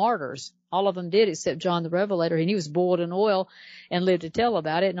die as martyrs. All of them did except John the Revelator, and he was boiled in oil and lived to tell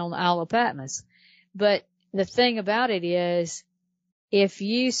about it, and on the Isle of Patmos. But the thing about it is, if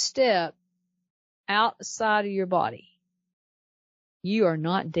you step outside of your body, you are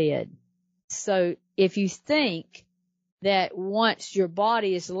not dead. So if you think that once your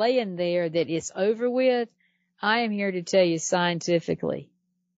body is laying there, that it's over with. I am here to tell you scientifically,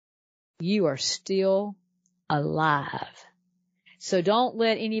 you are still alive. So don't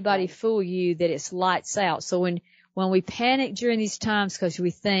let anybody fool you that it's lights out. So when we panic during these times because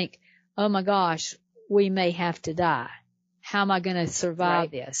we think, oh my gosh, we may have to die. How am I going to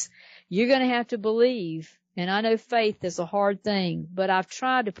survive this? You're going to have to believe. And I know faith is a hard thing, but I've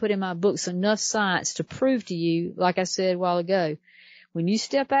tried to put in my books enough science to prove to you, like I said a while ago, when you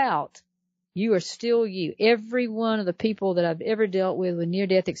step out, you are still you. Every one of the people that I've ever dealt with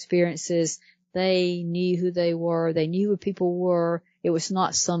near-death experiences, they knew who they were. They knew who people were. It was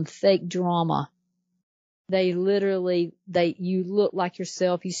not some fake drama. They literally, you look like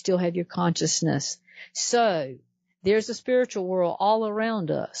yourself. You still have your consciousness. So there's a spiritual world all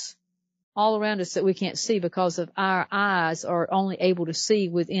around us that we can't see because of our eyes are only able to see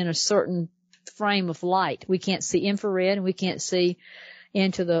within a certain frame of light. We can't see infrared and we can't see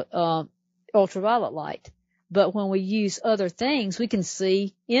into the ultraviolet light. But when we use other things, we can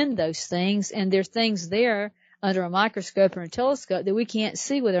see in those things, and there's things there under a microscope or a telescope that we can't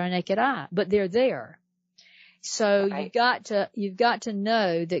see with our naked eye, but they're there. So you've got to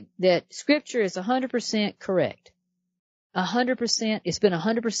know that scripture is 100% correct. 100%. It's been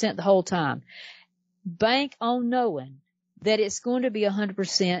 100% the whole time. Bank on knowing that it's going to be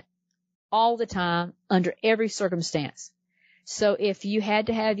 100% all the time under every circumstance. So if you had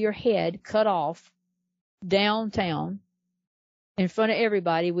to have your head cut off downtown in front of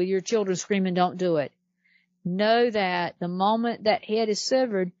everybody with your children screaming, don't do it. Know that the moment that head is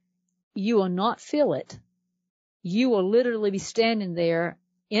severed, you will not feel it. You will literally be standing there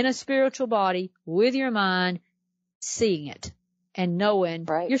in a spiritual body with your mind, seeing it and knowing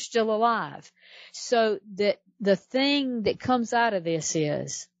you're still alive. So that the thing that comes out of this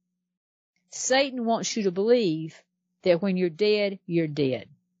is Satan wants you to believe that when you're dead, you're dead.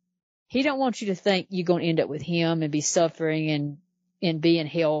 He don't want you to think you're going to end up with him and be suffering and be in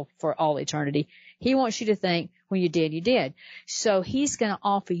hell for all eternity. He wants you to think when you're dead, you're dead. So he's going to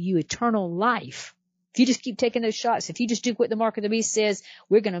offer you eternal life. If you just keep taking those shots, if you just do what the mark of the beast says,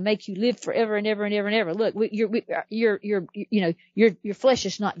 we're going to make you live forever and ever and ever and ever. Look, your flesh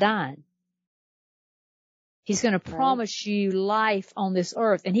is not dying. He's going to promise you life on this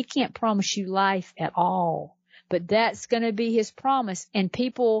earth, and he can't promise you life at all. But that's going to be his promise, and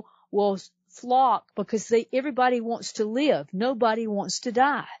people will flock because everybody wants to live. Nobody wants to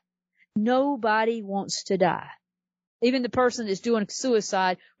die. Nobody wants to die. Even the person that's doing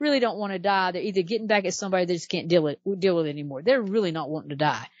suicide really don't want to die. They're either getting back at somebody they just can't deal with it anymore. They're really not wanting to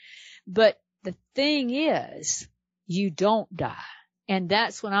die. But the thing is, you don't die. And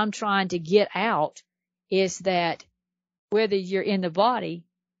that's what I'm trying to get out, is that whether you're in the body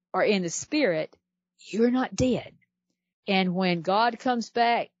or in the spirit, you're not dead. And when God comes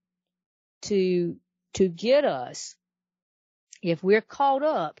back to get us, if we're caught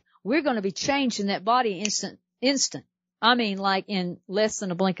up, we're going to be changed in that body instant. I mean, like in less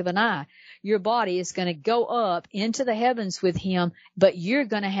than a blink of an eye. Your body is going to go up into the heavens with him, but you're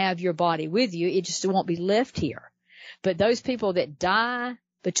going to have your body with you. It just won't be left here. But those people that die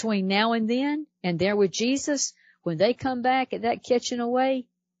between now and then, and they're with Jesus, when they come back at that catching away,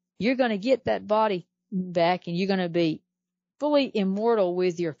 you're going to get that body back, and you're going to be fully immortal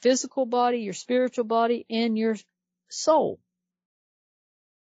with your physical body, your spiritual body, and your soul.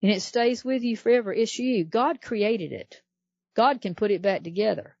 And it stays with you forever. It's you. God created it. God can put it back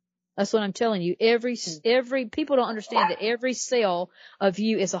together. That's what I'm telling you. Every people don't understand that every cell of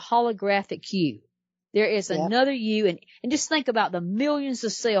you is a holographic you. There is another you, and just think about the millions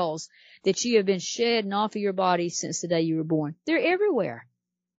of cells that you have been shedding off of your body since the day you were born. They're everywhere.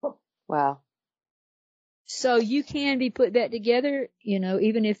 Wow. So you can be put back together,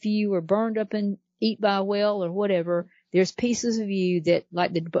 even if you were burned up and eaten by a whale or whatever. There's pieces of you that,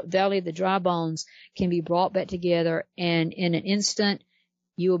 like the valley of the dry bones, can be brought back together, and in an instant,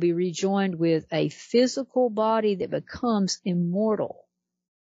 you will be rejoined with a physical body that becomes immortal.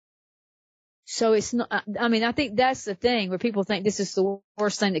 So it's not, I think that's the thing where people think this is the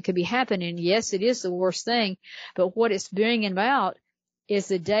worst thing that could be happening. Yes, it is the worst thing, but what it's bringing about is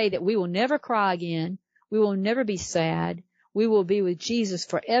the day that we will never cry again. We will never be sad. We will be with Jesus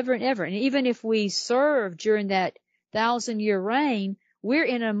forever and ever. And even if we serve during that 1,000-year reign, we are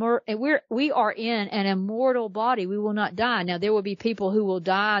in an immortal body. We will not die. Now, there will be people who will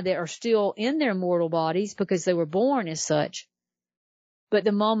die that are still in their mortal bodies because they were born as such. But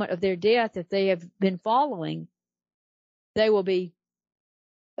the moment of their death, if they have been following, they will be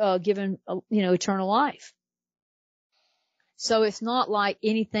given, eternal life. So it's not like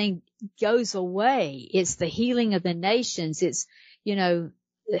anything goes away. It's the healing of the nations. It's,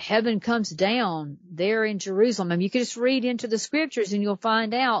 heaven comes down there in Jerusalem. I mean, you can just read into the scriptures and you'll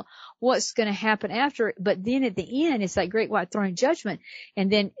find out what's going to happen after it. But then at the end, it's that great white throne judgment.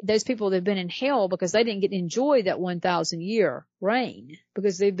 And then those people that have been in hell because they didn't get to enjoy that 1,000 year reign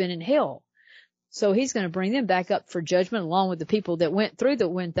because they've been in hell. So he's going to bring them back up for judgment along with the people that went through the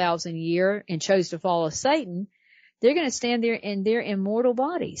 1,000 year and chose to follow Satan. They're going to stand there in their immortal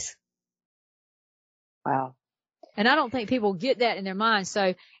bodies. Wow. And I don't think people get that in their mind.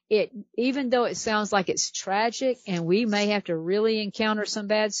 So even though it sounds like it's tragic and we may have to really encounter some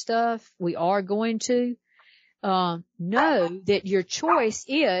bad stuff, we are going to, know that your choice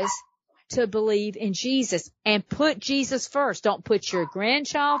is to believe in Jesus and put Jesus first. Don't put your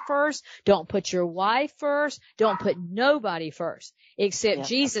grandchild first. Don't put your wife first. Don't put nobody first except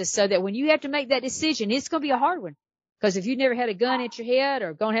Jesus, so that when you have to make that decision, it's going to be a hard one. Because if you never had a gun at your head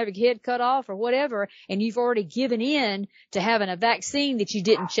or going to have your head cut off or whatever, and you've already given in to having a vaccine that you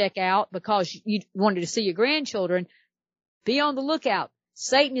didn't check out because you wanted to see your grandchildren, be on the lookout.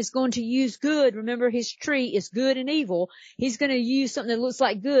 Satan is going to use good. Remember, his tree is good and evil. He's going to use something that looks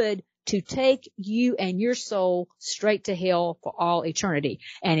like good to take you and your soul straight to hell for all eternity.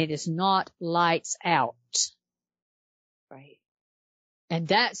 And it is not lights out. Right. And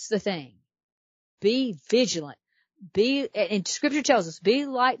that's the thing. Be vigilant. And scripture tells us, be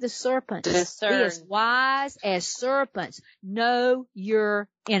like the serpents. Discern. Be as wise as serpents. Know your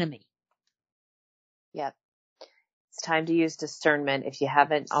enemy. Yep. It's time to use discernment. If you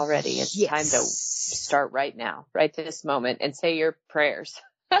haven't already, it's time to start right now, right this moment, and say your prayers.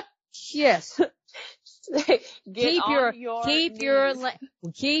 Yes. Keep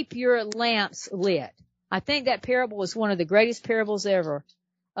your lamps lit. I think that parable is one of the greatest parables ever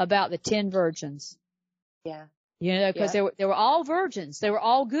about the 10 virgins. Yeah. Because they were all virgins. They were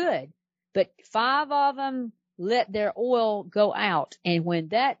all good. But 5 of them let their oil go out. And when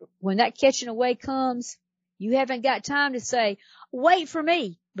that catching away comes, you haven't got time to say, wait for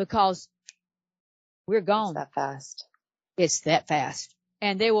me, because we're gone. It's that fast. It's that fast.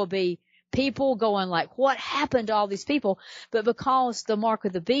 And there will be people going like, what happened to all these people? But because the mark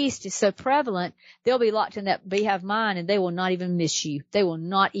of the beast is so prevalent, they'll be locked in that beehive mind and they will not even miss you. They will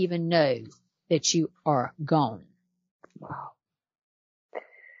not even know that you are gone.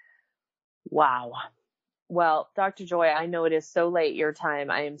 Wow. Well, Dr. Joy, I know it is so late your time.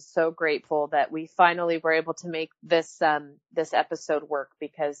 I am so grateful that we finally were able to make this episode work,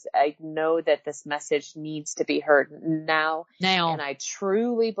 because I know that this message needs to be heard now. And I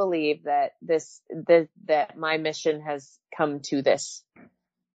truly believe that that my mission has come to this,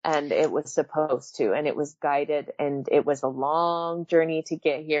 and it was supposed to, and it was guided, and it was a long journey to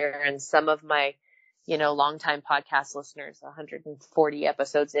get here. And some of my, longtime podcast listeners, 140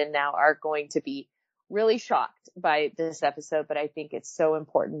 episodes in now, are going to be really shocked by this episode, but I think it's so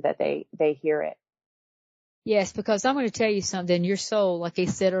important that they hear it. Yes, because I'm going to tell you something. Your soul, like I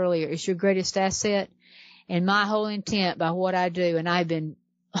said earlier, is your greatest asset. And my whole intent by what I do, and I've been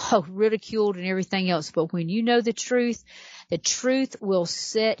ridiculed and everything else, but when you know the truth will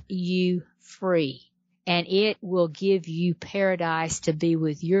set you free, and it will give you paradise to be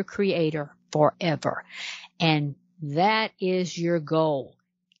with your Creator forever. And that is your goal.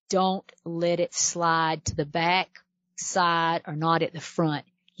 Don't let it slide to the back side or not at the front.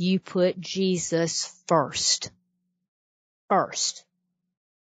 You put Jesus first.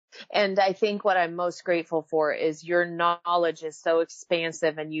 And I think what I'm most grateful for is your knowledge is so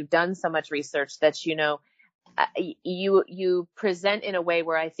expansive, and you've done so much research that, you present in a way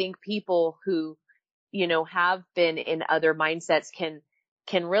where I think people who, have been in other mindsets can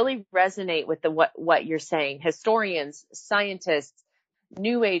really resonate with what you're saying. Historians, scientists,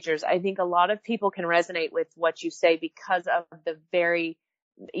 New Agers, I think a lot of people can resonate with what you say because of the very,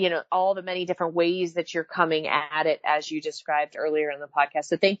 all the many different ways that you're coming at it, as you described earlier in the podcast.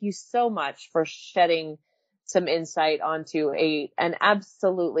 So thank you so much for shedding some insight onto an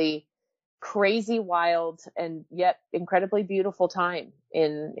absolutely crazy, wild, and yet incredibly beautiful time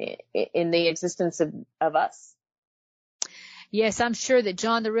in the existence of us. Yes, I'm sure that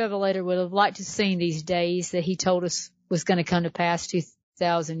John the Revelator would have liked to have seen these days that he told us was going to come to pass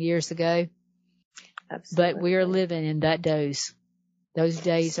 2,000 years ago. Absolutely. But we are living in that days. Those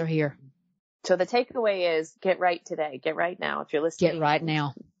days are here. So the takeaway is get right today. Get right now. If you're listening. Get right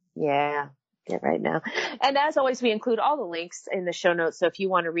now. Yeah. Get right now. And as always, we include all the links in the show notes. So if you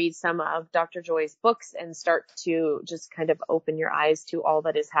want to read some of Dr. Joy's books and start to just kind of open your eyes to all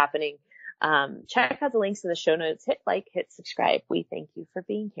that is happening, check out the links in the show notes. Hit like, hit subscribe. We thank you for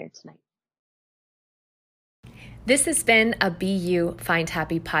being here tonight. This has been a Be You, Find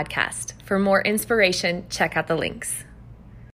Happy podcast. For more inspiration, check out the links.